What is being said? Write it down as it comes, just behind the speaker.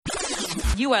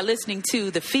You are listening to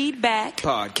the Feedback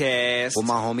Podcast with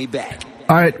my homie Back.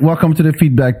 All right, welcome to the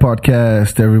Feedback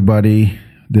Podcast, everybody.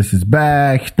 This is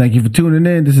Back. Thank you for tuning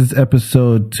in. This is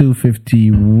episode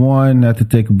 251. I have to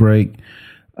take a break.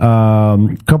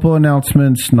 Couple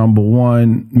announcements. Number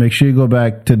one, make sure you go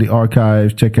back to the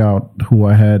archives, check out who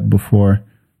I had before.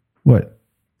 What?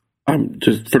 I'm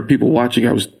just, for the people watching,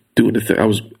 I was doing the thing. I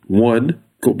was one.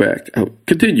 Go back.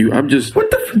 Continue. I'm just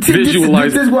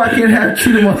visualizing. This is why I can't have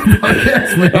Cheatham on the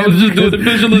podcast, man. I was just doing the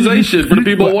visualization for the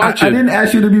people watching. I didn't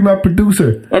ask you to be my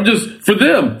producer. I'm just for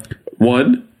them.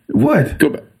 One. What? Go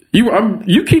back.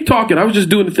 You keep talking. I was just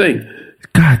doing the thing.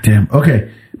 God damn.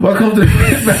 Okay. Welcome to the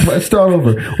Feedback. Let's start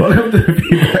over. Welcome to the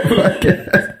Feedback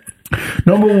Podcast.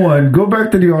 Number one, go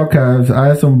back to the archives. I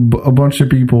had a bunch of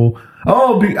people.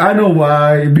 Oh, I know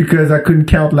why. Because I couldn't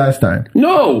count last time.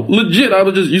 No, legit.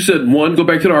 You said one, go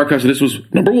back to the archives. So this was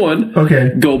number one.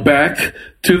 Okay. Go back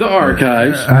to the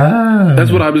archives.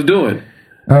 That's what I was doing.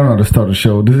 I don't know how to start a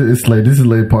show. It's late. This is a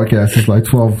late podcast. It's like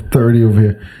 12:30 over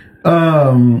here.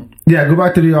 Yeah, go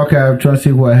back to the archive. Try to see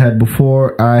who I had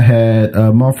before. I had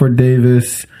Mumford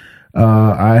Davis.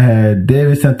 I had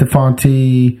David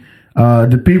Santafonte.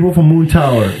 The people from Moon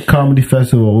Tower Comedy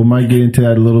Festival. We might get into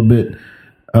that a little bit.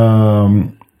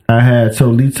 I had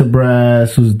Lisa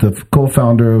Brass, who's the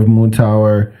co-founder of Moon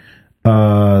Tower,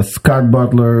 Scott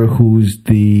Butler, who's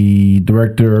the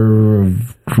director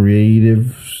of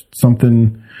creative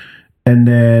something, and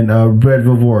then Brett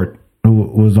Vavort, who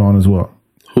was on as well.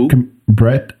 Who?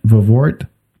 Brett Vavort,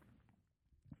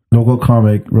 local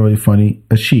comic, really funny.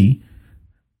 She,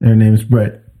 her name's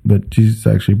Brett, but she's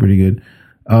actually pretty good.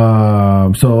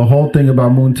 So the whole thing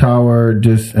about Moon Tower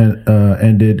just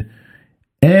ended.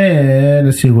 And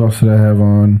let's see who else did I have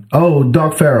on. Oh,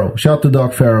 Doc Farrell. Shout out to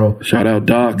Doc Farrell. Shout out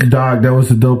Doc. Doc, that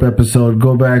was a dope episode.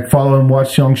 Go back, follow him,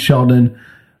 watch Young Sheldon.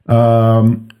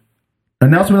 Announcement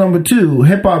number 2,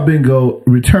 Hip Hop Bingo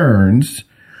returns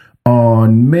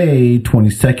on May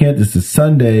 22nd. This is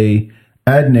Sunday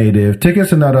at Native.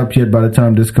 Tickets are not up yet. By the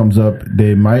time this comes up,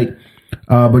 they might.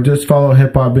 But just follow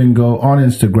Hip Hop Bingo on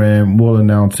Instagram. We'll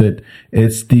announce it.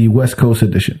 It's the West Coast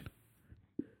edition.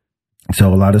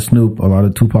 So a lot of Snoop, a lot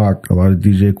of Tupac, a lot of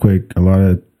DJ Quick, a lot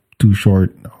of Too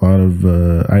Short, a lot of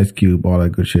Ice Cube, all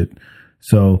that good shit.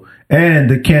 So, and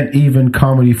the Can't Even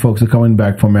comedy folks are coming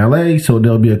back from LA, so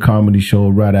there'll be a comedy show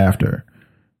right after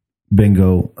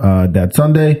Bingo that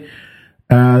Sunday.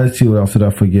 Let's see, what else did I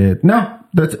forget? No,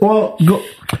 that's all. Go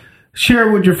share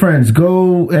with your friends.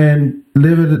 Go and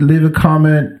leave a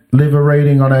comment, leave a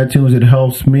rating on iTunes. It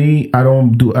helps me. I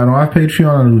don't have Patreon.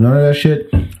 I don't do none of that shit.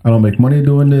 I don't make money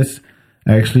doing this.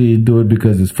 I actually do it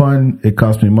because it's fun. It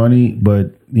costs me money,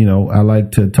 but I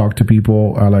like to talk to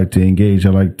people. I like to engage. I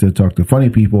like to talk to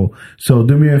funny people. So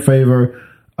do me a favor.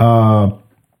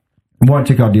 One,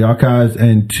 check out the archives,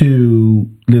 and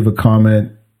 2, leave a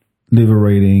comment, leave a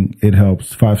rating. It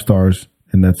helps. 5 stars,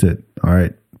 and that's it. All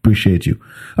right. Appreciate you.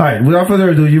 All right. Without further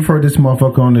ado, you've heard this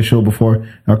motherfucker on the show before.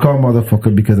 I call him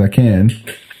motherfucker because I can,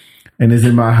 and it's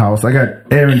in my house. I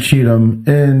got Aaron Cheatham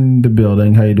in the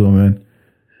building. How you doing, man?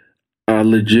 I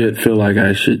legit feel like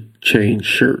I should change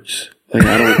shirts. Like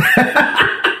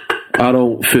I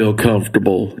don't feel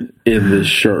comfortable in this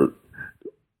shirt.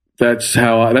 That's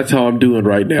how I'm doing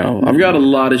right now. I've got a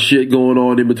lot of shit going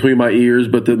on in between my ears,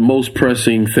 but the most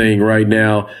pressing thing right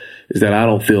now is that I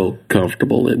don't feel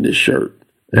comfortable in this shirt.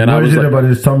 And what is it about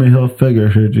this Tommy Hilfiger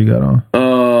shirt you got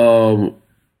on?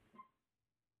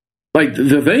 Like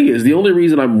the thing is, the only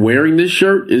reason I'm wearing this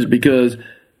shirt is because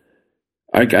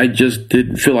I just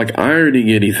didn't feel like ironing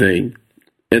anything.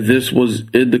 And this was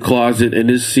in the closet, and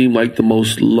this seemed like the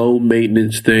most low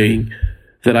maintenance thing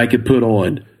that I could put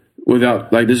on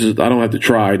without, like, I don't have to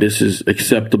try. This is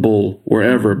acceptable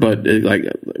wherever. But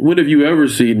when have you ever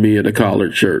seen me in a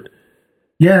collared shirt?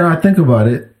 Yeah, I think about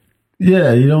it.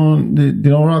 Yeah, you don't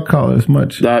rock collars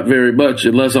much. Not very much,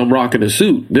 unless I'm rocking a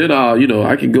suit. Then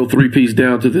I can go 3-piece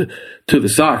down to the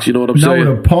socks. You know what I'm saying?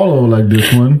 Not with a polo like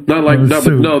this one. Not like that.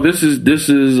 No, this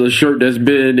is a shirt that's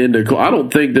been in the. I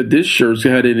don't think that this shirt's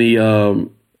had any. I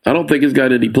don't think it's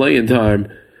got any playing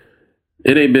time.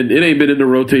 It ain't been in the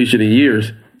rotation in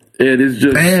years, and it's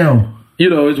just damn.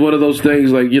 It's one of those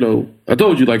things. Like I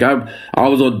told you, like I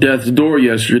was on death's door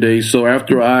yesterday. So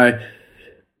after I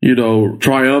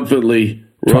triumphantly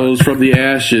rose from the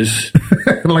ashes.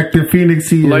 Like the Phoenix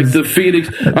he is. Like the Phoenix.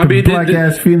 I mean, black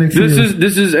ass Phoenix.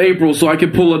 This is April, so I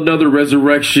can pull another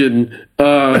resurrection.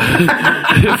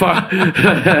 If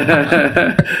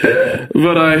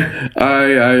but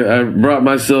I brought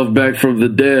myself back from the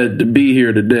dead to be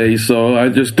here today, so I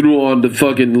just threw on the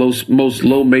fucking most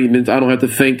low maintenance. I don't have to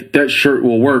think that shirt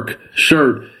will work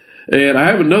shirt. And I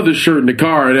have another shirt in the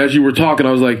car. And as you were talking,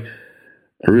 I was like,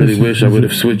 I really wish I would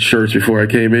have switched shirts before I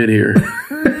came in here.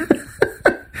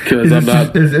 Because I'm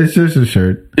not. It's just a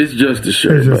shirt. It's just a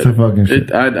shirt. It's just a fucking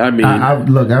shirt. I mean,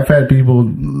 look, I've had people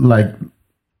like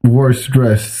worse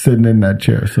dressed sitting in that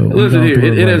chair. So listen here,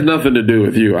 it has nothing to do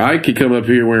with you. I could come up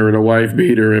here wearing a wife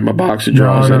beater and my boxer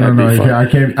drawers. No. I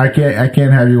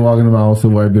can't have you walking in my house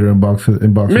with white beater and boxer.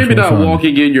 Maybe not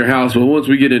walking in your house, but once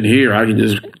we get in here, I can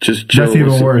just chill. That's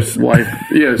even worse. Wife,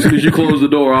 yeah. As soon as you close the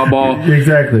door, I'm all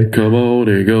exactly. Come on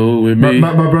and go with me.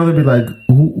 My brother be like,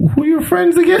 who are your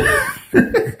friends again?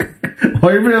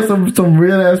 Why you bring some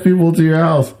real ass people to your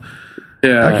house?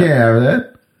 Yeah, I can't have that.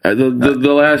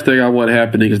 The last thing I want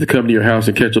happening is to come to your house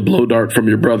and catch a blow dart from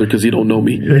your brother because he don't know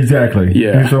me. Exactly.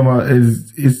 Yeah.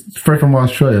 He's straight from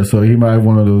Australia, so he might have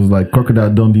one of those like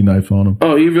crocodile Dundee knives on him.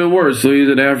 Oh, even worse. So he's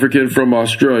an African from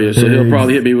Australia, so he'll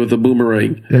probably hit me with a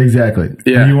boomerang. Exactly.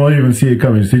 Yeah. And you won't even see it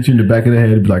coming. Just hit you in the back of the head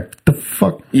and be like, the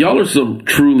fuck? Y'all are some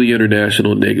truly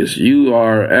international niggas. You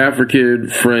are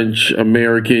African, French,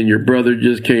 American. Your brother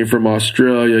just came from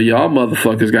Australia. Y'all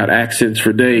motherfuckers got accents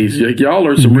for days. Like, y'all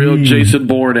are some real Jason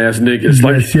Bourne ass niggas.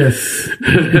 Yes.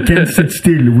 You can't sit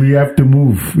still. We have to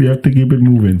move. We have to keep it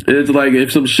moving. It's like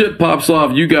if some shit pops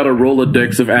off, you got a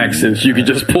Rolodex of accents you can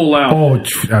just pull out. Oh,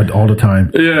 all the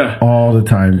time. Yeah. All the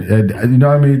time. And, you know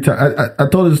what I mean? I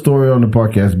told this story on the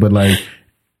podcast, but like,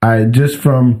 I just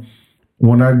from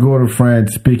when I go to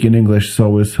France, speaking English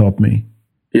always helped me.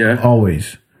 Yeah.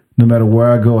 Always. No matter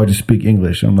where I go, I just speak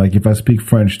English. I'm like, if I speak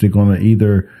French, they're going to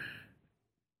either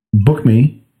book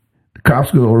me, the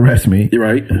cops will arrest me,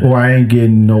 right, or I ain't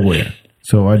getting nowhere.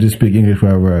 So I just speak English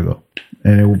wherever I go,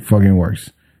 and it fucking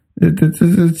works.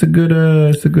 It's a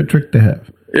good trick to have.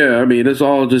 Yeah, I mean, let's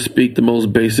all just speak the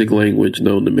most basic language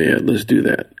known to man. Let's do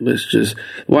that.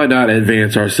 Why not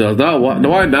advance ourselves?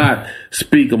 Why not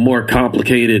speak a more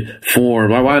complicated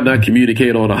form? Why not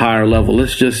communicate on a higher level?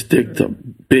 Let's just stick to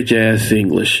bitch ass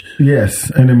English. Yes,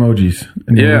 and emojis.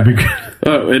 And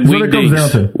and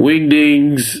Wingdings.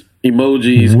 Wingdings,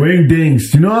 emojis.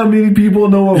 Wingdings. You know how many people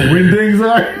know what Wingdings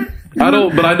are? I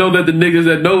don't, but I know that the niggas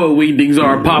that know what Wingdings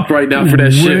are popped right now for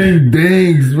that shit.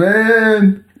 Wingdings,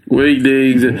 man.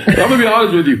 Wingdings. I'm gonna be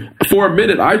honest with you. For a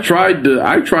minute, I tried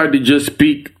to just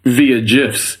speak via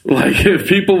GIFs. Like if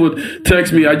people would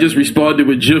text me, I just responded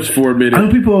with GIFs for a minute. I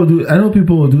know people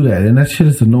will do that, and that shit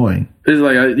is annoying. It's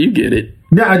like you get it.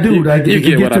 Yeah, I do. You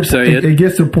get what I'm saying. It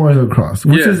gets the point across,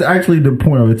 which is actually the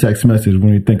point of a text message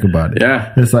when you think about it.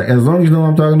 Yeah, it's like as long as you know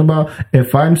what I'm talking about.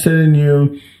 If I'm sending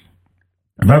you,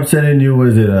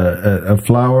 was it a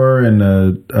flower and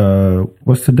a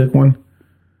what's the dick one?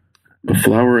 A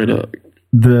flower and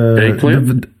the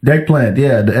eggplant? The eggplant,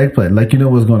 yeah, the eggplant. Like you know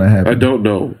what's going to happen. I don't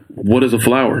know. What is a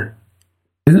flower?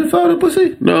 Isn't a flower the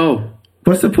pussy? No.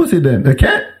 What's the pussy then? A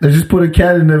cat? They just put a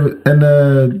cat in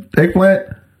the eggplant?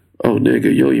 Oh,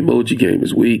 nigga, your emoji game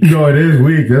is weak. No, it is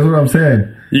weak. That's what I'm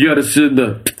saying. You got to send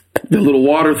the little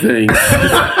water things.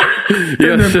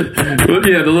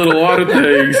 The little water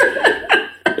things.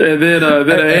 And then an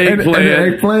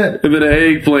eggplant. And then an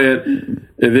eggplant.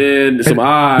 And then some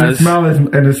eyes.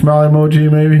 And a smile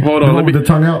emoji, maybe. Hold on. Let the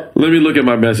tongue out. Let me look at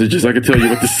my messages. I can tell you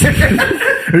what to say.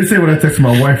 Let me say what I texted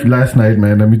my wife last night,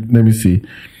 man. Let me see.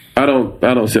 I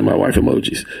don't send my wife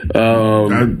emojis.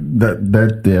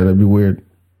 That'd be weird.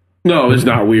 No, it's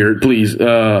not weird. Please.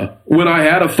 When I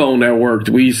had a phone that worked,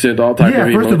 we sent all types of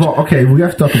emojis. Yeah, first of all, okay, we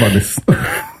have to talk about this. We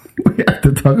have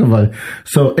to talk about it.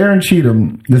 So Aaron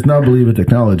Cheatham does not believe in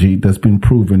technology that's been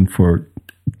proven for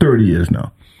 30 years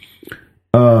now.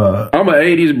 I'm an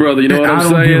 80s brother, you know what I'm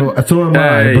saying? So am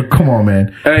I, but come on,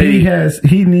 man.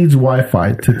 He needs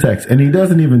Wi-Fi to text, and he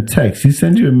doesn't even text. He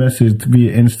sends you a message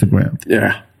via Instagram.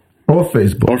 Yeah. Or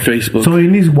Facebook. So he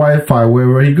needs Wi-Fi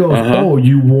wherever he goes. Oh,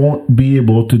 you won't be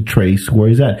able to trace where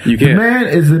he's at. You can't. The man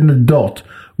is an adult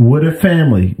with a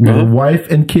family, with a wife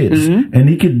and kids, and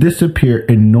he could disappear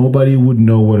and nobody would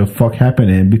know what the fuck happened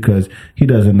to him because he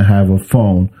doesn't have a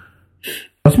smartphone.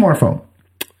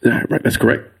 Yeah, right, that's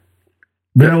correct.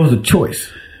 But that was a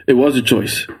choice. It was a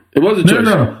choice.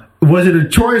 No. Was it a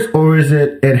choice or is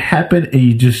it happened and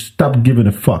you just stopped giving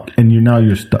a fuck and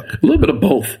you're stuck? A little bit of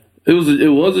both. It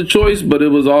was a choice, but it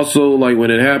was also like when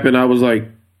it happened, I was like,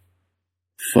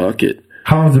 fuck it.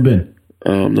 How long has it been?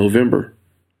 November.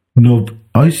 No,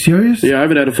 are you serious? Yeah, I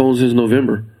haven't had a phone since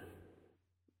November.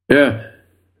 Yeah,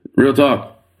 real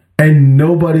talk. And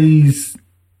nobody's.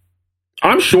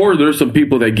 I'm sure there's some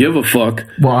people that give a fuck.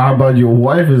 Well, how about your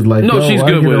wife is like, no, she's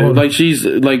good with it. Like, she's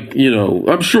like,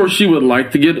 I'm sure she would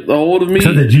like to get a hold of me. It's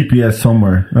at the GPS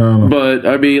somewhere. I don't know. But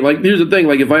I mean, like, here's the thing.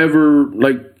 Like, if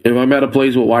I'm at a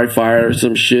place with Wi-Fi or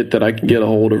some shit that I can get a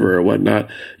hold of her or whatnot,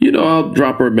 I'll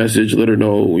drop her a message, let her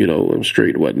know, I'm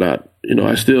straight and whatnot.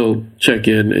 I still check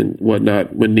in and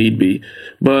whatnot when need be.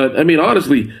 But I mean,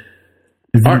 honestly,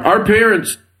 our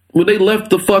parents, when they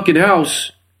left the fucking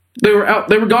house, they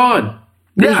were gone.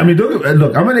 Yeah, I mean,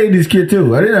 look, I'm an 80s kid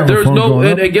too. I didn't have a phone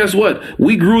growing up. And guess what?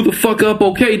 We grew the fuck up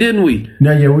okay, didn't we?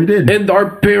 Yeah, we did. And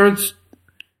our parents,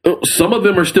 some of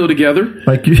them are still together.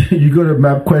 Like, you go to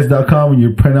mapquest.com and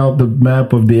you print out the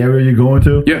map of the area you're going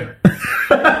to? Yeah.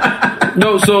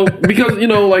 No, so, because,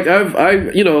 like,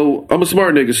 I'm a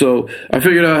smart nigga, so I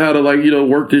figured out how to, like,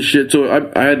 work this shit. So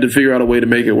I had to figure out a way to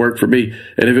make it work for me.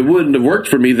 And if it wouldn't have worked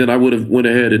for me, then I would have went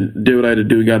ahead and did what I had to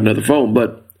do and got another phone.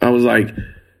 But I was like,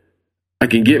 I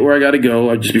can get where I got to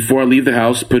go. Before I leave the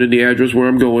house, put in the address where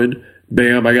I'm going.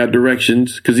 Bam, I got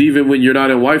directions. Because even when you're not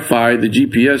in Wi-Fi, the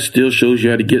GPS still shows you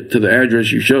how to get to the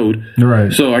address you showed.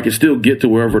 Right. So I can still get to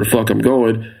wherever the fuck I'm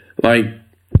going. Like,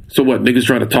 so what, niggas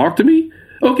trying to talk to me?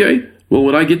 Okay, well,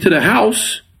 when I get to the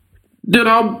house, then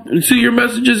I'll see your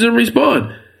messages and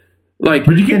respond. Like,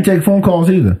 but you can't take phone calls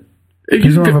either.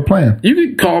 You don't have a plan. You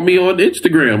can call me on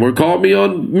Instagram or call me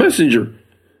on Messenger.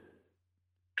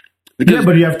 Yeah,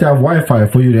 but you have to have Wi-Fi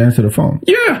for you to answer the phone.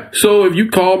 Yeah. So if you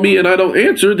call me and I don't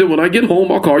answer, then when I get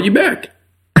home, I'll call you back.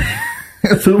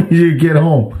 As soon as you get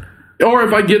home. Or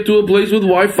if I get to a place with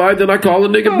Wi-Fi, then I call a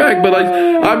nigga back. But, like,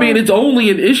 I mean, it's only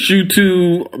an issue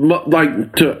to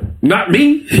not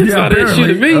me. It's not an issue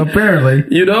to me. Apparently.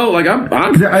 Like, I'm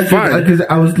fine. Because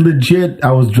I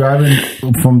was driving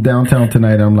from downtown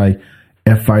tonight. I'm like,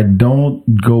 if I don't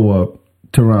go up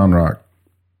to Round Rock,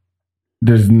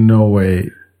 there's no way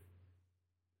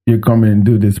you come in and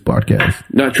do this podcast.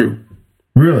 Not true.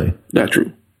 Really? Not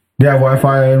true. You have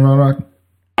Wi-Fi in Round Rock?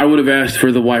 I would have asked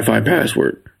for the Wi-Fi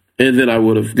password, and then I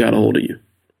would have got a hold of you.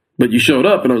 But you showed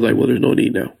up, and I was like, well, there's no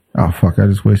need now. Oh, fuck, I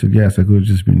just wasted gas. I could have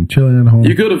just been chilling at home.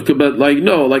 You could have, but, like,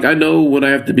 no. Like, I know when I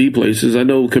have to be places. I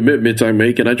know commitments I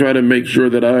make, and I try to make sure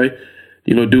that I,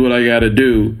 do what I got to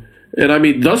do. And, I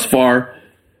mean, thus far,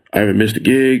 I haven't missed a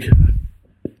gig.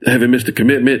 I haven't missed a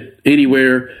commitment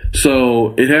anywhere.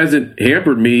 So it hasn't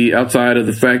hampered me outside of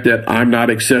the fact that I'm not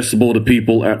accessible to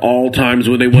people at all times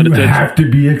when they want to. You have to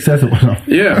be accessible.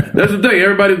 Yeah, that's the thing.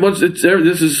 Everybody wants this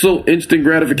is so instant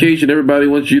gratification. Everybody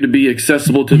wants you to be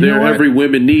accessible to their every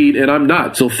women need, and I'm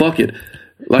not. So fuck it.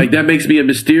 Like, that makes me a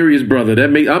mysterious brother.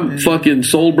 I'm fucking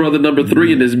soul brother number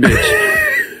 3 in this bitch.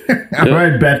 All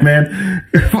right, Batman.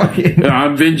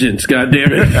 I'm vengeance,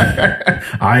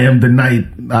 goddammit. I am the night.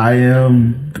 I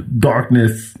am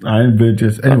darkness. I am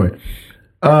vengeance. Anyway.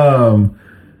 Well,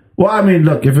 I mean,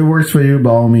 look, if it works for you,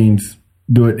 by all means,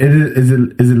 do it. Is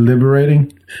it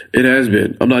liberating? It has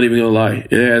been. I'm not even going to lie.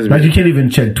 It has been. Like, you can't even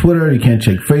check Twitter. You can't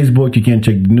check Facebook. You can't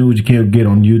check the news. You can't get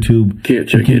on YouTube. Can't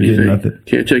check anything. Nothing.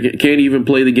 Can't check it. Can't even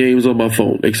play the games on my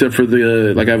phone, except for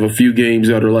I have a few games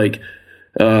that are like,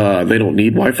 they don't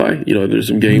need Wi-Fi. There's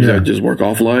some games that just work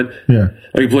offline. Yeah.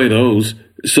 I can play those.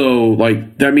 So,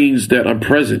 like, that means that I'm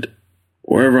present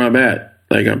wherever I'm at.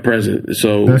 Like, I'm present.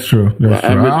 So that's true. That's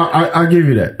true. I'll give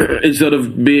you that. Instead of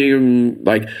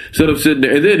sitting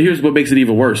there. And then here's what makes it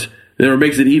even worse.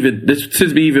 This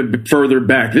sends me even further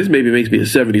back. This maybe makes me a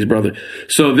 70s brother.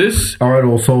 So all right,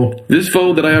 old soul. This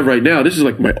phone that I have right now, this is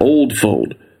like my old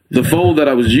phone. The phone that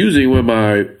I was using when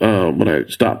I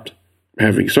stopped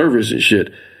having service and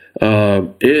shit,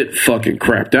 it fucking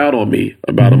crapped out on me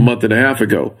about a month and a half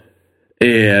ago.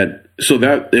 And so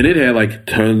it had like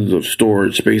tons of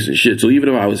storage space and shit. So even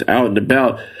if I was out and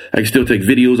about, I could still take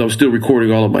videos. I was still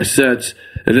recording all of my sets.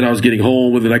 And then I was getting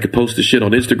home and then I could post the shit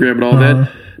on Instagram and all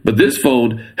that. But this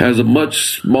phone has a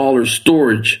much smaller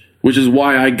storage, which is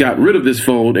why I got rid of this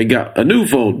phone and got a new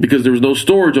phone, because there was no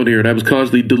storage on here and I was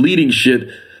constantly deleting shit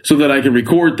so that I can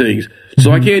record things.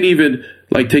 So I can't even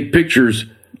like take pictures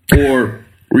or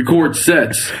record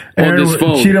sets on this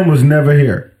phone. Cheatham was never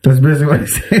here. That's basically what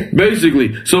he's saying.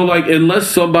 Basically. So, like, unless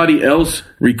somebody else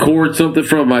records something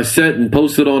from my set and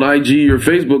posts it on IG or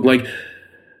Facebook, like,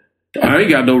 I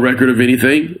ain't got no record of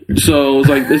anything. So, it's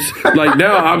like,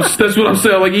 now, that's what I'm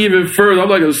saying. Like, even further, I'm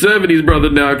like a 70s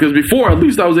brother now, because before, at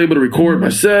least I was able to record my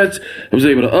sets. I was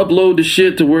able to upload the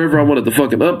shit to wherever I wanted to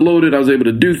fucking upload it. I was able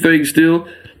to do things still.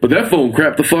 But that phone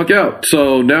crapped the fuck out.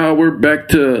 So, now we're back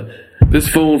to this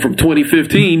phone from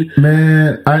 2015.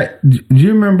 Man, do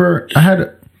you remember,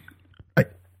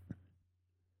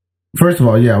 first of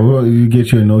all, you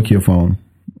get you a Nokia phone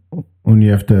when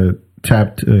you have to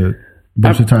tap to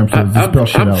bunch of times to spell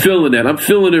shit I'm out. feeling that. I'm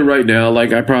feeling it right now.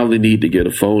 Like, I probably need to get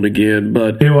a phone again,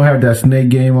 but It will have that snake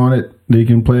game on it that you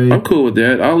can play. I'm cool with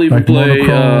that. I'll even Like play,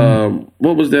 Monochrome.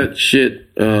 what was that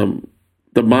shit?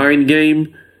 The Mind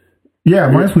game? Yeah,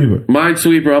 Minesweeper.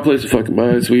 Minesweeper. I'll play some fucking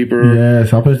Minesweeper.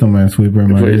 Yes, I'll play some Minesweeper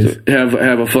in my days. Have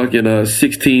a fucking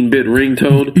 16-bit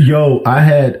ringtone. Yo, I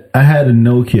had a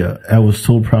Nokia. I was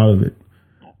so proud of it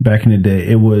back in the day.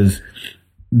 It was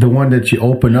the one that you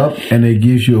open up and it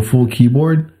gives you a full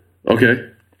keyboard. Okay.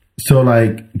 So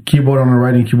like keyboard on the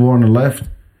right and keyboard on the left.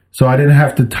 So I didn't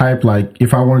have to type like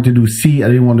if I wanted to do C, I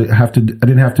didn't have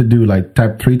to do like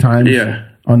type 3 times. Yeah.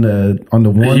 On the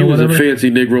one. You or was a whatever.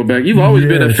 fancy Negro back. You've always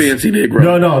been a Yes. fancy Negro.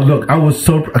 No. Look, I was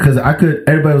so because I could.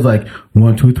 Everybody was like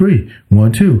 1, 2, 3,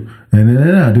 1, 2, and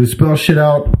then I do spell shit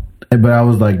out. But I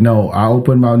was like, no. I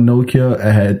opened my Nokia.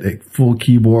 I had a full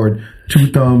keyboard, 2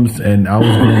 thumbs, and I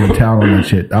was going to town on that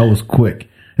shit. I was quick,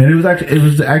 and it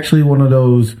was actually one of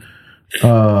those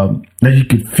that you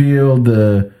could feel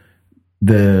the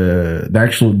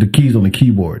keys on the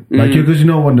keyboard, like because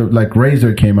when the like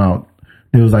Razor came out.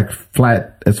 It was like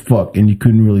flat as fuck, and you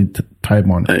couldn't really type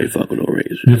on it. I ain't fucking no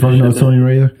Razor. You fucking no Sony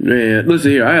Razor? Man,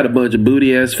 listen here. I had a bunch of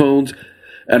booty ass phones,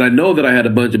 and I know that I had a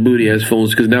bunch of booty ass phones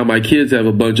because now my kids have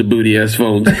a bunch of booty ass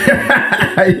phones.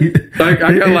 I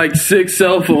got like 6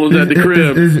 cell phones at the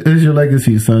crib. Is your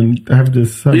legacy, son? I have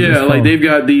this. Yeah, like they've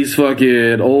got these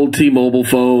fucking old T-Mobile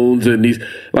phones, and these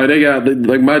like they got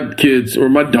like my kids or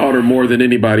my daughter more than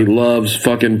anybody loves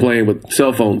fucking playing with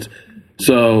cell phones.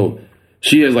 So.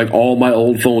 She has like all my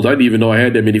old phones. I didn't even know I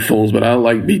had that many phones, but I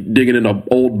like be digging in an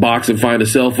old box and find a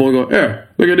cell phone and go, yeah,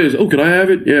 look at this. Oh, can I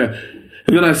have it? Yeah.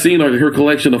 And then I seen like her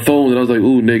collection of phones and I was like,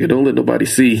 ooh, nigga, don't let nobody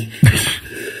see.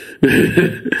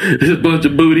 There's a bunch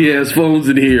of booty ass phones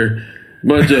in here.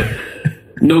 Bunch of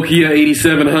Nokia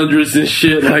 8700s and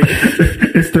shit. Like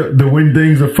it's the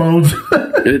Wingdings of phones.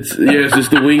 It's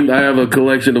just the wing. I have a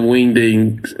collection of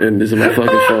Wingdings, and this is my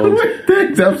fucking phones.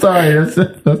 Wingdings. I'm sorry.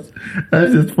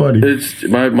 That's just funny. It's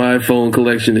my phone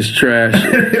collection is trash.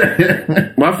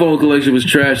 My phone collection was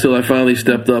trash till I finally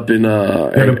stepped up and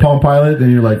had a Palm Pilot,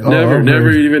 and you're like, oh,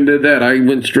 never even did that. I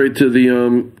went straight to the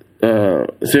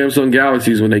Samsung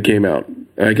Galaxies when they came out.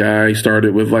 Like I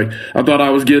started with I thought I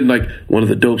was getting like one of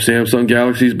the dope Samsung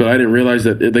Galaxies, but I didn't realize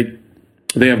that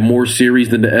they have more series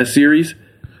than the S series.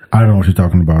 I don't know what you're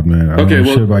talking about, man. I don't know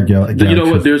shit about Galaxies. You know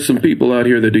what? There's some people out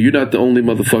here that do. You're not the only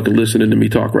motherfucker listening to me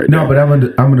talk right now. No, but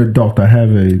I'm an adult. I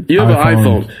have You have an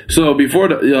iPhone. So before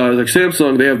like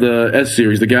Samsung, they have the S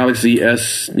series, the Galaxy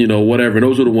S, whatever. And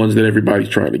those are the ones that everybody's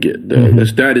trying to get.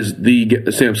 That is the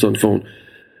Samsung phone.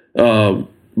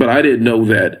 But I didn't know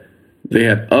that they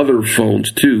had other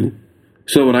phones too.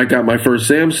 So when I got my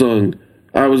first Samsung,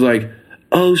 I was like,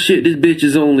 oh shit, this bitch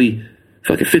is only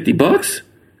fucking $50.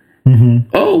 Mm-hmm.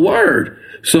 Oh, word.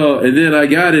 So, and then I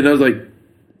got it and I was like,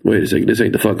 wait a second, this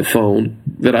ain't the fucking phone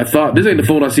that I thought. This ain't the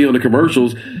phone I see on the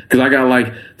commercials because I got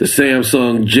like the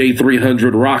Samsung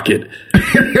J300 Rocket.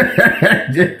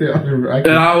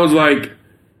 And I was like,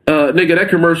 nigga, that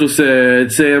commercial said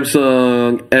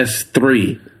Samsung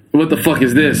S3. What the fuck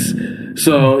is this?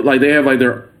 So, like, they have like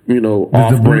their,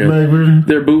 off-brand,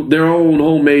 their own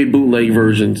homemade bootleg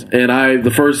versions. And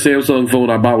the first Samsung phone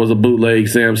I bought was a bootleg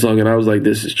Samsung, and I was like,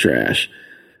 this is trash.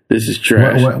 This is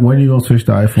trash. When are you gonna switch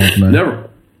to iPhones, man? Never.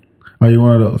 Are you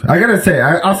one of those? I gotta say,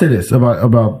 I'll say this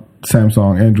about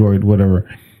Samsung, Android, whatever.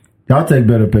 Y'all take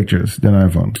better pictures than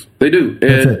iPhones. They do.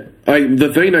 That's it.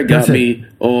 The thing that got me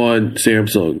on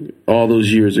Samsung all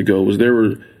those years ago was there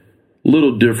were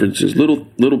little differences,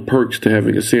 little perks to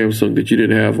having a Samsung that you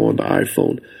didn't have on the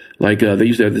iPhone. Like they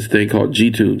used to have this thing called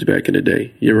G-Tunes back in the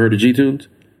day. You ever heard of G-Tunes?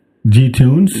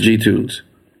 G-Tunes? G-Tunes.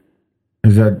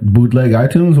 Is that bootleg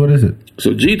iTunes? What is it?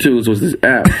 So G-Tunes was this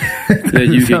app that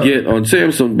you could get on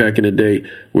Samsung back in the day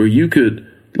where you could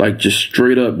like just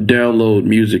straight up download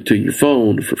music to your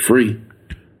phone for free.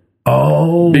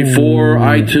 Oh, before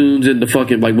iTunes and the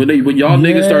fucking when y'all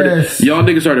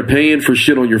niggas started paying for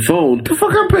shit on your phone. What the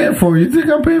fuck I'm paying for? You think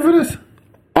I'm paying for this?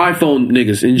 iPhone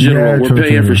niggas in general were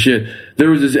paying for shit.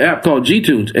 There was this app called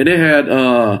G-Tunes, and it had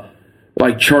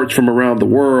like charts from around the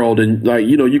world, and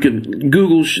you can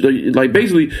Google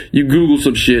basically you Google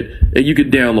some shit and you can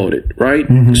download it, right?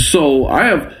 Mm-hmm. So I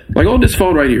have on this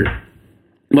phone right here,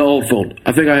 my old phone.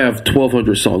 I think I have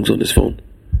 1,200 songs on this phone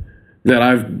that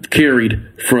I've carried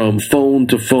from phone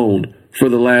to phone for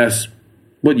the last,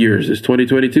 what year is this,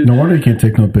 2022? No wonder you can't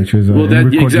take no pictures. Well,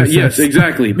 yes,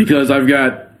 exactly, because I've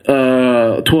got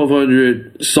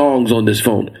 1,200 songs on this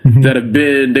phone that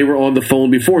they were on the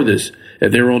phone before this,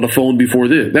 and they were on the phone before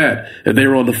that, and they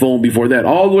were on the phone before that,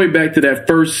 all the way back to that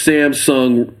first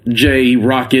Samsung J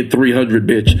Rocket 300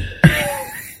 bitch.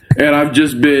 And I've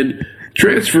just been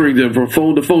transferring them from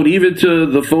phone to phone, even to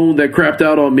the phone that crapped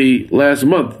out on me last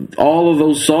month. All of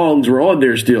those songs were on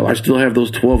there still. I still have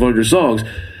those 1,200 songs.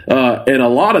 And a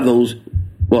lot of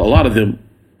them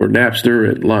were Napster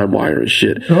and LimeWire and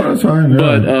shit. Oh, that's fine.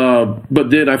 Yeah. But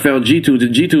then I found G-Tunes,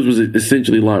 and G-Tunes was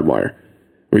essentially LimeWire.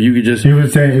 Where you could just... You were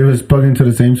saying it was plugged into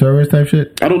the same servers type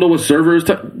shit? I don't know what servers...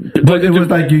 But it was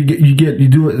like you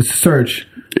do a search,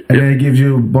 and then it gives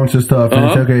you a bunch of stuff. And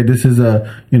it's okay, this is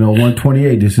a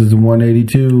 128, this is a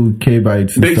 182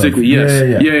 kbytes. Basically,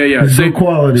 stuff. Yeah. Same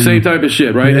quality. Same type of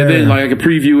shit, right? Yeah. And then like I could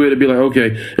preview it and be like,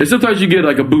 okay. And sometimes you get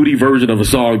like a booty version of a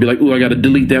song. Be like, ooh, I got to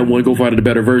delete that one, go find a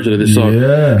better version of this song.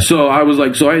 Yeah. So I was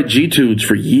like, I had G-Tunes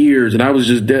for years, and I was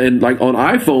just, and like on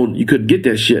iPhone, you couldn't get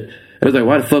that shit. I was like,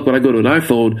 why the fuck would I go to an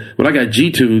iPhone when I got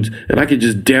G-Tunes and I could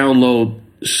just download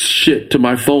shit to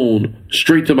my phone,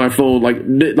 straight to my phone? Like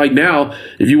now,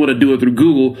 if you want to do it through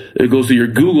Google, it goes to your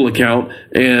Google account,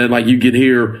 and like you can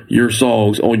hear your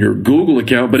songs on your Google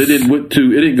account, but it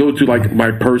didn't go to like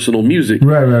my personal music.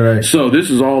 Right. So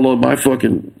this is all on my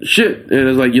fucking shit, and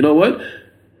it's like, you know what?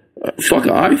 Fuck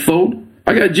an iPhone.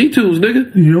 I got G-Tunes,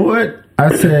 nigga. You know what?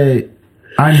 I say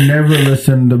I never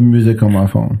listened to music on my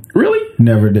phone. Really?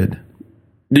 Never did.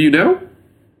 Do you know?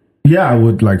 Yeah, I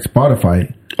would like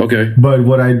Spotify. Okay. But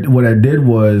what I did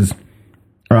was,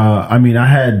 I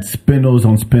had spindles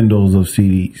on spindles of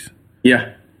CDs.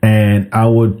 Yeah. And I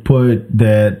would put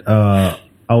that,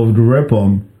 I would rip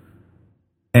them,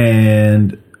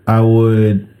 and I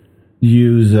would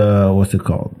use, what's it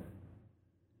called?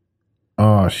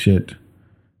 Oh, shit.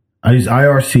 I use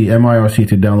MIRC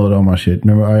to download all my shit.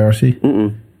 Remember IRC?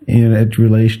 Mm-mm. Internet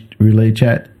relay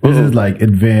chat. This is like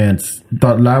advanced.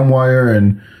 Thought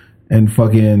LimeWire and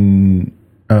fucking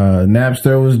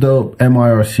Napster was dope.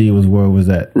 MIRC was where it was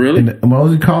at. Really? When I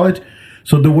was in college.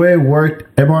 So the way it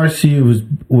worked, MIRC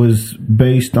was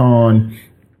based on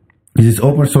this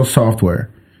open source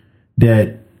software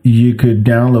that you could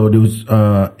download. It was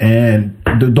and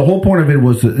the whole point of it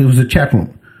was a chat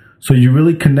room. So you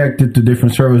really connected to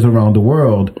different servers around the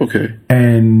world. Okay.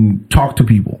 And talk to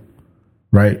people.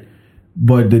 Right,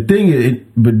 but the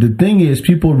thing is,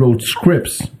 people wrote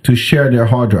scripts to share their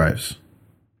hard drives.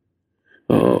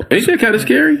 Oh, ain't that kind of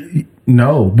scary?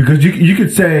 No, because you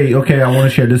could say, okay, I want to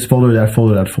share this folder, that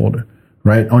folder,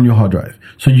 right, on your hard drive.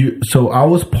 So I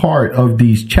was part of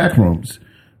these chat rooms,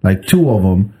 like 2 of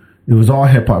them. It was all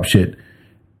hip hop shit,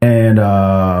 and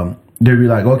they'd be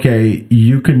like, okay,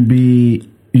 you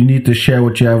need to share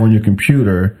what you have on your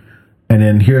computer. And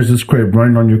then here's the script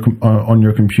running on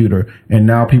your computer, and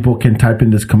now people can type in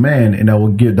this command, and that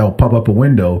will pop up a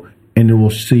window, and it will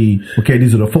see, okay,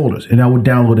 these are the folders, and I would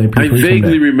download MP3. I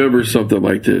vaguely remember something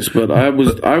like this, but I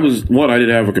was one, I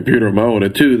didn't have a computer of my own,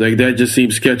 and 2, like that just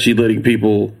seems sketchy, letting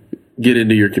people get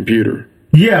into your computer.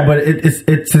 Yeah, but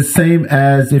it's the same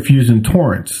as if using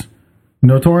torrents. You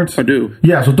know torrents? I do.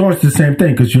 Yeah, so torrents is the same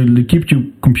thing, because you keep your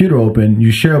computer open, you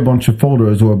share a bunch of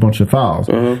folders or a bunch of files,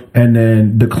 and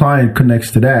then the client connects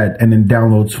to that and then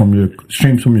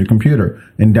streams from your computer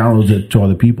and downloads it to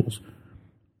other people's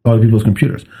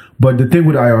computers. But the thing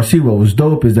with IRC, what was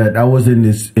dope is that I was in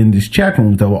these chat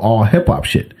rooms that were all hip hop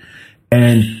shit,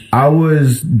 and I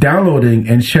was downloading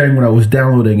and sharing what I was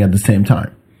downloading at the same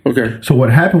time. Okay. So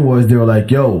what happened was they were like,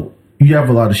 "Yo, you have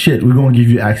a lot of shit. We're going to give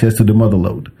you access to the mother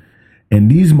load." And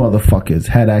these motherfuckers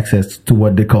had access to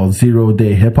what they call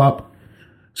 0-day hip hop.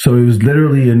 So it was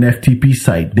literally an FTP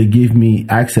site they gave me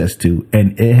access to,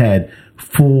 and it had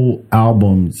full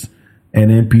albums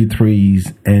and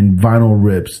MP3s and vinyl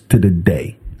rips to the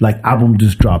day. Like, album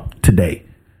just dropped today.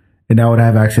 And I would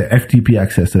have FTP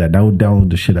access to that. I would download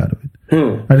the shit out of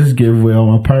it. I just gave away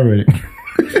all my pirating.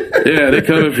 Yeah, they're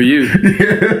coming for you.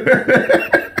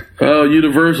 Oh,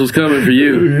 Universal's coming for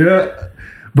you. Yeah.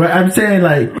 But I'm saying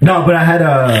but I had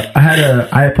a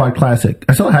iPod Classic.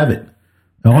 I still have it.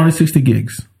 160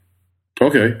 gigs.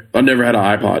 Okay. I never had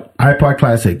an iPod. iPod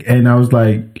Classic. And I was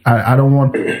like, I don't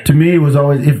want, to me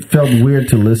it felt weird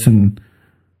to listen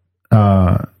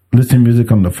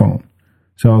music on the phone.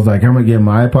 So I was like, I'm going to get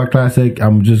my iPod Classic.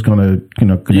 I'm just going to,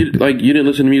 connect you didn't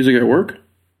listen to music at work?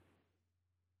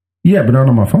 Yeah, but not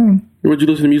on my phone. Where'd you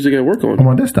listen to music at work on? On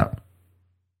my desktop.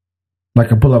 Like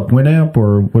I pull up Winamp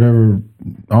or whatever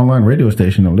online radio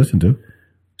station I listen to.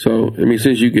 So,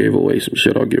 since you gave away some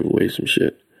shit, I'll give away some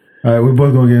shit. All right, we're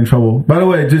both going to get in trouble. By the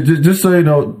way, just so you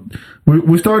know,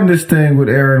 we're starting this thing with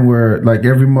Aaron where, like,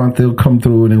 every month he'll come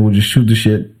through and then we'll just shoot the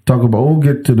shit, talk about, we'll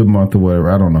get to the month or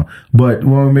whatever. I don't know. But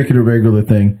we want to make it a regular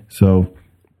thing. So,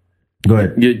 go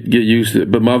ahead. Get used to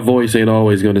it. But my voice ain't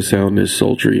always going to sound this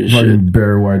sultry and shit.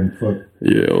 Barry White. Fuck.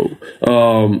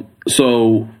 Yo.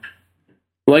 So...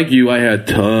 like you, I had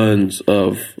tons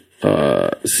of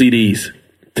CDs.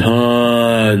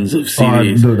 Tons of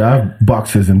CDs. Dude, I have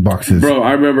boxes and boxes. Bro,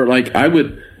 I remember, like,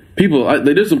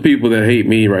 there's some people that hate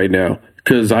me right now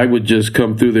because I would just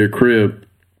come through their crib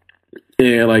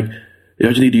and, like, I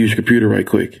just need to use your computer right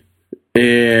quick.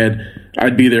 And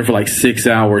I'd be there for, like, 6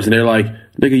 hours. And they're like,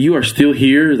 nigga, you are still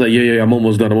here? It's like, yeah, I'm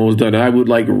almost done. And I would,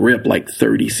 like, rip, like,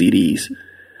 30 CDs.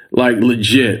 Like,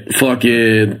 legit.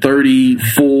 Fucking 30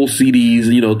 full CDs,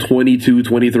 22,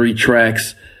 23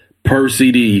 tracks per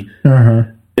CD. Uh-huh.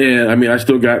 And, I mean, I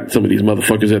still got some of these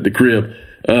motherfuckers at the crib.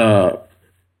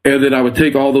 And then I would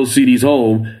take all those CDs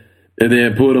home and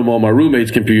then put them on my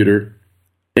roommate's computer.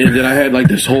 And then I had, like,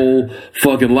 this whole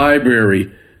fucking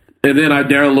library. And then I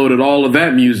downloaded all of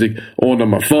that music onto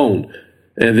my phone.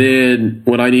 And then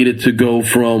when I needed to go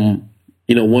from,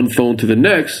 one phone to the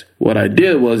next, what I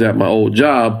did was at my old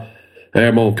job, I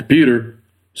had my own computer.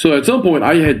 So at some point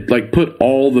I had like put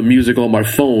all the music on my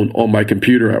phone on my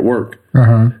computer at work.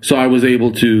 Uh-huh. So I was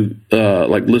able to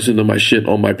like listen to my shit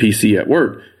on my PC at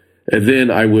work. And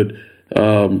then I would,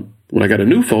 when I got a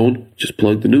new phone, just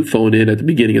plug the new phone in at the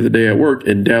beginning of the day at work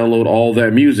and download all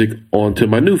that music onto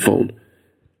my new phone.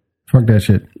 Fuck that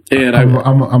shit. And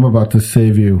I'm about to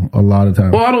save you a lot of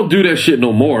time. Well, I don't do that shit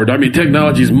no more. I mean,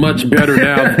 technology is much better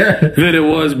now than it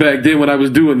was back then when I was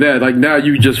doing that. Like now,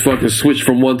 you just fucking switch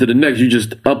from one to the next. You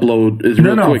just upload. It's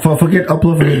real quick. Forget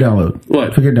upload. Forget download.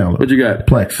 What? Forget download. What you got?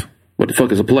 Plex. What the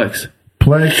fuck is a Plex?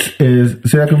 Plex is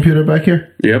see that computer back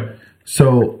here. Yep.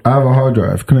 So I have a hard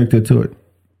drive connected to it.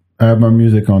 I have my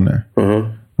music on there. Uh huh.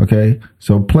 Okay.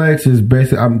 So Plex is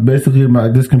basically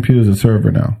this computer is a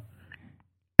server now.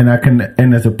 And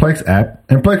there's a Plex app,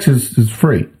 and Plex is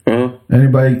free. Uh-huh. I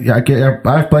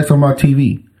have Plex on my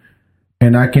TV,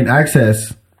 and I can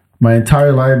access my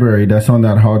entire library that's on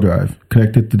that hard drive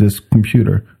connected to this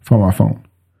computer from my phone.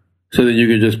 So then you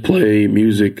can just play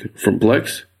music from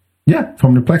Plex? Yeah,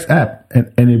 from the Plex app,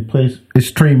 and it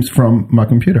streams from my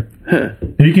computer. Huh.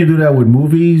 And you can do that with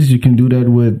movies. You can do that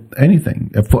with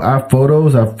anything. I have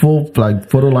photos. I have full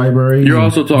photo libraries. You're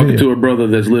also talking to a brother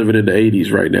that's living in the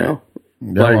 80s right now.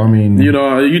 Like, I mean, you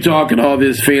talking all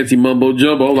this fancy mumbo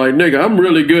jumbo. Like, nigga, I'm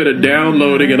really good at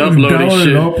downloading and uploading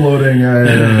shit. Uploading.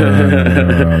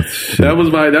 That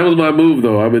was my move,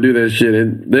 though. I would do that shit,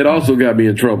 and that also got me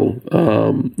in trouble.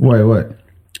 Wait, what?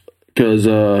 Because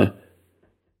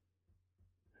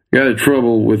got in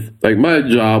trouble with like my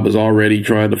job was already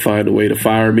trying to find a way to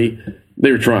fire me.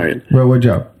 They were trying. Well, what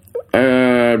job?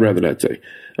 I'd rather not say.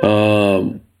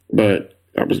 But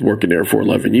I was working there for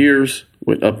 11 years.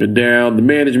 Went up and down the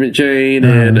management chain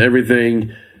and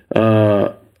everything.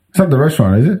 It's not the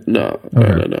restaurant, is it? No,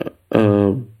 okay.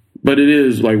 no. But it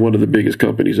is like one of the biggest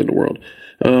companies in the world.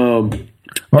 All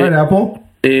right, Apple,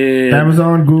 and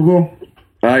Amazon, Google.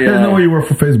 I didn't know where you work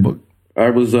for Facebook. I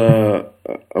was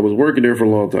working there for a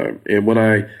long time, and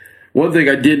one thing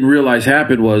I didn't realize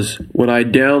happened was when I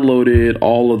downloaded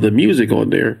all of the music on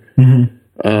there,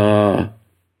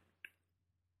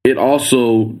 it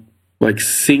also like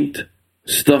synced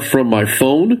stuff from my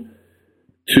phone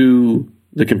to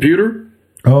the computer.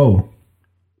 Oh.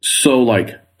 So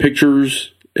like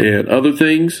pictures and other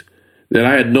things that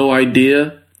I had no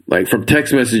idea, like from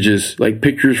text messages, like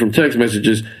pictures from text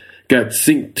messages got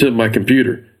synced to my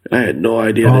computer. And I had no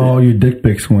idea. Oh, your dick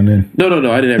pics went in. No.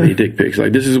 I didn't have any dick pics.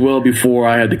 Like this is well before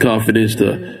I had the confidence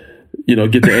to,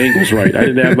 get the angles right. I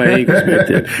didn't have my angles back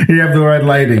then. You have the right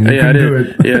lighting. You can do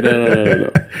it. Yeah,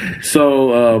 no.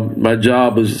 So my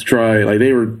job was trying. Like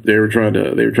they were trying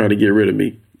to get rid of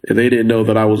me, and they didn't know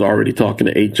that I was already talking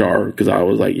to HR because I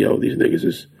was like, "Yo, these niggas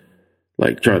is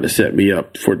like trying to set me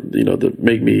up for to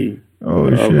make me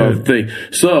a thing."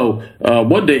 So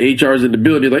one day HR's in the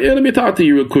building. He's like, "Yeah, let me talk to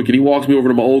you real quick." And he walks me over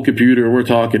to my old computer, and we're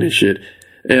talking and shit.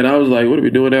 And I was like, "What are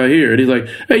we doing out here?" And he's like,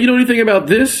 "Hey, you know anything about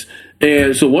this?"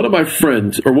 And so one of my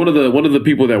friends, or one of the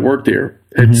people that worked there,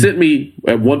 had sent me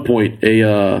at one point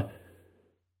a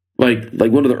like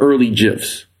one of the early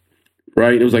GIFs,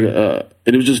 right? It was like and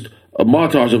it was just a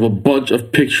montage of a bunch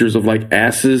of pictures of like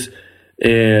asses,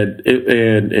 and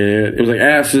it was like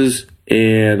asses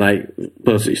and like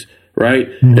pussies, right?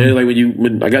 And like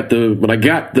when I got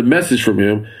the message from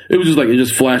him, it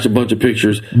just flashed a bunch of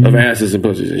pictures of asses and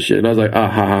pussies and shit, and I was like, ha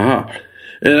ha ha,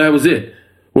 and that was it.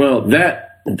 Well, that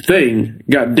thing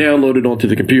got downloaded onto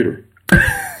the computer.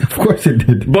 Of course it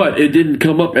did. But it didn't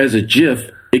come up as a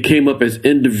GIF. It came up as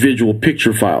individual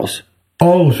picture files.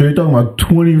 Oh, so you're talking about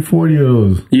 20, 40 of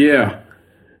those. Yeah.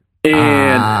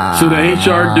 And so the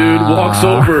HR dude walks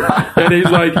over and he's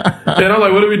like, and I'm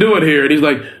like, what are we doing here? And he's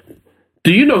like,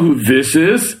 do you know who this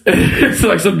is? It's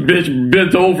like some bitch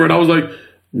bent over and I was like,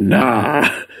 nah.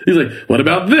 He's like, what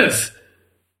about this?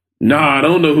 Nah, I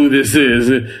don't know who this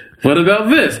is. What about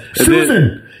this? And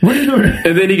Susan, what are you doing?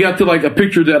 And then he got to like a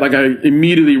picture that like I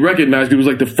immediately recognized. It was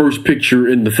like the first picture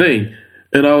in the thing.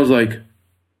 And I was like,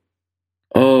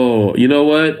 oh, you know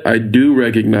what? I do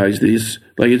recognize these.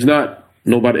 Like, it's not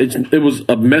nobody. It was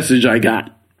a message I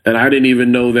got. And I didn't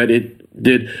even know that it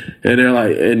did. And they're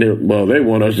like, well, they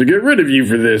want us to get rid of you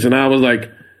for this. And I was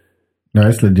like, no,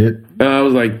 that's legit. I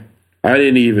was like, I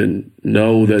didn't even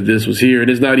know that this was here. And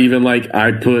it's not even like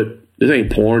this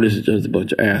ain't porn. This is just a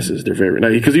bunch of asses. Their favorite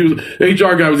night. Because the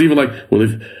HR guy was even like,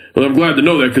 well, I'm glad to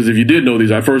know that, because if you did know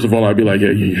these, first of all, I'd be like,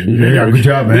 yeah, good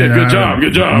job, man. Yeah,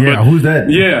 good job. Yeah, but, who's that?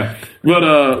 Yeah,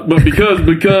 but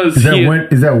because is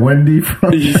that Wendy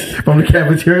from the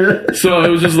cafeteria? So it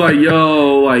was just like,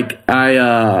 yo, like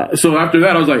so after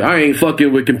that, I was like, I ain't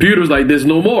fucking with computers like this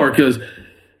no more, because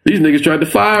these niggas tried to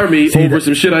fire me over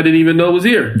some shit I didn't even know was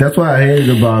here. That's what I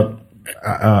hated about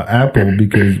Apple,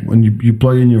 because when you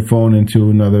plug in your phone into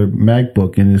another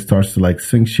MacBook and it starts to like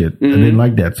sync shit, I didn't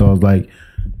like that. So I was like,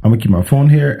 I'm gonna keep my phone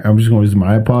here. I'm just gonna use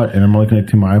my iPod, and I'm only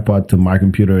connecting my iPod to my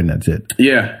computer, and that's it.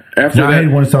 Yeah. After I hate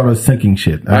when it started syncing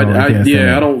shit. I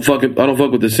don't fuck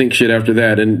with the sync shit after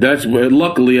that. And that's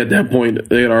luckily at that point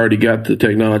they had already got the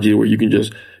technology where you can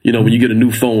just, when you get a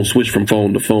new phone, switch from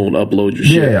phone to phone, upload your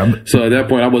shit. Yeah. So at that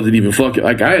point I wasn't even fucking,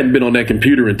 like, I hadn't been on that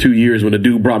computer in 2 years when the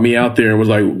dude brought me out there and was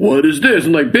like, what is this?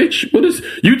 I'm like, bitch, what is,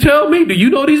 you tell me, do you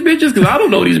know these bitches? Because I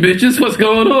don't know these bitches. What's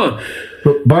going on?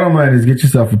 But bottom line is, get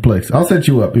yourself a Plex. I'll set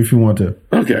you up if you want to.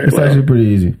 Okay. It's actually pretty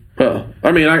easy. Well,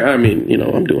 I mean, I'm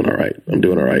doing all right.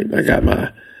 I got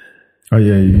my. Oh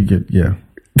yeah, yeah.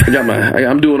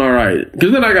 I'm doing all right,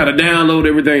 because then I got to download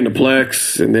everything to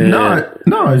Plex, and then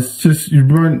no, it's just you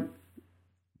run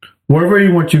wherever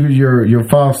you want your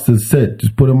files to sit.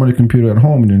 Just put them on the computer at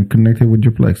home and then connect it with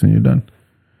your Plex, and you're done.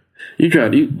 You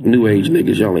new age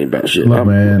niggas, y'all ain't about shit. Look,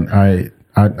 man, I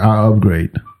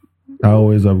upgrade. I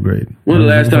always upgrade. When the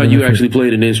last time you actually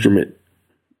played an instrument?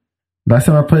 Last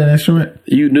time I played an instrument?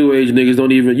 You new age niggas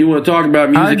don't even. You want to talk about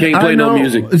music? Can't play no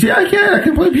music. Yeah, I can. I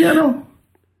can play piano.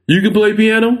 You can play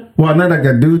piano? Well, not like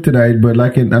I do tonight, but I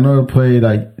know how to play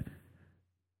like.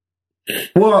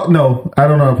 Well, no, I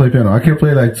don't know how to play piano. I can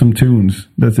play like some tunes.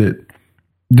 That's it,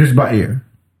 just by ear.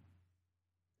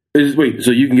 Wait, so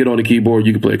you can get on the keyboard?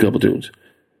 You can play a couple tunes?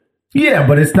 Yeah,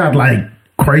 but it's not like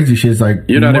crazy shit. It's like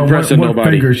you're not impressing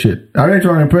nobody. Finger shit. I ain't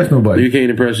trying to impress nobody. You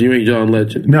can't impress. You ain't John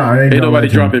Legend. No, I ain't nobody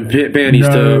Legend. dropping panties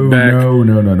to back. No.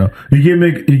 You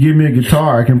give me a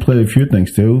guitar, I can play a few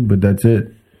things too, but that's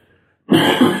it.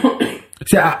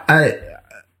 See,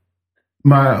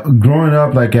 my growing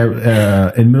up, like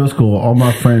in middle school, all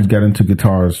my friends got into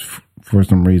guitars for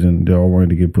some reason. They all wanted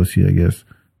to get pussy, I guess.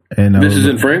 And this is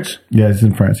in France. Yeah, it's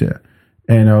in France. Yeah,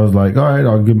 and I was like, all right,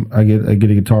 I get a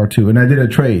guitar too, and I did a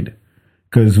trade.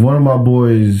 Because one of my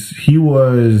boys, he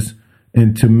was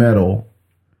into metal,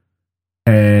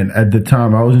 and at the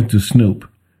time I was into Snoop,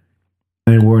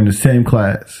 and we're in the same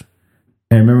class.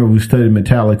 And remember, we studied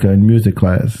Metallica in music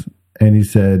class, and he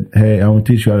said, "Hey, I want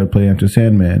to teach you how to play Enter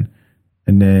Sandman,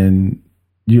 and then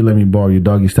you let me borrow your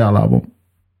Doggy Style album."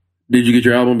 Did you get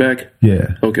your album back?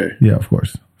 Yeah. Okay. Yeah, of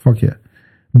course. Fuck yeah.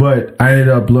 But I ended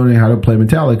up learning how to play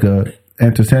Metallica,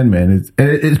 Enter Sandman.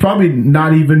 It's probably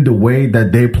not even the way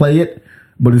that they play it,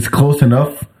 but it's close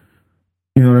enough.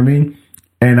 You know what I mean?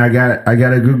 And I got a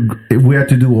good. We had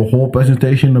to do a whole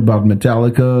presentation about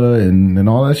Metallica and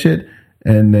all that shit.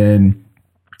 And then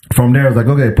from there, I was like,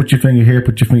 okay, put your finger here,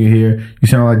 put your finger here. You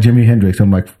sound like Jimi Hendrix.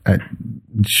 I'm like,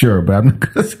 sure, but I'm not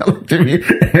gonna sound like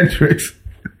Jimi Hendrix.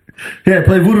 Yeah,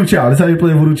 play Voodoo Child. That's how you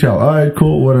play Voodoo Child. All right,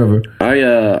 cool, whatever. I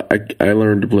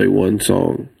learned to play one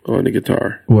song on the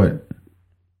guitar. What?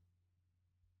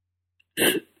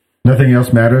 Nothing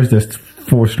else matters. There's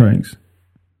 4 strings.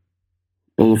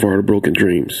 Boulevard of Broken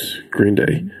Dreams, Green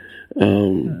Day.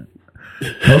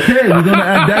 Okay, we're gonna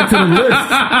add that to the list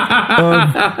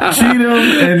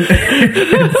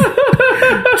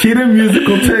of Cheatham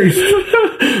musical taste.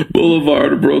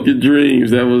 Boulevard of Broken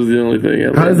Dreams. That was the only thing.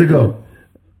 How does it go?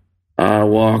 I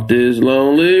walk this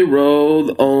lonely road,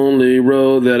 the only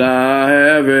road that I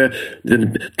have.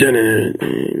 And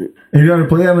you got to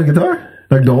play that on the guitar?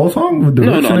 Like the whole song? With the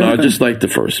no, just like the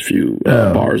first few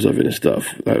bars of it and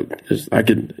stuff. I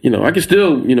could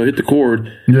still, hit the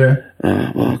chord. Yeah.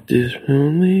 I walk this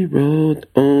lonely road,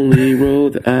 only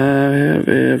road that I have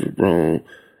ever roamed.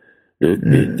 Look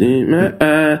me in my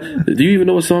eye. Do you even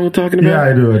know what song I'm talking about? Yeah,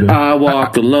 I do. I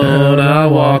walk alone, I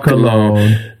walk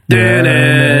alone. Were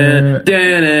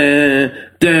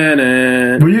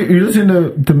you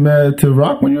listening to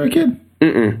rock when you were a kid?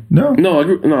 Mm-mm. No,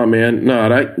 man. No,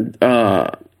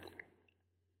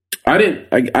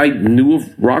 I knew of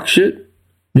rock shit,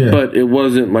 but it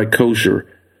wasn't like kosher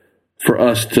for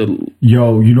us to.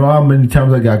 Yo, you know how many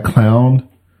times I got clowned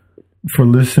for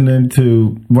listening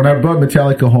to when I brought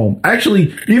Metallica home?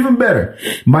 Actually, even better,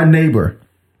 my neighbor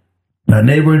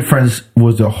in France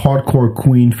was a hardcore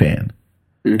Queen fan.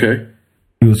 Okay.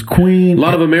 It was Queen. A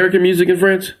lot of American music in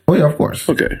France? Oh, yeah, of course.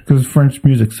 Okay. Because French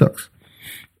music sucks.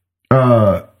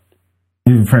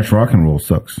 Even French rock and roll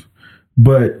sucks.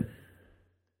 But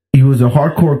he was a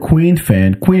hardcore Queen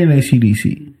fan, Queen and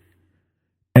AC/DC.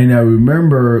 And I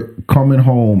remember coming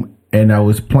home and I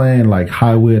was playing like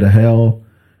Highway to Hell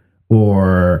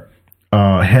or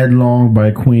Headlong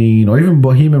by Queen or even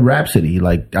Bohemian Rhapsody.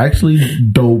 Like actually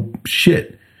dope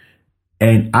shit.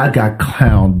 And I got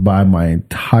clowned by my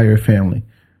entire family.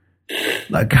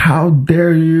 Like, how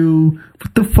dare you?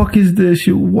 What the fuck is this?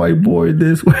 You white boy,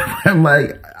 this. I'm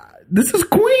like, this is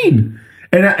Queen.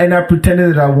 And I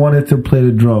pretended that I wanted to play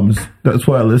the drums. That's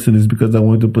why I listened, is because I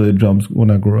wanted to play the drums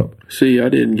when I grew up. See, I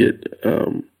didn't get,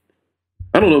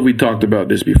 I don't know if we talked about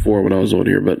this before when I was on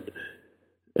here, but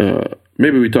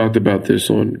maybe we talked about this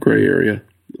on Gray Area,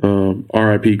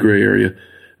 RIP Gray Area.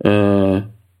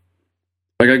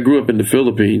 Like I grew up in the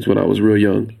Philippines when I was real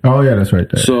young. Oh yeah, that's right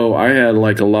there. So I had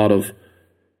like a lot of,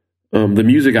 the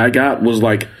music I got was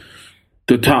like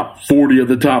the top 40 of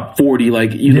the top 40.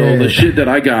 Like, you know, the shit that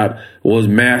I got was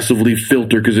massively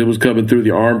filtered because it was coming through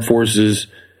the armed forces,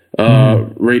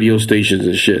 radio stations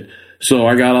and shit. So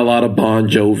I got a lot of Bon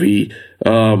Jovi.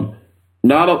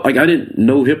 I didn't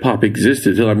know hip hop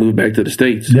existed until I moved back to the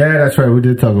States. Yeah, that's right. We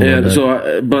did talk about that.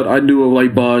 So, but I knew of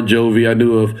like Bon Jovi. I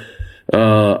knew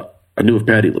of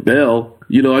Patti LaBelle.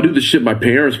 You know, I knew the shit my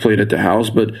parents played at the house,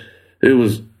 but it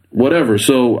was whatever.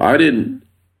 So I didn't.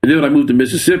 And then when I moved to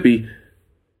Mississippi,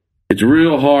 it's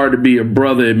real hard to be a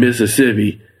brother in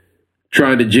Mississippi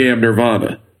trying to jam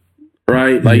Nirvana,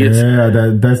 right? Like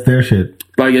that's their shit.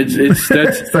 Like that's it's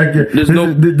like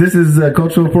this is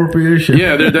cultural appropriation.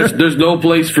 Yeah, there's no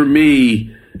place for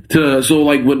me to. So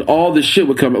like when all this shit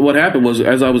would come, what happened was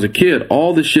as I was a kid,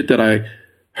 all the shit that I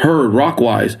heard rock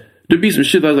wise, there'd be some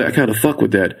shit that I was like, I kind of fuck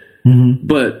with that,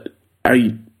 but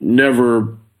I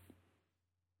never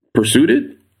pursued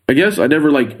it. I guess I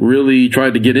never like really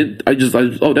tried to get it.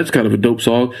 Oh, that's kind of a dope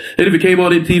song. And if it came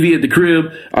on MTV at the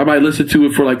crib, I might listen to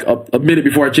it for like a minute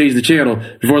before I changed the channel.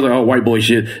 Before I was like, oh, white boy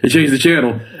shit, and changed the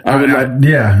channel.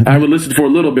 I would listen for a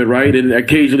little bit, right? And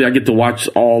occasionally I get to watch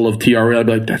all of TRL. I'd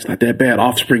be like, that's not that bad.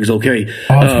 Offspring's okay.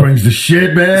 Offspring's the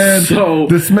shit, man. So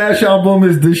the Smash album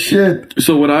is the shit.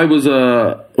 So when I was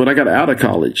when I got out of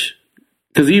college,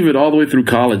 because even all the way through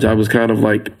college, I was kind of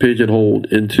like pigeonholed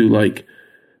into like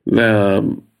that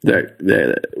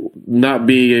not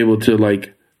being able to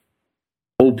like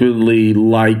openly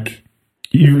like.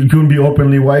 You couldn't be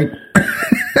openly white.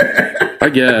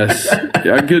 I guess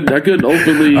I couldn't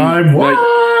openly. I'm white.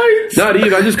 Not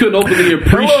even. I just couldn't openly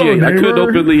appreciate. Hello, I couldn't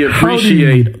openly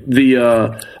appreciate the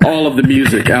all of the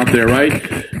music out there, right?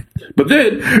 But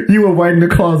then you were white in the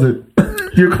closet.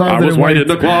 I was white in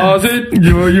the closet.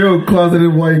 You're a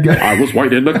closeted white guy. I was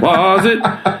white in the closet.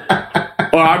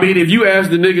 Well, I mean, if you ask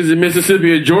the niggas in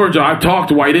Mississippi and Georgia, I've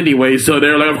talked white anyway, so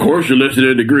they're like, of course you're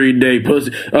listening to Green Day,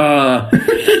 pussy. So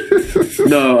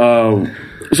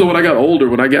when I got older,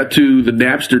 when I got to the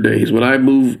Napster days, when I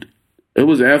moved, it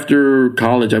was after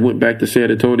college, I went back to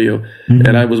San Antonio,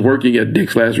 and I was working at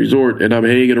Dick's Last Resort, and I'm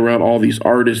hanging around all these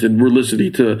artists, and we're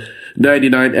listening to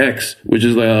 99X, which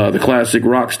is the classic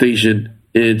rock station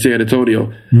in San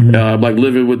Antonio. I'm like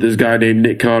living with this guy named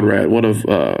Nick Conrad, one of...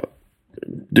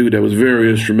 dude that was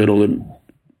very instrumental in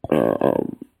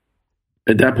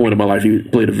at that point in my life. He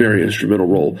played a very instrumental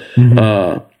role.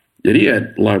 And he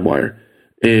had LimeWire,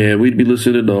 and we'd be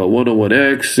listening to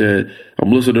 101X, and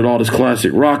I'm listening to all this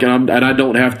classic rock, and I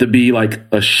don't have to be like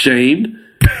ashamed.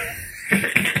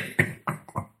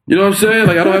 You know what I'm saying?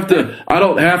 Like I don't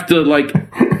have to like.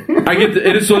 I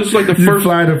get so it's like the first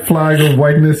flag of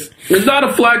whiteness. It's not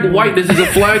a flag of whiteness. It's a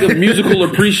flag of musical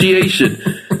appreciation.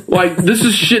 Like, this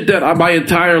is shit that my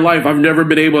entire life I've never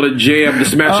been able to jam the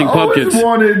Smashing Pumpkins. I always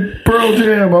wanted Pearl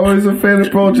Jam. I was a fan of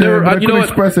Pearl Jam. I couldn't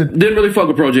express it. Didn't really fuck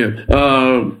with Pearl Jam.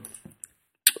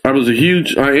 I am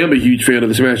a huge fan of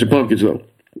the Smashing Pumpkins, though.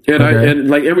 And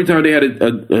like every time they had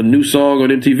a new song on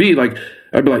MTV, like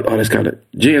I'd be like, oh, that's kind of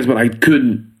jams, but I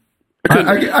couldn't.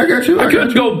 I got you. I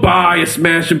couldn't go buy a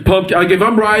Smashing Pumpkin. Like if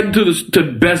I'm riding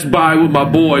to Best Buy with my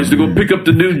boys to go pick up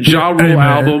the new Ja Rule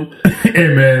album.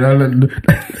 Hey man,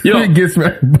 get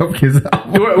Smashing Pumpkins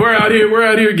album. We're out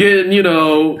here getting,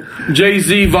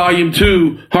 Jay-Z Volume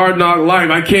 2, Hard Knock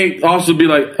Life. I can't also be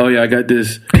like, oh yeah, I got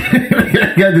this.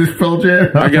 I got this Pearl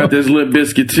Jam. I got this Limp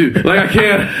Bizkit too. Like I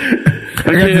can't.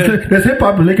 That's hip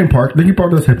hop in Linkin Park. Linkin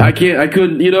Park does hip hop. I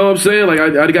couldn't, you know what I'm saying? Like,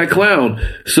 I got clowned.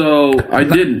 So I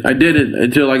didn't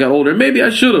until I got older. Maybe I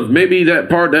should have. Maybe that's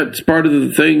part of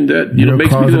the thing that,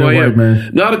 makes me who I am.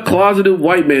 Man. Not a closeted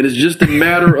white man. It's just a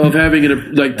matter of having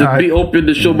to be open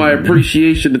to show my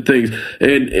appreciation to things.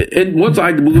 And once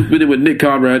I moved in with Nick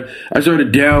Conrad, I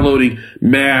started downloading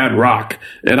mad rock.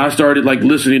 And I started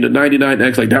listening to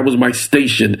 99X. Like, that was my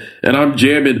station. And I'm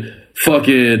jamming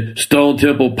fucking Stone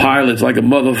Temple Pilots like a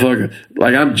motherfucker.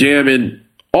 Like, I'm jamming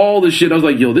all this shit. I was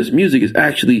like, yo, this music is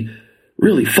actually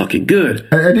really fucking good.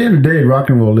 At the end of the day, rock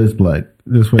and roll is black.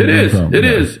 This way it is. It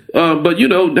is. But you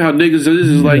know how niggas this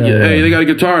is like, hey, they got a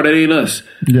guitar, that ain't us.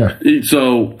 Yeah.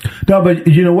 So no, but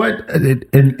you know what?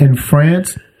 In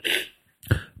France,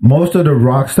 most of the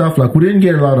rock stuff, we didn't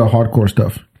get a lot of hardcore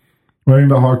stuff. What I mean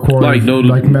by hardcore, like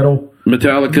metal.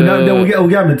 Metallica. No, we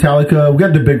got Metallica. We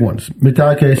got the big ones.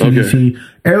 Metallica, AC/DC. Okay.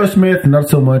 Aerosmith, not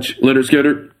so much. Leonard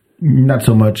Skinner? Not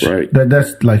so much. Right.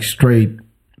 That's straight,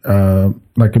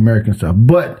 American stuff.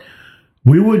 But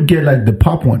we would get the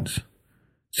pop ones.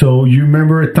 So you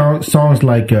remember songs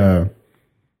like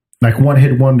one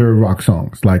hit wonder rock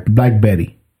songs, like Black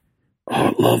Betty. Oh,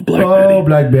 I love Black Betty. Oh,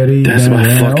 Black Betty. That's my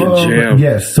fucking jam.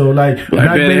 Yes. So Black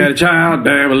Betty had a child,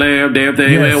 damn a lamb, damn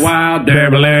thing went wild,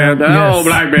 damn a lamb. Oh,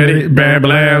 Black Betty, damn a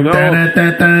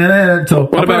lamb. So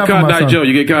what about Cotton Eye Joe?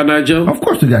 You get Cotton Eye Joe? Of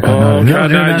course we got Cotton Eye Joe.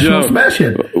 Cotton Eye Joe. Smash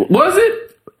hit. Was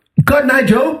it? Cotton Eye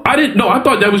Joe? I didn't know. I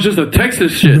thought that was just a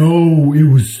Texas shit. No, it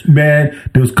was, man.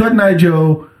 There was Cotton Eye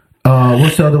Joe.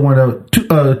 What's the other one?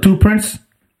 Two Prince.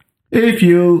 If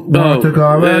you want to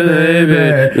call my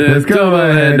baby, let's go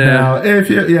ahead now.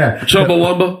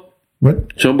 Chumbawamba. What?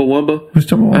 Chumbawamba. What's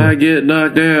Chumbawamba? I get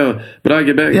knocked down, but I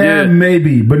get back. Yeah,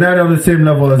 maybe, but not on the same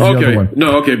level as the other one.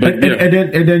 No, okay, but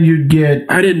and then you'd get.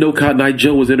 I didn't know Cotton Eye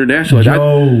Joe was international.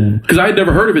 Because I had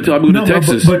never heard of it until I moved to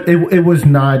Texas. But it was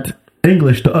not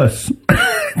English to us.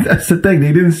 That's the thing.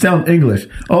 They didn't sound English.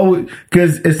 Oh,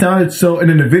 because it sounded so. And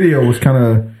then the video was kind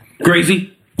of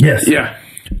crazy. Yes. Yeah.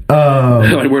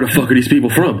 Like, where the fuck are these people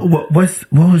from? What was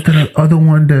the other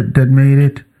one that made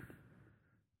it?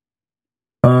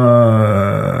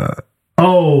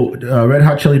 Red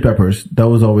Hot Chili Peppers. That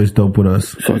was always dope with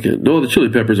us. Fucking no, the Chili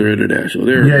Peppers are international.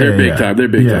 They're big time. They're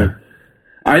big time.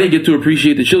 I didn't get to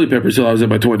appreciate the Chili Peppers till I was in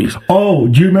my 20s. Oh,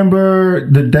 do you remember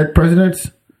the Dead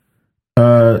Presidents?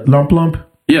 Lump.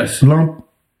 Yes. Lump.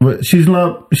 She's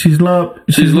lump. She's in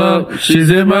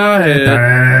my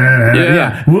head.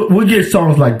 Yeah. We'll get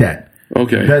songs like that.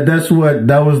 Okay.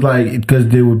 That was like, because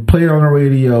they would play it on the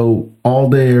radio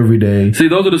all day, every day. See,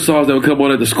 those are the songs that would come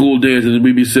on at the school dance, and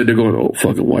we'd be sitting there going, "Oh,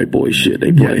 fucking white boy shit,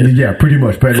 they playing." Yeah, pretty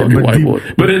much. But white boy.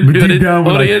 But deep down,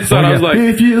 on the inside, I was like,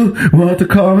 "If you want to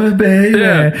call me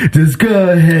baby, just go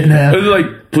ahead now." I was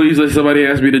like, "Please let somebody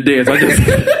ask me to dance."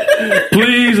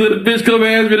 Please let a bitch come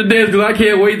and ask me to dance, because I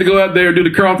can't wait to go out there and do the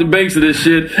Carlton Banks of this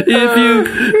shit. If you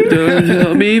don't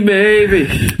tell me, baby,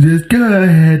 just go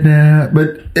ahead now.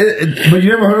 But you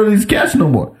never heard of these cats no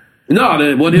more. No,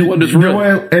 that one hit wonders for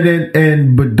real.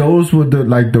 But those were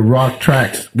the rock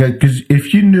tracks. Because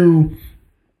if you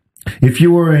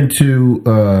were into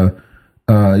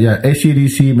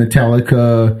AC/DC,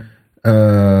 Metallica,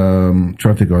 trying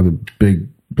to think of other big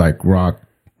rock.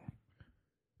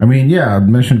 I mean, I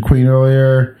mentioned Queen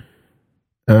earlier.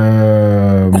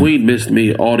 Queen missed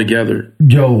me altogether.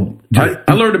 Yo,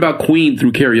 I learned about Queen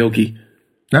through karaoke.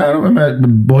 I don't remember the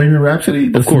Bohemian Rhapsody.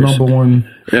 That's of course. The number one.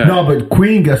 Yeah. No, but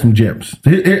Queen got some gems.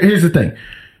 Here's the thing.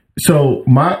 So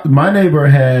my neighbor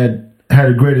had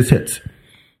the greatest hits,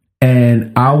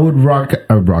 and I would rock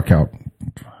out.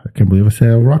 I can't believe I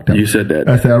said I rocked out. You said that.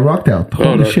 I said I rocked out.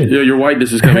 Holy shit! Yeah, your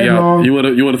whiteness is coming out. You want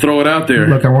to throw it out there.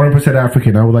 Look, I'm 100%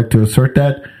 African. I would like to assert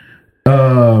that.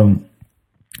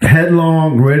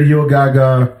 Headlong, Radio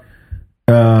Gaga.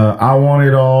 I Want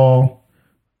It All.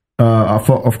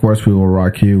 Of course, We Will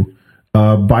Rock You.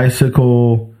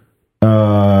 Bicycle.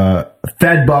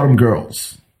 Fat Bottom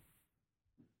Girls.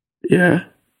 Yeah.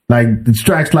 Like, it's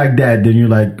tracks like that, then you're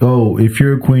like, oh, if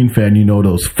you're a Queen fan, you know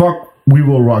those. Fuck We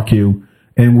Will Rock You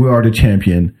and We Are the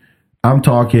Champion. I'm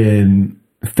talking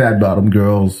Fat Bottom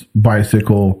Girls,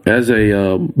 Bicycle. As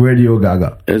a Radio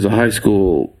Gaga. As a high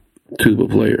school tuba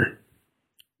player,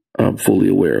 I'm fully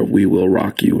aware of We Will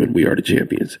Rock You and We Are the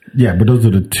Champions. Yeah, but those are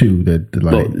the two that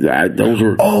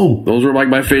those were like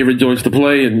my favorite joints to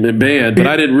play in band. But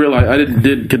I didn't realize, I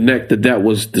didn't connect that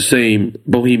was the same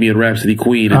Bohemian Rhapsody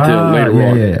Queen until later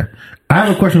on. Yeah. I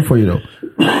have a question for you though.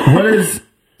 What is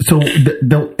in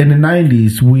the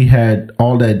 90s we had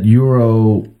all that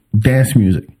Euro dance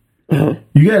music. Uh-huh.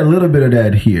 You got a little bit of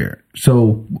that here.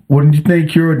 So when you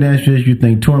think Euro dance music, you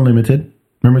think Two Unlimited.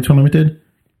 Remember Two Unlimited?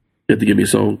 You have to give me a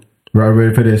song. Right,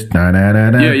 ready for this?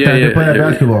 Yeah. They play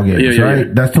basketball games, right?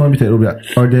 Yeah. That's the one we said. Or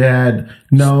they had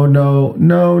no,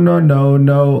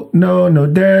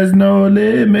 there's no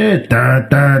limit.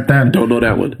 Don't know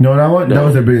that one. No, that one? No. That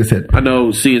was their biggest hit. I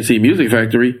know CNC Music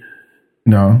Factory.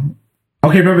 No.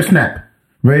 Okay, remember Snap.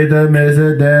 Rhythm is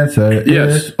a dancer.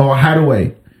 Yes. Or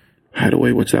Hideaway.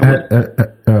 Hideaway, what's that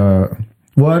one?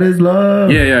 What is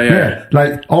love? Yeah.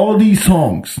 Like all these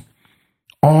songs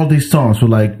were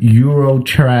like Euro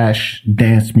trash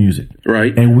dance music.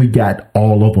 Right. And we got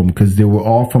all of them because they were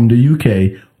all from the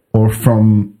UK or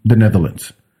from the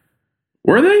Netherlands.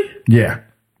 Were they? Yeah.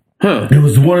 Huh. It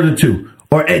was one of the two.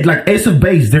 Or like Ace of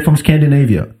Base, they're from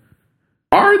Scandinavia.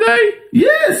 Are they?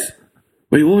 Yes.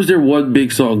 Wait, what was their one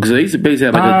big song? Because Ace of Base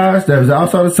had like that was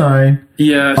Outside the Sign.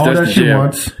 Yes, all that's that shit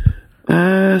once.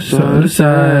 I saw the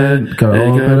sign. Gotta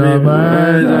open up my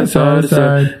eyes. I saw the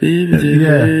sign.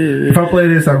 Yeah. If I play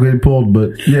this, I'm getting pulled,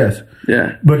 but yes.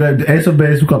 Yeah. But the Ace of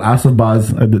Base was called Ace of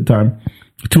Baz at the time.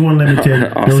 2 Unlimited.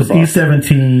 There was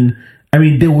E17. I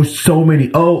mean, there were so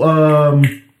many. I'm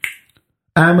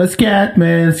a scat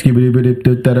man. I vaguely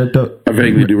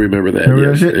do remember that.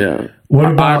 Remember that shit? Yeah.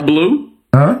 What about I'm Blue?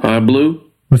 Huh? I'm Blue?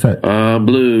 What's that? I'm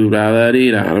blue. Yes.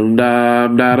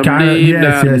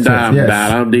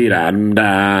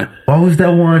 What was that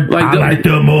one? I like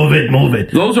to move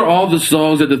it. Those are all the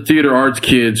songs that the theater arts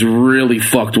kids really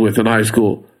fucked with in high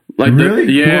school. Like really?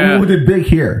 Yeah. What were they big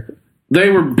here? They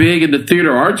were big in the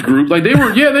theater arts group. Like they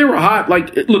were hot.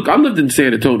 Like, look, I lived in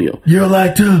San Antonio. You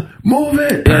like to move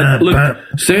it. And look,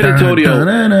 San Antonio,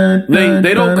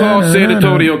 they don't call San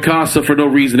Antonio Casa for no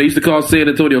reason. They used to call San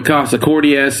Antonio Casa,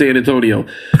 corny ass San Antonio.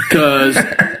 Because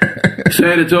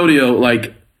San Antonio,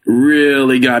 like,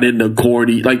 really got into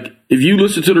corny. Like, if you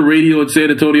listen to the radio in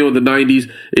San Antonio in the 90s,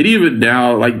 and even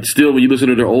now, like, still when you listen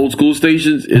to their old school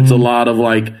stations, it's a lot of,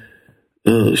 like,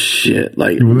 oh shit!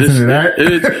 Like this, to that?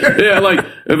 Yeah, like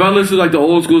if I listen to like the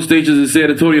old school stations in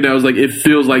San Antonio now, it's like it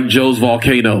feels like Joe's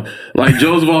Volcano. Like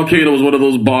Joe's Volcano was one of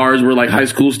those bars where like high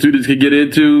school students could get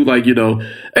into, like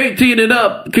 18 and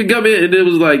up could come in, and it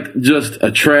was like just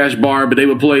a trash bar, but they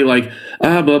would play like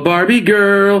I'm a Barbie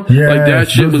girl. Yeah, like that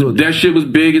shit was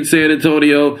big in San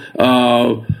Antonio.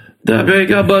 The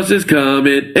pickup bus is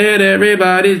coming and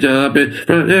everybody's jumping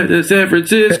from San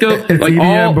Francisco. It's like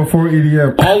EDM before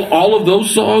EDM. All of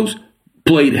those songs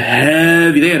played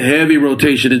heavy. They had heavy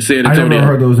rotation in San Antonio. I never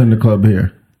heard those in the club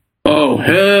here. Oh,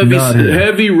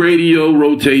 heavy radio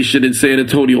rotation in San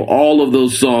Antonio. All of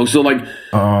those songs. So like,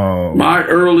 my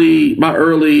early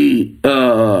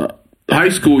high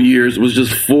school years was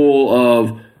just full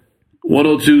of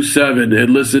 102.7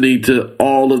 and listening to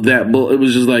all of that. It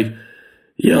was just like,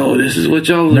 yo, this is what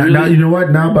y'all really... Now, you know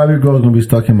what? Now Barbie Girl is going to be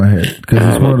stuck in my head. Because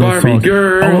it's one of those songs.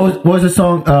 Girl. Oh, what was the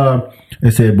song?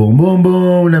 It said, boom, boom,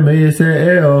 boom. Let me say,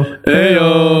 ayo.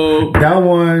 Ayo. That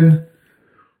one.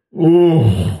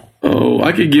 Ooh. Oh,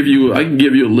 I can give you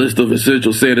a list of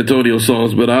essential San Antonio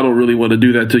songs, but I don't really want to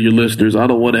do that to your listeners. I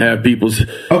don't want to have people's...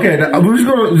 Okay, we're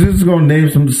just going to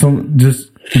name some...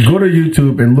 Just go to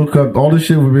YouTube and look up all the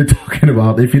shit we've been talking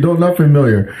about. If you're not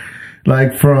familiar.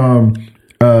 Like from...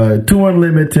 2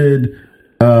 Unlimited,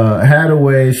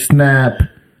 Hathaway, Snap,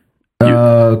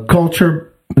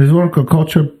 Culture. There's one called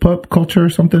Culture or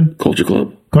something? Culture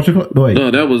Club? Wait.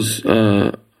 No, that was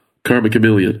Karma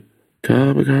Chameleon.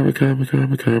 Karma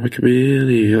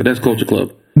Chameleon. That's Culture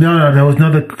Club. No, there was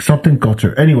another something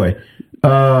Culture. Anyway.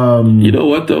 You know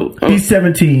what, though?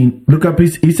 E17. Look up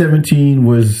E17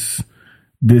 was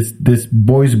this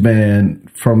boys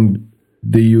band from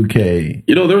the UK.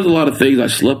 There was a lot of things I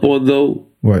slept on, though.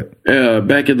 What?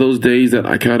 Back in those days that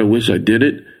I kind of wish I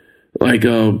didn't. Like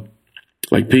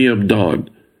PM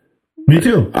Dawn. Me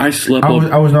too. I slept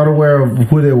on... I was not aware of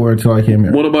who they were until I came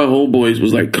here. One of my homeboys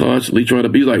was like constantly trying to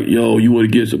be like, yo, you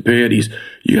want to get some panties,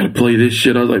 you got to play this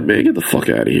shit. I was like, man, get the fuck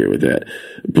out of here with that.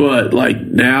 But like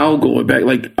now going back,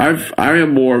 like I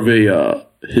am more of a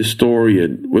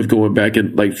historian with going back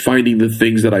and like finding the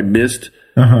things that I missed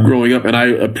growing up, and I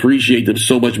appreciate them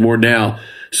so much more now.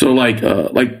 So like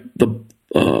the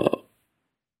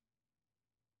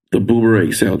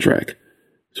Boomerang soundtrack.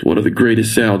 It's one of the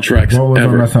greatest soundtracks ever. What was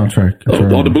on that soundtrack?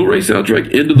 On the Boomerang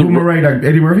soundtrack, Into the Boomerang, like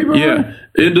Eddie Murphy Boomerang? Yeah,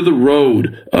 Into the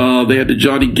Road. They had the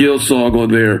Johnny Gill song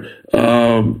on there.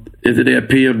 And then they had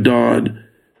PM Dawn.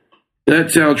 That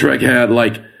soundtrack had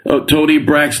like Tony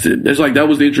Braxton. It's like that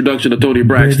was the introduction of Tony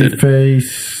Braxton.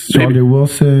 Babyface, Charlie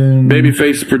Wilson.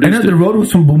 Babyface produced End of the Road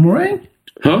was from Boomerang?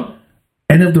 Huh?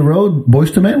 End of the Road,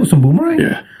 Boyz II Men was from Boomerang?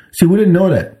 Yeah. See, we didn't know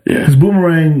that. Yeah. Because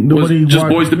Boomerang, nobody... Just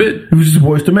Boyz II Men. It was just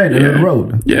Boyz II Men, End of the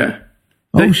Road. Yeah.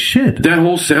 Shit. That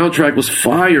whole soundtrack was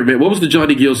fire, man. What was the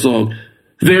Johnny Gill song?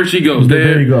 There she goes.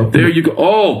 There you go. There you go.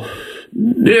 Oh,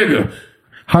 nigga.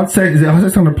 Hot Sex, is it Hot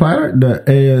Sex on the Platter?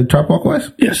 The Tribe Called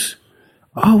Quest? Yes.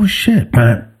 Oh, shit.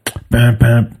 Bam, bam,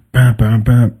 bam, bam, bam,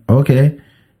 bam. Okay.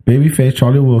 Babyface,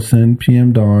 Charlie Wilson,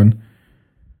 PM Dawn,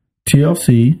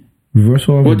 TLC,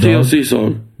 Reversal of what a Dog. What TLC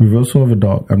song? Reversal of a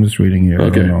Dog. I'm just reading here.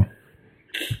 Okay. I don't know.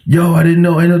 Yo, I didn't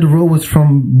know End of the Road was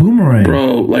from Boomerang.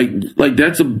 Bro, like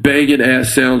that's a banging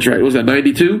ass soundtrack. Was that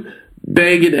 92?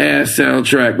 Banging ass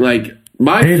soundtrack. Like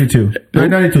my 82.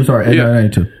 92, sorry. Yeah.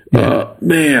 92. Yeah.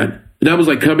 Man, that was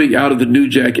like coming out of the New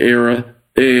Jack era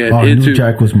and into New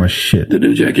Jack was my shit. The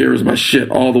New Jack era was my shit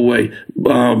all the way.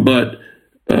 But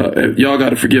y'all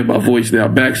got to forgive my voice now.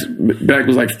 Back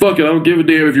was like, fuck it, I don't give a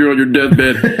damn if you're on your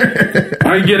deathbed.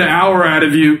 I can get an hour out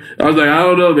of you. I was like, I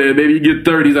don't know, man. Maybe you get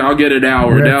 30. He's like, I'll get an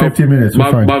hour. We're now, at 15 minutes.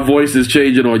 My voice is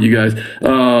changing on you guys.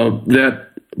 That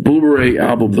Boomerang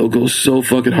album, though, goes so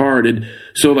fucking hard. And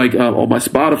so, like, on my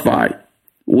Spotify,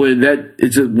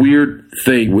 it's a weird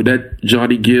thing. When that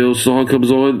Johnny Gill song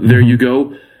comes on, There You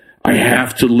Go, I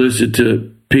have to listen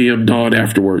to PM Dawn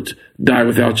afterwards. Die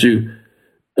Without You.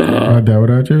 Die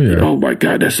Without You, yeah. Oh my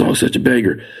God, that song's such a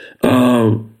banger.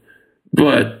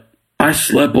 But I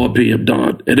slept on PM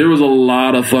Dawn, and there was a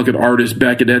lot of fucking artists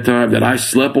back in that time that I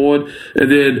slept on,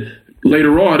 and then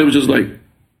later on, it was just like,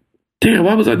 damn,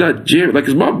 why was I not jamming? Like,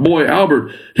 cause my boy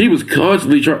Albert, he was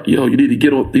constantly trying. Yo, you need to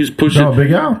get on. He was pushing. No,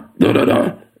 Big Al.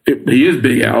 No. He is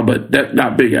Big Al, but that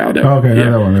not Big Al. Okay,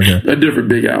 that one. Okay, a different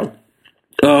Big Al.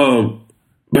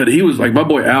 But he was like, my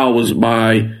boy Al was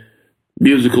my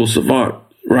musical savant.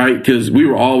 Right, because we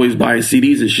were always buying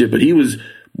CDs and shit, but he was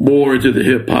more into the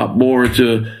hip hop, more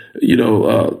into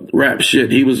rap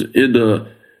shit. He was into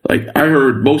like I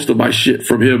heard most of my shit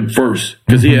from him first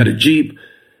because he had a Jeep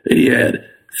and he had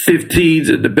 15s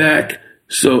in the back,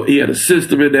 so he had a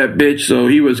system in that bitch. So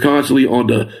he was constantly on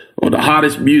the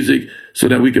hottest music, so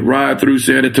that we could ride through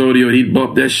San Antonio and he'd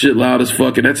bump that shit loud as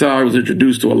fuck. And that's how I was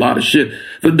introduced to a lot of shit.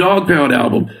 The Dog Pound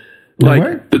album,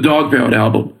 the Dog Pound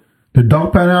album. The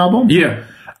Dog Pound album? Yeah.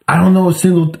 I don't know a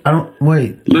single. I don't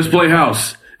wait. Let's Play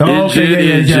House. Oh,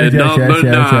 okay, Engine number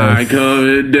 9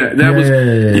 coming down. That was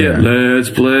Let's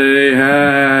Play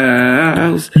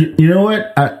House. You know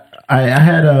what? I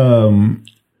had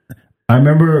I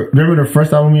remember the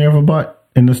first album you ever bought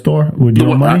in the store with your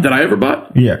own money. That I ever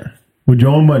bought? Yeah, with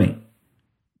your own money.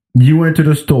 You went to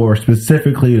the store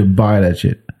specifically to buy that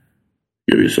shit.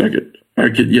 Give me a second.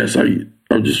 I'm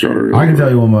just trying to remember. I can tell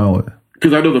you what mine was.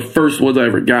 Because I know the first ones I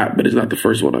ever got, but it's not the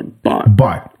first one I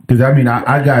bought. Because I mean,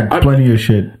 I got plenty of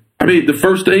shit. I mean, the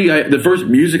first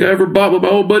music I ever bought with my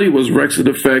own money was Rex and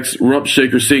Effects Rump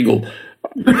Shaker single.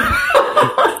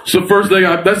 So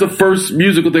that's the first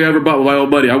musical thing I ever bought with my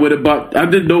own money. I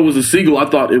didn't know it was a single. I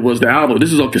thought it was the album.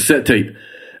 This is on cassette tape.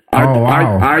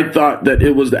 I thought that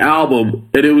it was the album,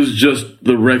 and it was just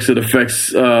the Rex and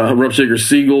Effects Rump Shaker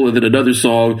single, and then another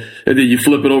song, and then you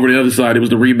flip it over to the other side, it was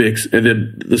the remix, and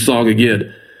then the song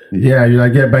again. Yeah, you're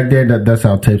like, back then, that's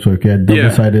how tapes work. Yeah,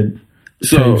 double-sided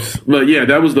tapes. But yeah,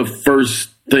 that was the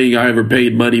first thing I ever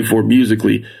paid money for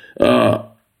musically.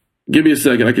 Give me a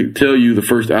second. I can tell you the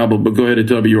first album, but go ahead and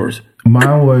tell me yours.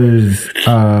 Mine was,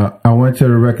 I went to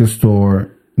the record store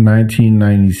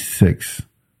 1996.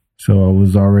 So I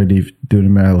was already doing the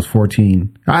math. I was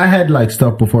 14. I had like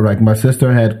stuff before. Like my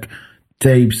sister had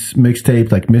tapes,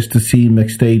 mixtapes, like Mr. C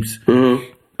mixtapes,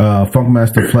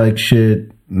 Funkmaster Flex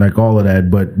shit, like all of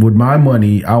that. But with my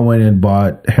money, I went and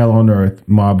bought Hell on Earth,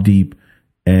 Mobb Deep,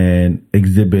 and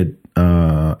Exhibit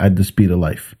at the Speed of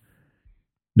Life.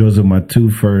 Those are my two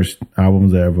first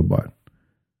albums I ever bought.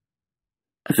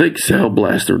 I think Sound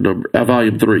Blaster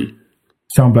Volume 3.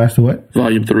 Sound Blaster what?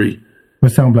 Volume 3.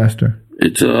 What's Sound Blaster?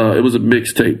 It was a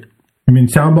mixtape. You mean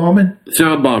Sound Bombing?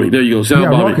 Sound Bombing. There you go. Sound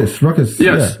Bombing. Ruckus.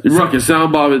 Yes, yeah. Ruckus.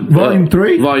 Sound Bombing. Volume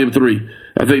 3? Volume 3.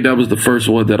 I think that was the first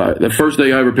one the first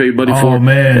thing I ever paid money for. Oh,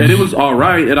 man. And it was all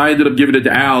right, and I ended up giving it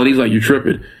to Al, and he's like, you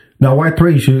tripping. Now, why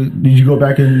 3? Did you go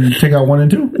back and check out 1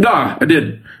 and 2? Nah, I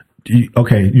didn't.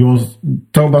 Okay, you was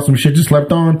talking about some shit you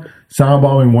slept on? Sound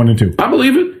Bombing 1 and 2. I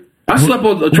believe it. I slept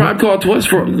on a Tribe Called Quest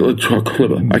for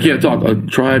I can't talk. A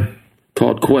Tribe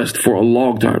Called Quest for a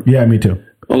long time. Yeah, me too.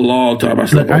 A long time. I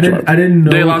slept on Tribe. I didn't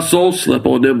know. De La Soul slept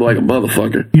on them like a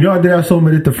motherfucker. You know, De La Soul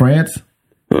made it to France.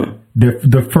 Huh.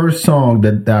 The first song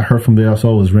that I heard from De La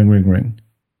Soul was Ring Ring Ring.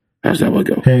 How's that one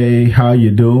go? Hey, how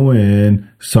you doing?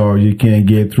 Sorry you can't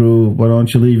get through. Why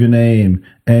don't you leave your name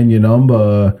and your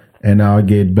number, and I'll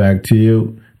get back to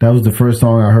you. That was the first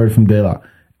song I heard from De La.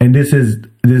 And this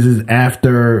is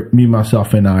after Me,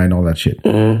 Myself, and I and all that shit.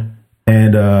 Uh-huh.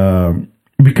 And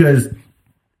because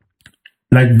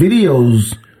like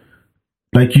videos,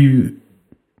 like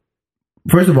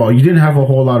first of all, you didn't have a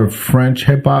whole lot of French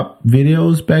hip hop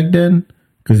videos back then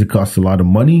because it cost a lot of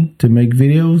money to make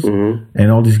videos. Mm-hmm.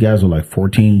 And all these guys were like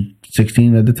 14,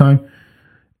 16 at the time.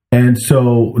 And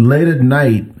so late at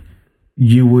night,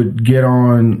 you would get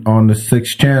on the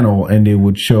 6th channel and they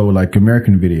would show like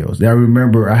American videos. I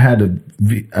remember I had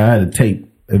a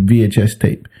tape, a VHS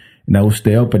tape, and I would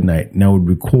stay up at night and I would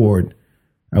record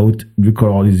all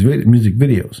these music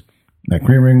videos. Like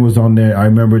Ring Ring was on there. I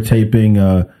remember taping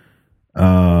the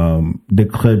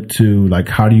clip to like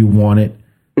How Do You Want It?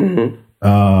 Mm-hmm.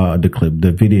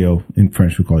 The video in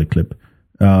French we call it clip.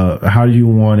 How Do You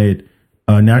Want It?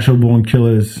 Natural Born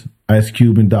Killers, Ice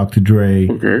Cube and Dr. Dre.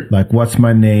 Okay. Like What's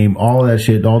My Name? All that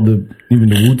shit. Even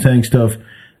the Wu-Tang stuff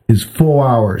is 4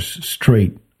 hours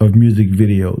straight of music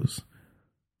videos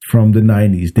from the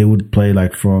 90s. They would play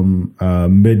like from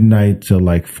midnight to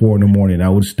like 4 in the morning. I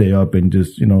would stay up and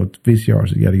just, VCR,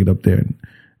 so you got to get up there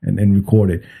and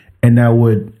record it. And I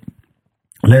would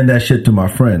lend that shit to my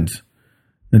friends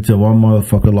until one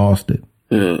motherfucker lost it.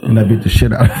 And I beat the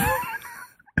shit out of him.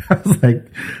 I was like,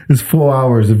 it's 4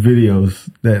 hours of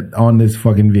videos that on this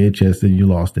fucking VHS and you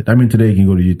lost it. I mean, today you can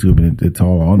go to YouTube and it's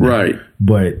all on there. Right.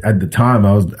 But at the time,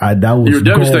 that was you were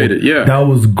devastated, gold. Yeah. That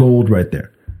was gold right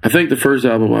there. I think the first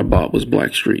album I bought was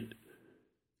Blackstreet.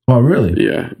 Oh, really?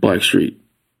 Yeah, Blackstreet.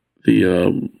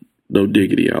 The No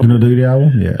Diggity album. The No Diggity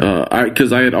album? Yeah.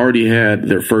 Because I had already had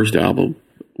their first album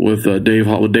with Dave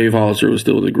Hollister was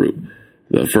still in the group.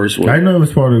 The first one. I know it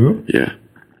was part of the group. Yeah.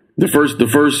 The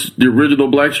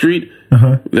original Blackstreet,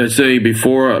 that say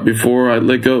before I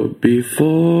let go,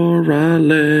 before I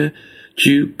let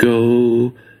you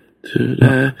go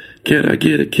tonight, can I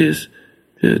get a kiss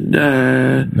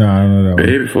goodnight? No, I don't know that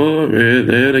baby, one. For me,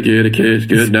 then I get a kiss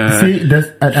goodnight. See,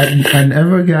 I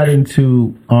never got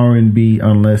into R&B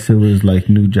unless it was like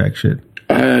New Jack shit.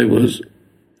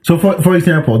 So for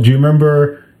example, do you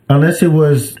remember? Unless it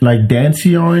was like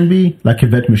dancey R&B, like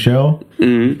Yvette Michelle,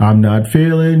 I'm not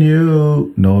feeling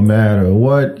you, no matter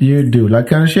what you do, that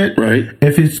kind of shit. Right.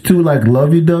 If it's too like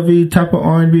lovey-dovey type of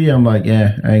R&B, I'm like,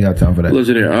 I ain't got time for that.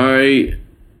 Listen here, I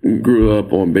grew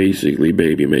up on basically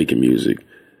baby making music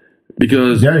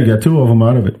because you got 2 of them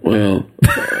out of it. Well,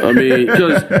 I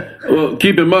mean,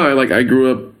 keep in mind, like I grew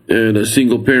up in a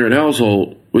single parent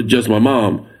household with just my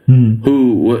mom,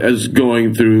 who was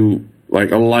going through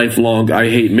like a lifelong I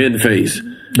hate men phase.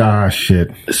 Ah,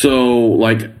 shit. So,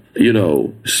 like,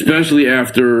 especially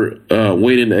after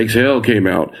Waiting to Exhale came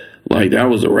out, like, that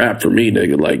was a wrap for me,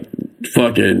 nigga. Like,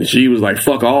 fucking, she was like,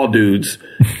 fuck all dudes,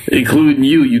 including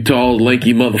you tall,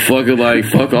 lanky motherfucker. Like,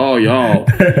 fuck all y'all.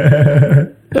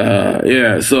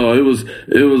 Yeah, so it was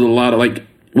a lot of, like,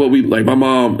 my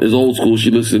mom is old school.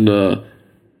 She listened to,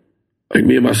 like,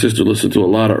 me and my sister listened to a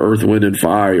lot of Earth, Wind, and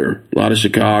Fire, a lot of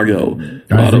Chicago.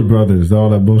 Isley Brothers, all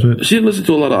that bullshit? She listened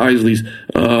to a lot of Isleys,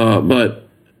 but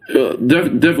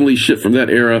definitely shit from that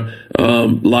era. A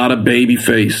lot of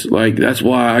Babyface. Like, that's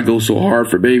why I go so hard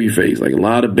for Babyface. Like, a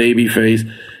lot of Babyface,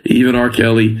 even R.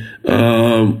 Kelly.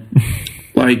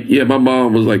 My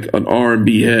mom was like an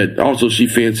R&B head. Also, she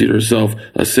fancied herself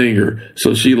a singer,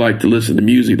 so she liked to listen to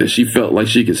music that she felt like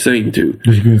she could sing to.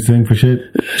 She could sing for shit?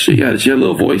 She had a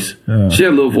little voice. She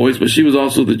had a little voice, but she was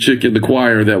also the chick in the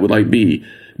choir that would like be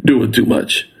doing too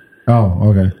much.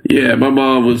 Oh, okay. Yeah, my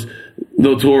mom was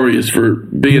notorious for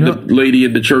being the lady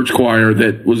in the church choir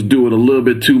that was doing a little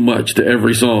bit too much to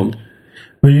every song.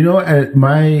 But at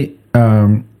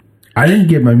I didn't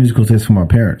get my musical taste from my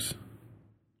parents.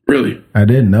 Really? I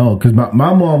didn't know, because my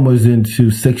mom was into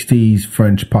 60s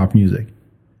French pop music.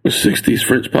 Was 60s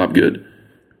French pop good?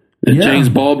 That James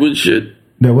Baldwin shit?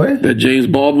 That what? That James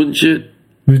Baldwin shit?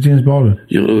 Who's James Baldwin?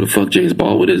 You don't know who the fuck James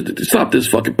Baldwin is? Stop this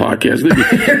fucking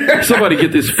podcast. Somebody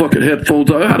get this fucking headphones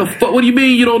on. How the fuck? What do you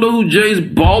mean you don't know who James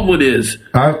Baldwin is?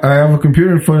 I have a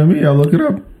computer in front of me. I'll look it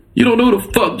up. You don't know who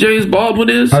the fuck James Baldwin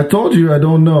is? I told you I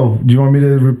don't know. Do you want me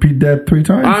to repeat that 3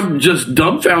 times? I'm just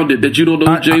dumbfounded that you don't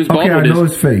know who James Baldwin is. I know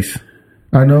his face.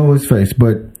 I know his face,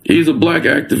 but... He's a black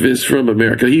activist from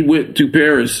America. He went to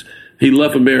Paris. He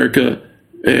left America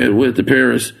and went to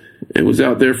Paris and was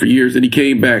out there for years. And he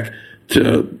came back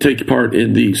to take part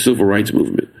in the civil rights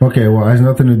movement. Okay, well, it has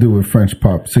nothing to do with French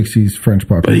pop, 60s French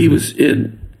pop. But he was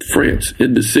in France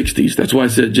in the 60s. That's why I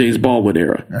said James Baldwin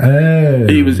era. Hey.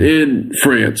 He was in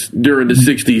France during the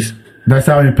 60s. That's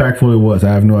how impactful it was.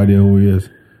 I have no idea who he is.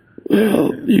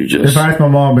 Well, you just... If I asked my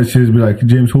mom, but she would be like,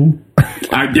 James who?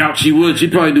 I doubt she would.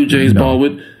 She'd probably do James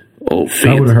Baldwin. Oh, fancy.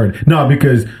 I would have heard it. No,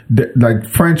 because like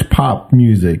French pop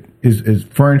music is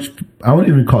French. I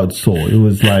wouldn't even call it soul. It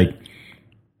was like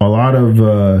a lot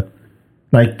of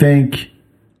think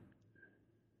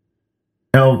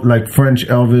like French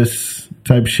Elvis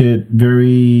type shit.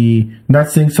 Very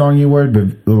not sing-songy word,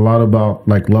 but a lot about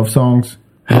like love songs.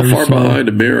 How far behind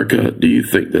America do you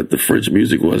think that the French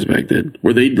music was back then?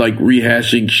 Were they like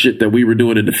rehashing shit that we were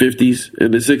doing in the 50s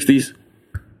and the 60s?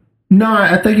 No,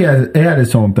 I think it had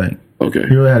its own thing. Okay. It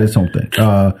really had its own thing.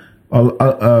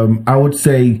 I would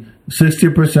say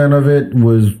 60% of it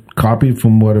was copied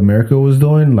from what America was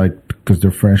doing, like because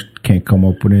the French can't come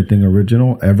up with anything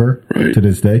original ever to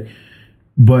this day.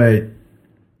 But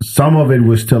some of it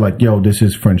was still like, yo, this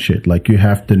is French shit. Like you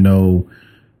have to know.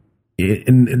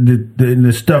 In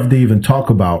the stuff they even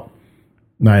talk about,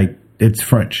 like it's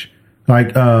French.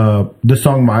 Like the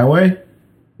song "My Way"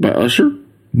 by Usher.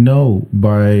 No,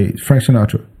 by Frank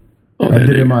Sinatra. I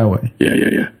did it my way.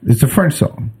 Yeah. It's a French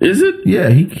song. Is it? Yeah,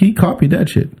 he copied that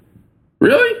shit.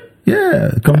 Really?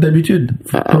 Yeah, comme d'habitude.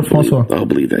 François. I'll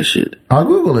believe that shit. I'll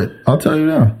Google it. I'll tell you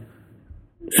now.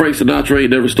 Frank Sinatra ain't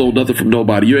never stole nothing from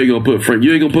nobody. You ain't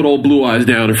gonna put old Blue Eyes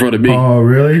down in front of me. Oh,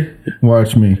 really?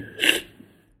 Watch me.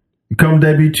 Comme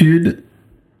d'habitude,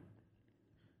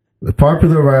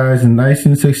 popularized in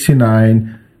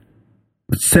 1969,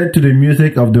 set to the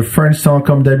music of the French song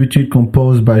Comme d'habitude,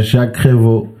 composed by Jacques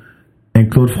Prévost and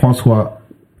Claude François.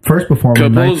 First performed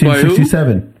in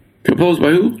 1967. Composed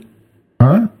by who?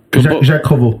 Huh? Jacques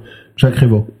Prévost. Jacques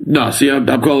Prévost. Nah, see, I'm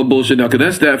calling bullshit now, because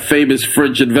that's that famous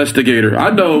French investigator.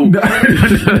 I know.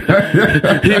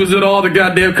 He was in all the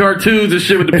goddamn cartoons and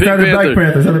shit with the Pink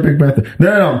Panther. It's not the Pink Panther.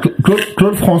 No.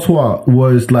 Claude François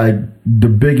was like the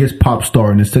biggest pop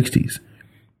star in the 60s.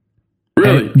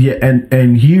 Really?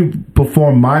 And he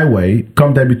performed My Way,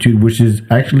 Comme d'habitude, which is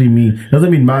actually doesn't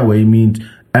mean My Way, it means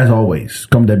as always,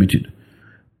 Comme d'habitude.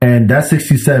 And that's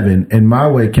 67, and My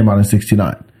Way came out in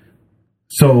 69.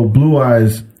 So Blue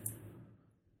Eyes...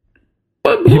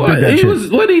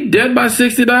 Wasn't he dead by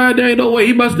 69? There ain't no way.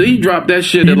 He dropped that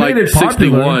shit at like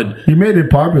 61. He made it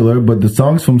popular, but the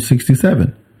song's from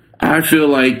 67. I feel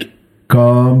like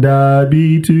Comme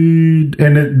d'habitude.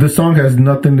 And the song has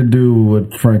nothing to do with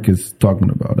what Frank is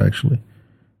talking about, actually.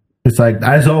 It's like,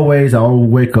 as always, I'll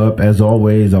wake up. As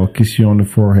always, I'll kiss you on the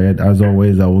forehead. As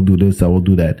always, I will do this, I will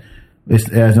do that. It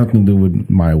has nothing to do with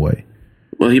My Way.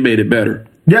 Well, he made it better.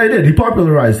 Yeah, he did. He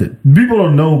popularized it. People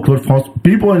don't know who Claude François.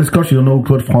 People in this country don't know who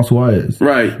Claude François is.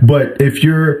 Right. But if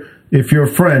you're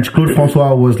French, Claude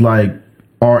François was like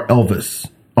our Elvis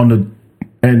on the.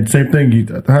 And same thing.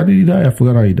 How did he die? I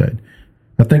forgot how he died.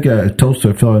 I think a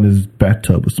toaster fell in his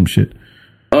bathtub or some shit.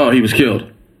 Oh, he was killed.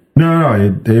 No,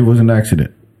 it was an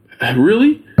accident.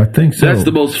 Really? I think so. That's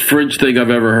the most French thing I've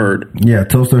ever heard. Yeah,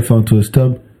 toaster fell into his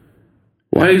tub.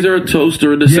 Why is there a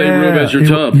toaster in the same room as your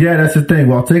tub? Yeah, that's the thing.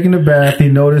 While taking a bath, he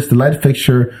noticed the light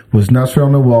fixture was not straight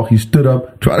on the wall. He stood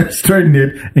up, tried to straighten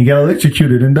it, and got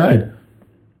electrocuted and died.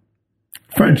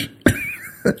 French.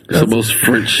 That's the most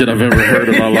French shit I've ever heard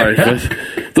in my life. That's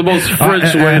the most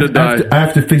French way to die. I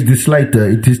have to fix this light.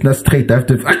 It is not straight. I have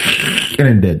to... And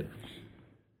then dead.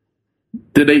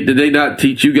 Did they not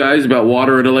teach you guys about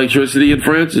water and electricity in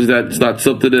France? Is that not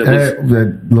something that was...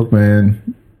 Look,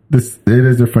 man... It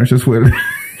is the Frenchest way to...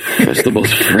 That's the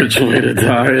most French way to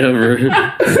die ever.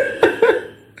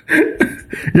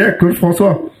 Yeah, Claude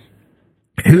François.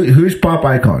 Huge pop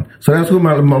icon. So that's what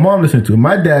my mom listened to.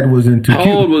 My dad was into... How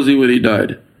old was he when he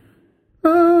died?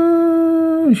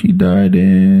 He died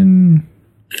in...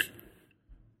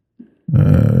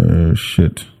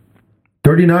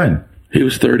 39. He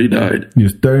was 39. He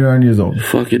was 39 years old.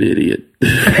 Fucking idiot.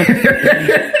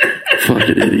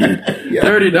 Fucking idiot. Yeah.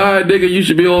 39, nigga, you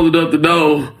should be old enough to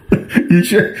know. You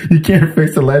can't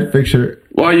fix a light fixture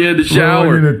while you're in the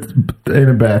shower. In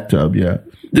a bathtub, yeah.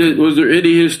 Was there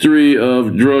any history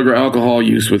of drug or alcohol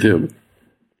use with him?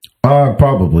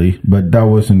 Probably, but that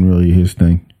wasn't really his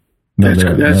thing.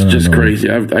 That's just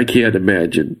crazy. I can't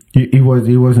imagine. He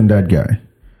wasn't that guy.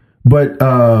 But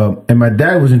and my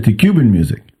dad was into Cuban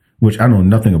music, which I know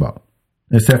nothing about.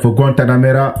 Except for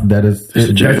Guantanamera, that's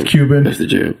Cuban. That's the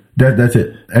jam. That's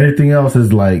it. Anything else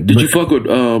is like... Did you fuck with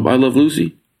I Love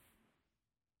Lucy?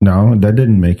 No, that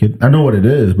didn't make it. I know what it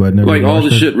is, but never like all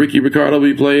the shit Ricky Ricardo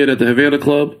be playing at the Havana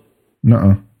Club?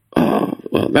 Nuh-uh.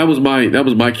 Well, that was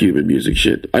my Cuban music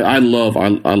shit. I love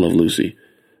Lucy.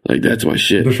 Like, that's my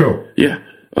shit. The show? Yeah.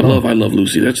 I love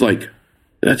Lucy.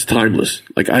 That's timeless.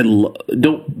 Like,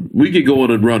 we could go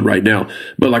on and run right now,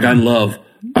 but like, I love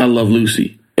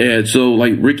Lucy. And so,